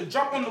the ring, he used to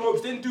jump on the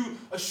ropes, then do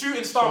a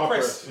shooting star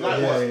press.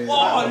 Light work.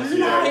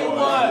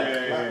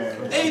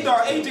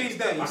 AJ's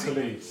there. He's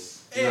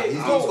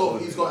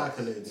got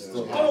accolades.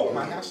 Oh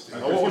man, that's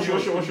What's your?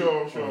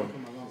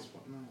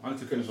 I need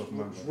to finish off,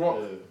 man. Rock.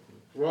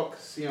 Rock,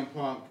 CM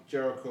Punk,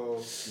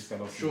 Jericho, Shawn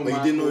But you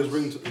didn't know his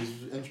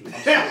entrance.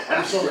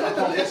 I'm sorry, I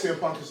can't put CM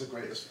Punk as the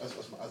greatest. As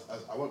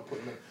I won't put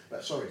him in.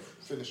 But sorry,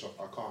 finish off.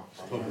 I can't.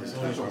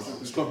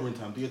 It's covering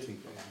time. Do you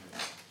think?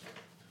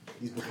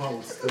 He's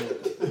Bahama still.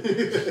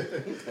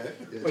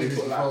 But you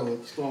put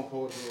like Stone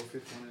Cold or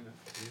 5th one in there.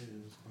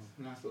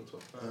 Nice little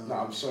top 5. No,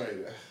 I'm sorry.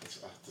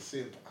 To see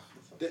him.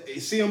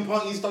 CM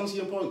Punk, he's done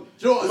CM Punk.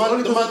 Do you know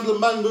what? The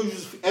man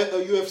loses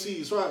UFC,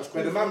 it's right.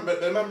 But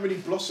the man really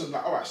blossomed.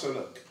 Like, alright, so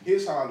look,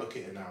 here's how I look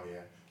at it now, yeah.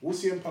 Will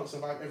CM Punk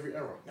survive every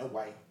era? No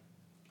way.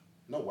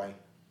 No way.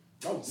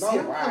 No way.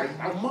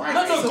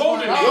 Not the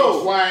golden age.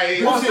 No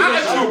way.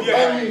 Attitude,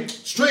 yeah.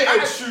 Straight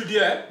edge. Attitude,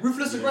 yeah.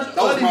 Ruthless aggression.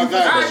 That was my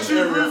guy.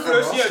 Attitude,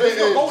 ruthless, yeah. That's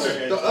not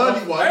golden. The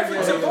early one.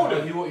 Everything's a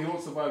golden. He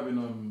won't survive in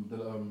the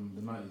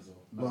 90s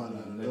though.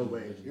 No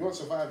way. You won't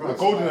survive. The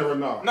golden era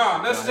now.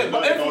 Nah, that's it.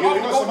 But everything You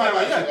after won't golden survive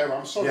era, that yeah. era.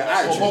 I'm sorry.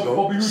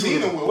 Bobby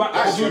Cena Roode. will.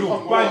 Bobby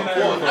Roode banging that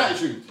era.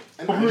 Attitude.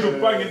 Bobby Roode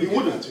banging. He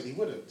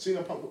wouldn't.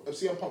 CM Punk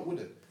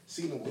wouldn't.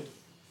 Cena would.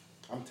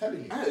 I'm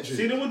telling you.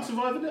 Cena would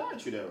survive in the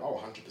Attitude Era.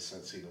 Oh,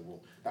 100% Cena will.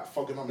 That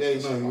Thugonomics.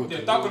 Yeah, he would. Yeah,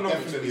 Thugonomics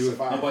definitely would.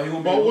 survive. But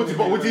would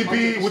he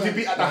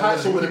be at the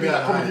heights or would he be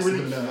at comedy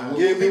relief? Yeah,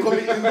 he'll be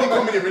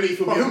comedy relief.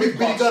 But he'll be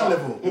Billy Gunn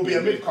level. He'll be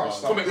a mid-card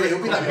star. Yeah,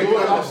 he'll be like I Billy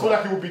Gunn feel level.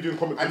 like he would be doing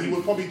comic And he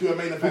would probably do a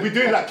main event. We'll be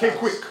doing like K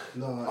Quick.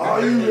 No.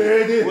 Are you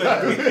ready?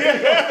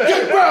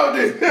 Get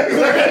rowdy!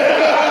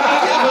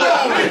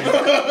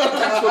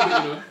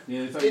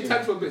 Yeah, It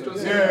tags for a bit,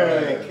 doesn't it?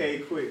 Yeah. Okay,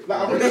 quick.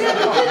 Like, I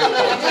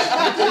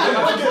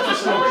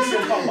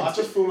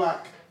just feel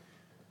like,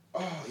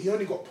 he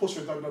only got pushed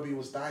when WWE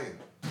was dying.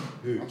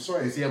 I'm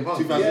sorry. CM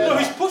Punk. No,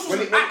 his push was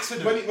an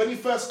accident. When he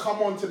first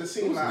come onto the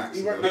scene, like,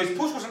 he went No, his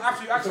push was an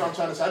absolute That's what I'm accident.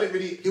 trying to say. I didn't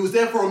really. He was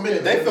there for a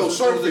minute. They felt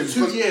sorry for him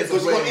 2 years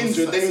because he got away.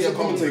 injured, then he was a CM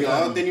Punk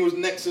commentator, then he was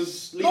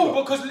Nexus leader. No,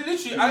 because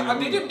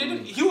literally, they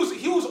didn't. He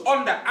was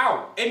on the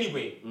out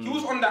anyway. He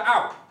was on the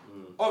out.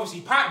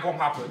 Obviously, pipe bomb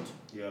happened.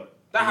 Yeah.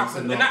 That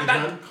happened. No, And big that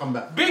man, come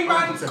back. big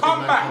man, He said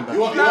come back. You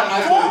want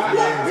ice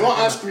cream? You want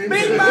ice cream?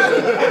 Big man.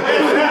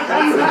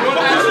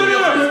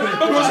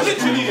 Because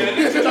literally,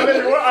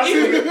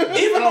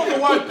 even though the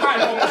word pipe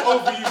bomb is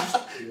overused,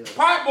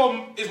 pipe bomb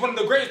is one of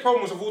the greatest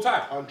promos of all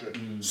time.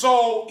 100.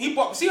 So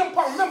CM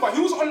Punk, remember, he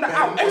was on the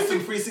out. Austin Everything.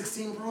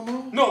 316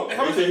 promo? No, He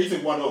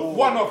said one off.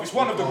 one off. It's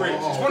one of the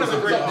greatest. It's one of the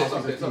greatest.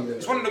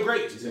 It's one of the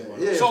greatest.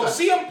 Yeah, So facts.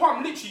 CM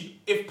Punk,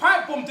 literally, if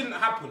pipe bomb didn't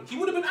happen, he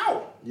would have been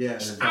out. Yeah.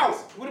 Out.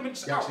 Would have been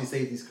just He out. actually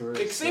saved his career.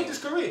 It saved his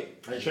career.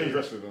 He changed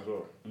wrestling as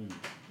well.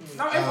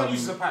 Now everyone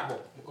uses a pipe bomb.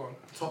 Go on.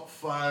 Top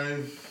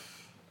 5.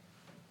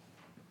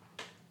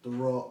 The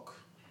Rock,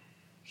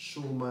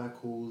 Shawn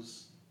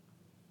Michaels,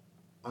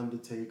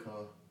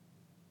 Undertaker,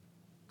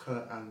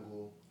 Kurt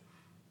Angle,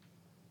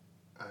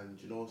 and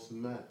you know what's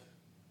mad?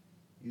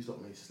 You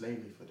lot may slay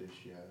me for this,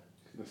 yeah.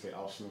 Let's say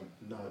Arsenal.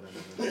 No.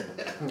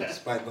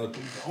 Spike God.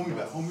 Hold me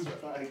back.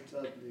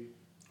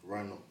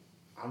 Rhino.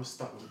 I'm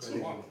stuck with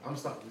I'm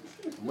stuck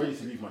with. I'm waiting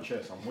to leave my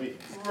chest. I'm waiting.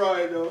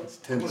 Rhino.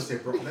 I'm gonna say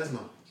Brock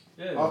Lesnar.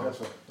 Yeah. Oh, that's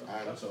what.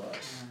 That's alright.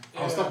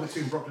 I'm stuck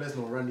between Brock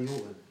Lesnar and Randy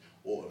Orton.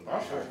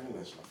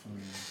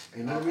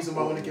 Ain't no reason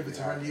why I want to give it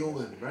to Randy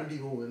Orton. Randy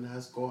Orton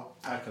has got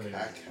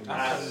Accolades.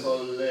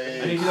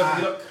 Accolades.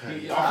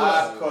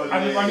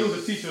 And he was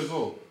a teacher as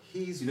well.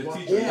 He's He's a one-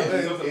 teacher. Yeah. He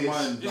doesn't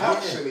mind.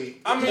 Actually,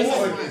 I mean,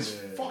 Orton is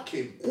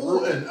fucking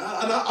Orton. And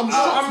I'm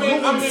shocked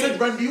no one said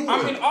Randy Orton. I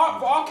mean,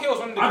 RKO is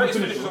one of the greatest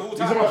finishers of all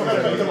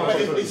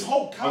time. his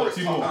whole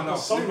character Timo. and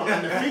persona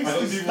and the things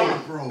he's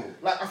done, bro.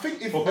 Like, I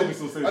think if But probably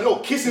still say I know,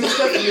 kissing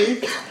Stephanie. See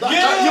the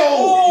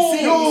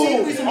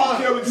reason why?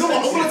 RKO No, I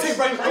want is to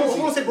take I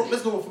want to say Brock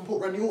Lesnar and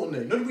put Randy Orton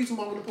there. No, the reason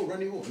why I want to put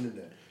Randy Orton in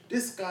there.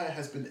 This guy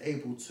has been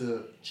able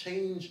to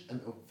change and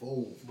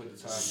evolve With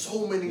the time.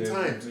 so many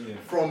times. Yeah.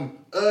 From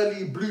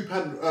early Blue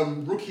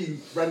Pan rookie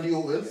Randy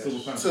Orton to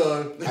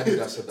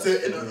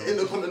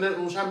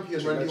Intercontinental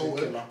Champion Randy Legend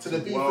Orton killer. to the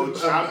beef World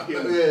with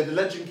champion. the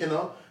Legend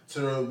Killer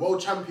to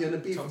World Champion, the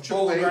beef To with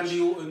Triple bold H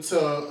Randy Orton.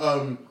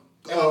 to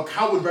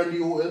Coward Randy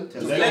Orton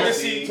to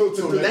Legacy. to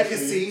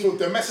Legacy to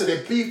domestic. to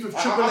the beef with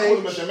Triple I call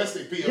him a H.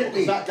 domestic beater Get me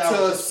because that guy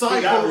to was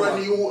Psycho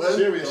Randy Orton.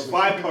 Seriously.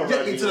 Viper.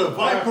 Get me to the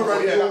Viper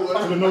Randy Yeah,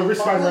 Orton. To the no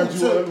wristband Randy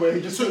To- Orton where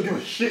he just couldn't give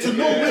a shit. To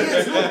no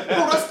minutes.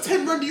 Bro, that's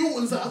 10 Randy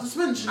Ortons that I just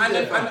mentioned. And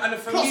there, then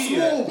for Plus me,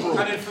 more, bro.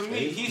 and then for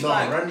me, he's Nah,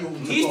 like Randy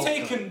Orton's a he's god.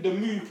 taken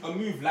a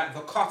move like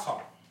the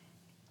cutter,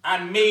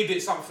 and made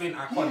it something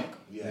iconic.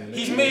 Yeah.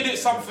 He's made it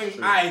something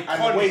And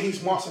the way iconic.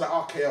 he's mastered the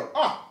RKO.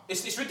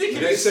 It's Yeah,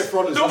 ridiculous. Seth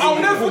Rollins. No, I'll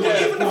never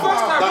forget. Even the first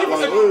time, That even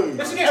one,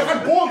 let's again.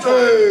 Evan Bourne.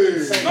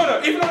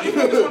 No, even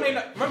though this one ain't.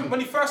 Remember when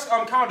he first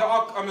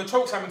counted the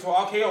choke slam into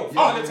RKO?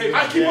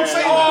 I keep on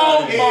saying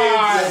Oh that.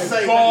 my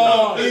Insane.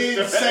 God.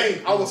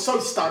 Insane. I was so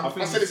stunned.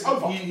 I said it's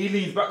over. He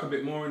leans back a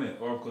bit more in it,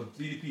 or because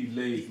DDP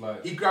lays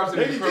like. He grabs him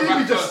He in the didn't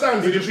cravat just first.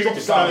 stand, he just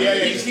dropped down. Yeah,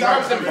 He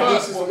grabs them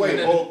first in the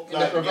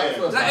cravat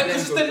first. Like, it's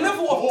just the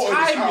level of Orton's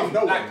out of timing.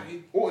 nowhere. Like,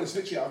 Orton's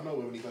literally out of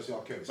nowhere when he does the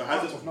RKO. It's But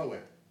out has it- of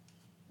nowhere.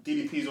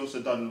 DDP's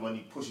also done when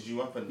he pushes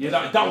you up and Yeah,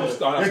 that was.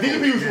 Yeah,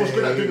 DDP was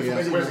good at doing yeah,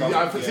 it from yeah. anywhere.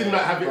 I've seen him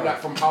like have it like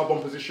from power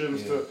bomb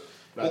positions to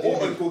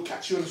Orton will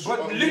catch you on the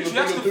But literally,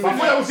 that's the I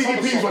thought that was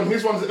DDP's one.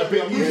 His one's a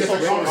bit easier to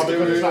run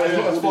because it's like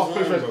not as fast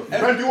paced.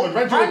 Randy Orton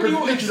can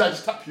literally like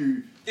just tap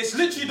you. It's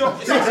literally the.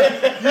 Shake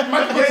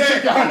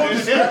your hand.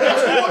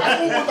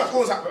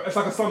 It's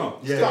like a stunner.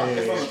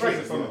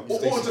 Straight.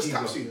 Orton just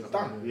taps you.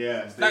 Done.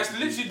 Yeah. That's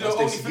literally the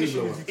only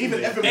finisher.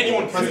 Even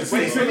anyone can.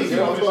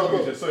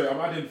 Sorry, I'm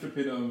adding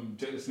flipping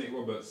Jake the Snake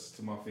Roberts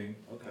to my thing.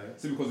 Okay.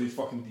 Simply because these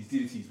fucking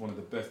DDTs, one of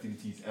the best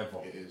DDTs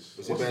ever. It is.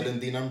 Is it better than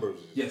Dean Ambrose?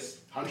 Yes.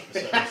 100%. Of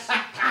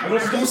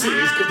course it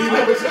is, because Dean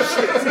Ambrose is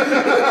shit.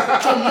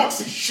 John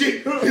Moxley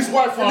shit. His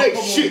wife Renee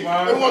shit.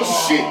 Everyone's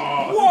shit.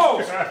 Whoa!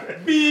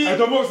 Hey,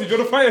 John Moxley, do you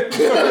want to fight? I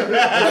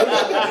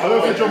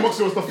don't think John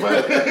Moxley was the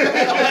first.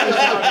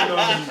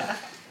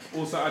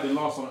 Also adding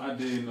last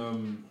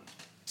one,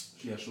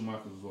 Shawn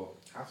Michaels as well.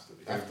 Has to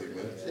be. Man. I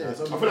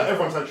feel like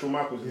everyone's had Shawn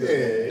Michaels. Yeah.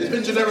 There's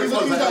been generic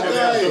ones like that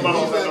guy.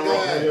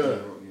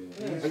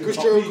 And Chris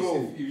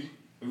Jericho. Have you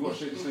watched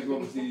Jake the Snake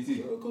Roberts DDT?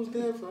 Jericho's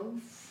there,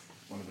 fam.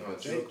 One of the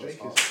best. Jake is.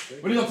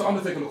 When he's on to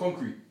Undertaker on the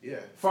concrete, Yeah.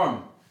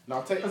 fam.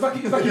 Now take. It's like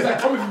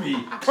coming with me.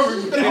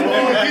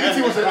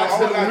 DDT was an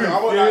accidental move. I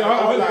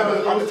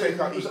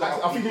Undertaker. I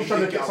think he was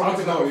trying to get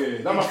something out. Yeah.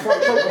 That my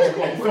front choke was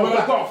gone. He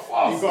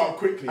got up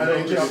quickly. And then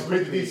he just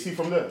made the DDT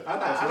from there. I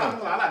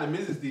like the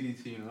Miz's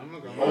DDT. I'm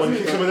not gonna. Oh, when he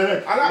kicks him in the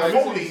neck. I like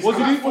Foley's. What's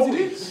he do?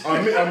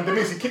 The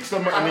Miz, he kicks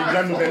them and he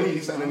lands on their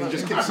knees and then he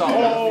just kicks out.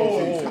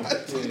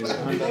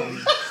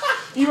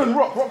 Even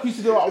Rock used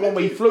to do that one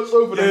where he floats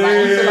over them.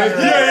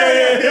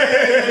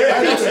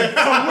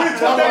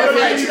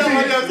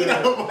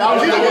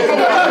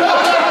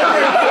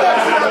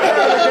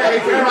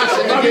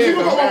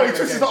 He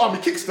twists the arm,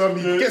 he kicks them,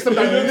 he gets them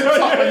down, he lifts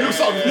up and looks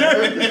up.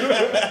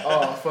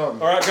 Oh,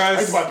 fam. Alright, guys. I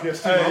need to buy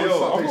PS2. Hey,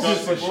 yo, I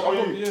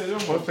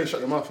want to play Shut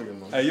Your Mouth again,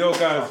 man. Hey, yo,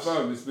 guys,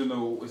 fam, it's been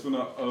an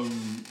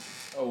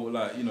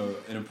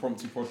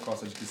impromptu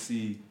podcast, as you can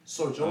see.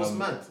 Sorry, Joel's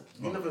mad.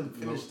 You never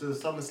finished the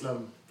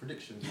SummerSlam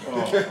prediction.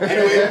 Anyway,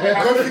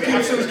 Kofi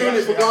Kingston's doing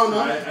it for Ghana.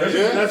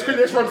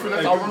 Let's run through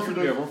that. I'll run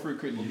through Yeah, them. run through it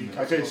quickly.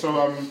 Okay, so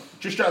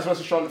Trish Stratus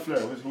versus Charlotte Flair.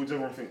 Who does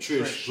everyone think?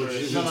 Trish.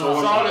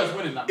 Charlotte's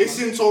winning that. It's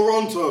in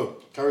Toronto.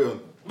 Carry on.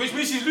 Which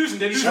means she's losing.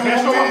 They're losing.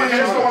 Let's go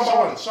one by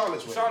one.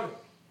 Charlotte's winning. Charlotte.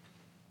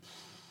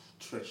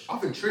 Trish. I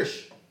think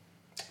Trish.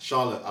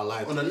 Charlotte, I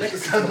lied. On the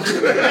legacy.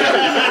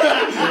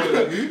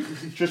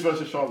 Trish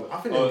versus Charlotte. I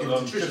think they'll give it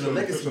to Trish on the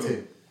legacy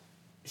team.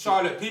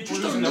 Charlotte, people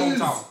Just losing don't their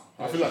lose. hometown.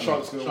 I feel like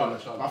Charlotte's going to win.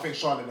 I think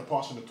Charlotte, they're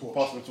passing the torch.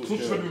 Passing the torch. Torch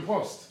should have been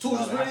passed.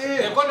 Torch is really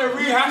They're here. gonna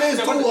rehash. Flair's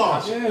They're gonna-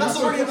 daughter. That's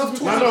already enough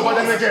torch. No, but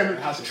then again,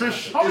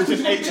 Trish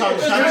is 8-time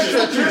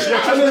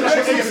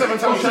Trish,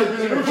 8-7-time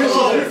champion.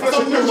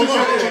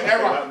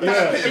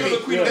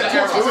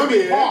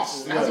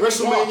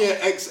 WrestleMania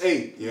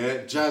X8,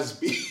 yeah, Jazz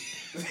B.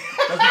 Yeah.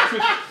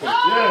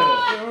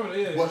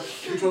 What?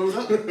 Which one was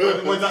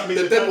that? What that mean?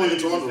 The dead one in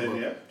Toronto, bro.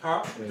 Yeah.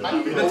 Huh?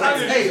 The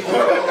Titan 8.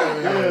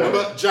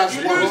 Remember Jazz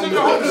You won losing the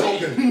the whole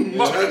Hogan.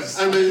 Jazz.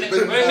 And Wait.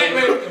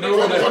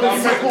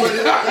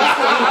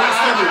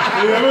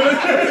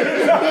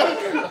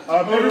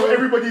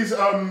 Everybody's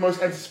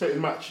most anticipated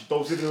match: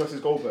 Dolph Ziggler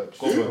versus Goldberg.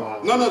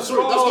 No,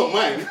 sorry, that's not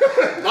mine.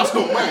 That's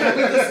not mine.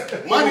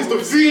 Mine is the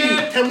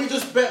Fiend. Can we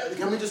just bet?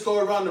 Can we just go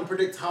around and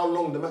predict how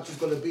long the match is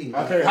gonna be?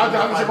 Okay, how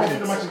does everyone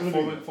think the match is going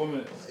to be? 4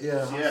 minutes.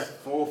 Yeah.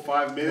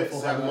 4-5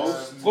 minutes at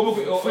most. 3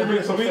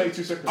 minutes and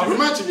 32 seconds.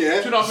 Imagine,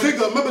 yeah,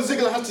 Ziggler. Remember,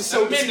 Ziggler had to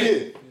sell the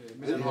spear.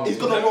 He's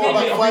gonna roll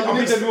about 5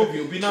 minutes. It'll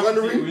be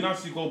nice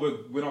to see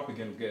Goldberg win up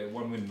again, get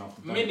one win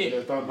after that.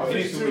 Minute. I I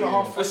think it's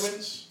 2.5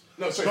 wins.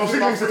 No, sorry. No,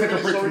 Ziggler needs to take a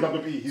 2.5 break from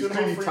minutes, WWE. He's 2.5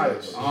 clearly tired.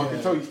 minutes. I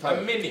can tell he's A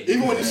tired. minute.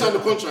 Even when he signed the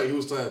contract, he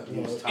was tired.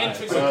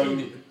 Entrance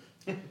included.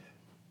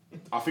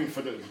 I think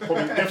for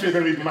probably definitely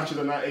going to be the match of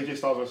the night: AJ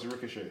Styles versus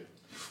Ricochet.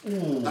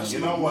 You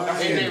know what?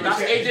 That's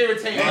AJ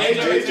retained.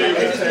 AJ's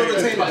gonna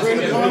retain that.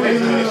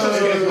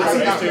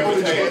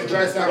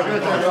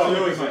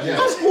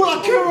 That's all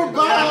I care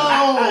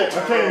about.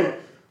 Okay,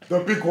 the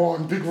big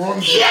one, Big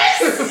Ron. Yes.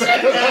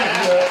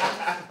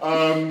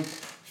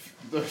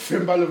 The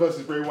Finn Balor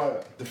versus Bray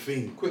Wyatt. The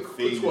Fiend. Quick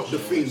squash. The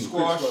Fiend.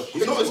 Squash.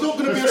 It's not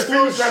going to be a Finn's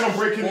squash. going on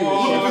breaking news.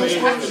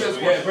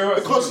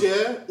 Because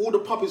all the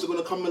puppies are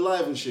gonna come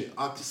alive and shit.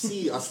 I can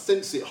see, I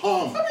sense it.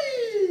 Harm.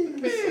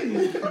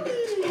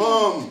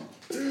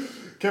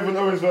 Kevin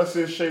Owens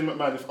versus Shane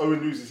McMahon. If Owen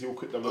loses, he'll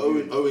quit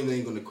WWE. Owen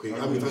ain't gonna quit.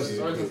 How many times is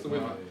Owens he has to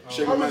win.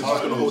 Shane McMahon's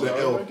just gonna hold the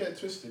L. Don't get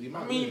twisted.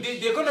 I mean,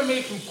 they're gonna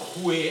make him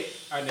quit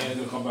and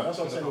then Come back. That's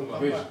what I'm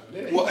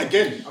saying. What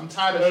again? I'm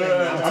tired of Shane.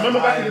 I remember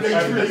back in the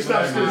day, they used to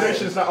have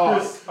stipulations that are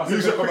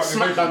lose a quick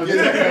smackdown and then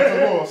get to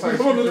war. We're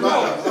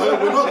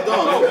not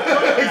done. I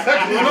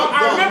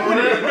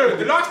remember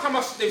the last time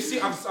I've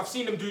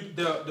seen them do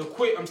the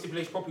quit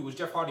stipulation properly was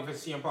Jeff Hardy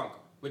versus CM Punk,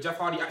 where Jeff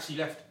Hardy actually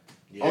left.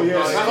 Oh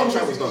yeah, His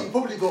contract was He done.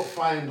 probably got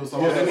fined or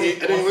something. And then he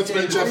went to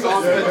Jeff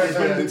Hardy.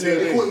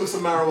 They caught him with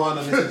some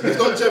marijuana and they He's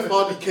got Jeff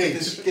Hardy cage.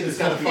 said, get this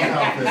guy the fuck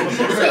out of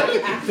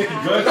here.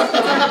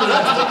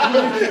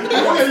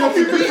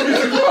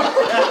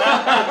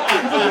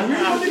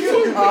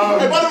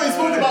 Hey, by the way,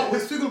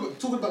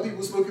 talking about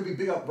people smoking weed,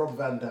 big up Rob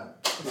Van Dam.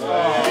 I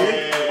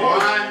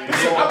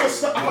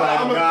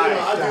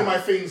my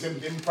things in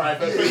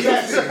private. But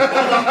yes,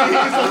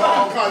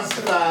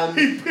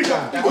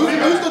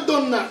 Who's the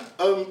done that?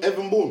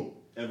 Evan Bourne.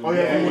 I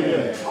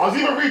was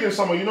even reading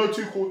someone, you know,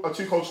 Too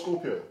Cold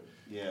Scorpio.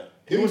 Yeah.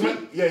 He was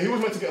meant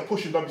to get a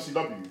push in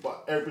WCW,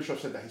 but Eric Bischoff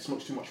said that he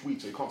smokes too much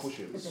weed, so he can't push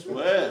him.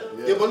 Swear.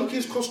 Yeah, but look at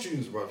his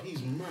costumes, bro.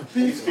 He's mad.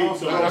 He's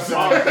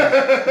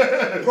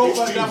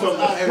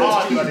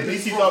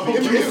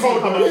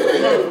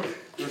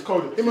It's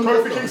cold.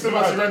 Kofi Kingston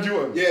versus Randy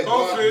Orton. Yeah,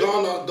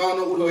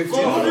 Ghana all the way through.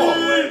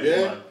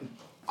 Yeah.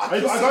 I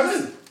got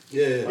it.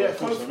 Yeah.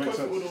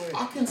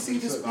 I can see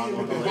this being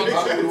a bit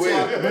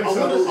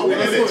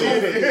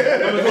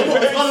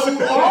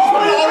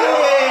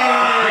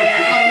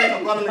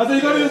I think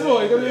you got it as well.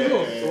 And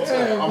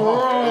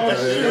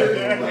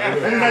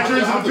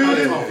Nigerians in the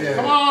building.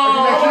 Come on.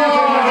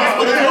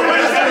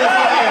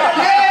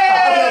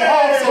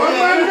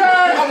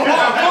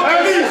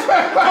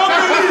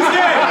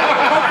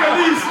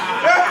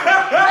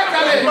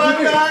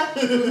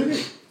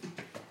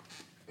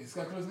 This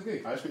guy closing the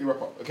gate. I just quickly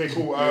wrap up. Okay,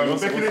 cool.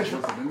 Becky Lynch.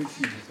 Let me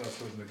see this guy's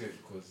closing the gate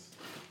because.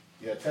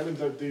 Yeah, tell him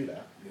don't do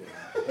that.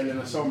 Yeah. And then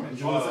there's some.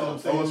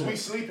 Was we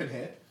sleeping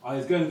here?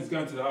 He's going to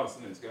the house,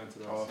 isn't it? He's going to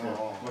the house.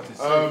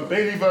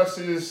 Bailey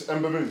versus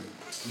Ember Moon.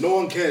 No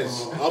one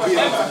cares. I'll be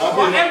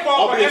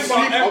Ember.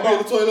 asleep. I'll be in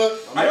the toilet.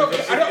 I'm not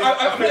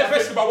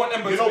invested about one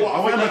Ember. You know what?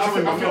 I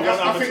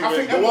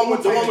think The one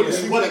with the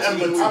suplex.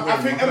 I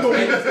think Ember.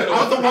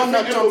 Not the one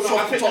that jumps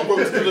off the top rope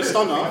to the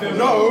stunner.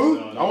 No.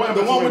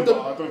 The one with the.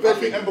 I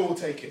think Ember will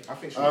take it. I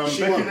think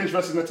Becky Lynch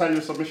versus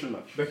Natalya submission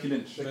match. Becky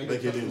Lynch. Becky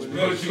Lynch.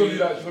 Yeah, she's gonna do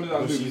that. She's gonna do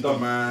that. She's the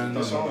man.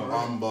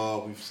 Amber.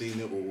 We've seen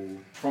it all.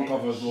 Front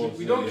cover as well.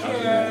 We don't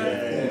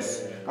care.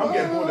 I'm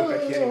getting bored of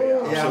Becky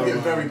anyway. Yeah, I'm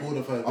getting very bored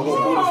of her. I got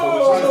bored of her.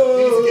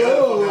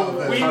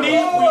 We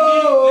need.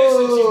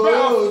 Listen, she's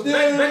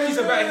better. Becky's a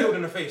better heel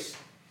than the face.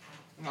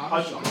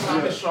 I'm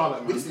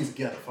Charlotte. We just need to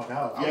get the fuck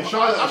out. Yeah,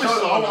 Charlotte. I'm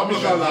Charlotte. I'm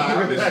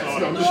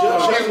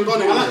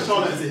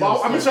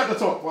at the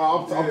top.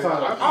 Well, I'm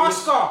tired.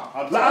 Asuka.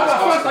 At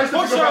first, I used to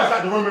think about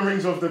like the Roman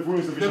Reigns of the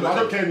Women's division. I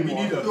don't care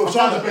anymore.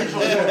 Charlotte's been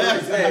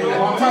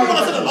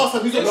last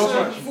time you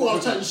thought I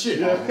was chatting shit.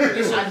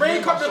 Listen,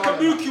 break up the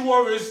Kabuki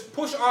Warriors.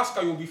 Push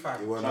Asuka, you'll be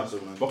fine. Brock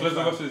Brock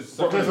Lesnar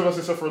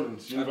versus Seth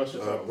Rollins.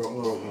 Universal.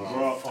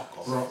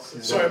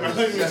 Sorry, man. I'm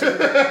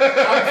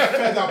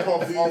fed up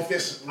of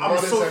this. I'm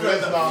so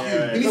fed up.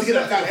 You need to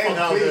get that end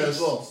out there as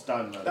well. I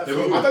don't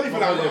even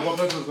know. Brock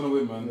Lesnar's gonna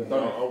win, man.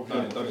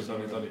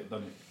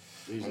 Done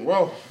it.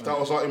 Well, that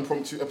was our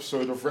impromptu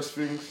episode of Rest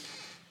Things.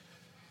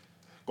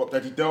 Got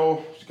Daddy Dell.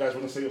 Do you guys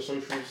want to say your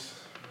socials?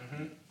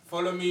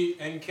 Follow me,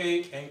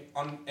 NK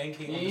on NK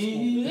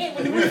underscore.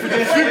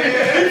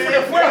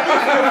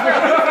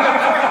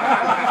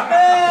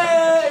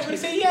 Everybody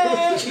say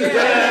yeah.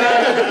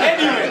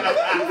 Anyway,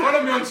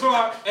 follow me on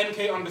Twitter, NK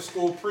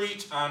underscore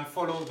preach, and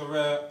follow the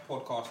Rare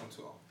Podcast on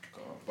Twitter.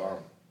 Bam.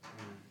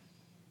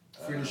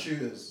 Free the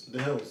shooters, the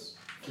hills,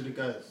 free the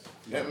guys.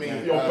 Let me. Yo,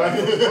 man.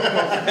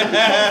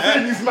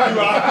 These man.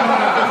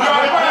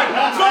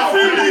 Stop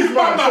feeling these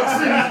bangers.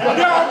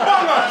 They are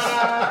bangers.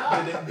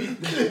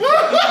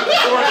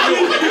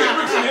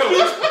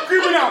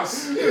 Criminals.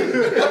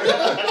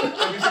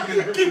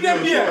 Give them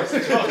beer.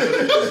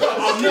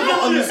 I've never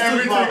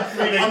understood why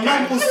a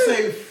man will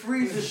say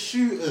free the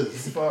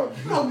shooters. No,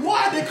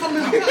 why are they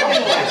coming back?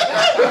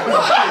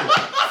 Why?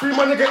 Free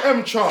my nigga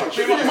M charge.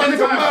 Free my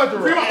nigga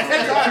murderer. Free my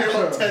 10 times.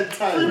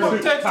 Free my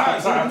 10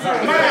 times.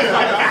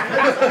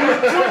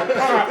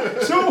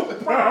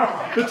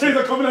 The chains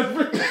are coming out.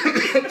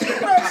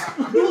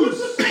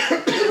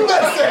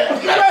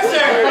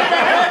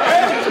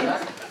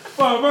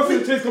 Once the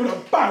chains coming out,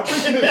 bam! Who's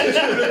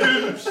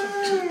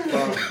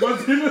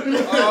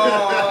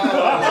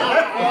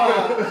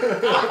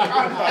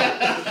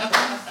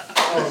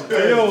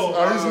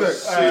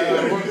next?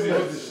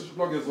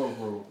 Plug yourself,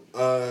 bro.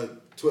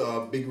 Twitter,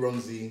 Big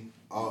Ronzy,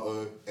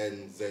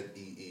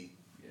 RONZEE.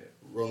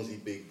 Ronzy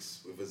Biggs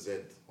with a Z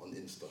on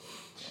Insta.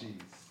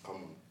 Jeez. Come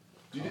on.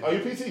 Are you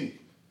PT?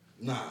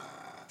 Nah.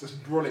 Just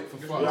brawl it for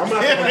fun. I'm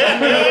gonna have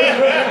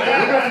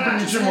to bring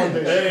you gym one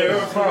day.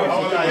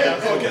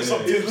 I'll get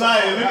something. He's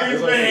lying. Look at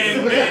his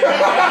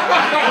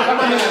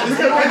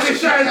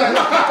man.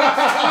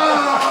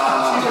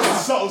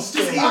 Subtle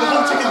still. Just eating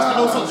hot chickens for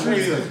no such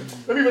reason.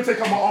 Let me even take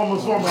out my arm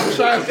as well, man.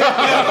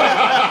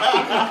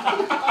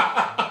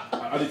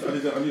 I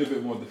need a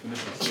bit more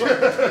definition.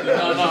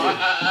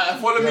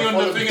 Follow me on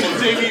the thing and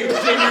Jamie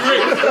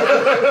Riggs.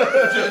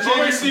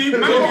 JBC,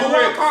 man,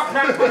 workout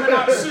plan coming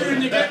out soon.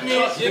 You get me?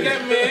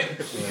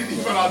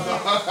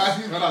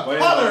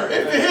 Mother,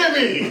 if you hear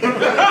me. I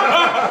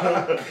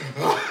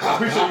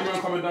appreciate you man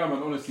coming down, man.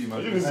 Honestly, man.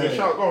 You can say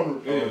shout, go on.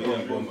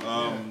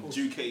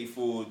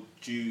 Duke84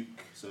 Duke.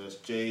 So that's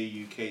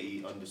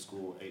JUKE_84.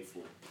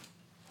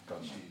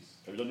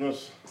 Have you done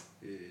yours?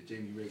 Yeah,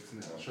 Jamie Riggs,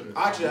 innit?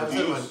 Actually, I'm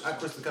saying, man, at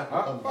Crystal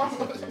Capital. Part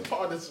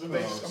of this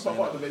relationship. I'm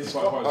part of the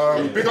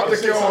relationship. Big up the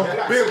girl.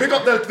 Big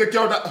up the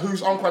girl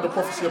who's on quite the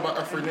prophecy about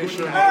Afro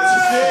Nation.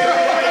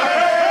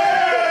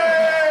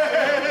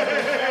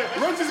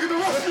 Ronzy's gonna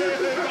rush you.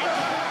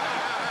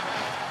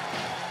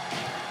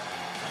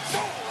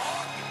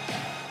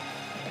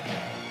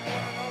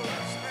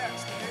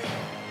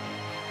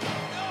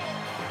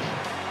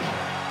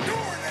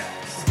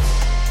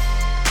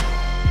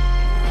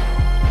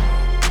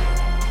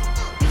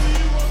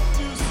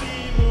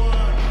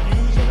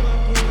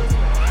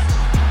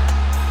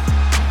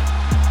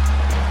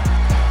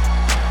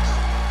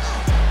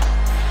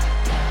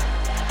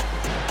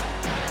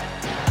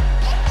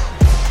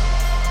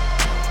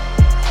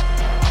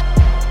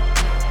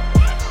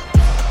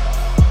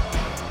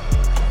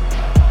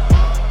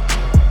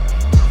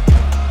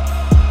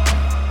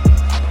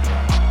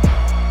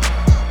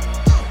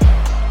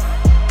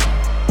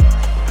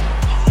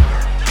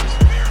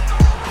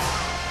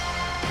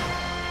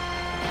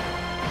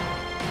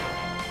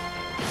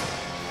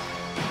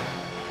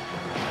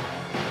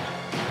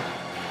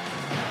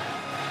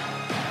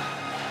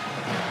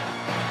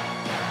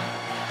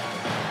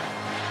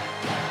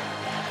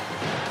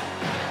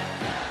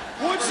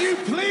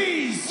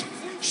 please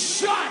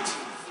shut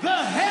the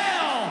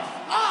hell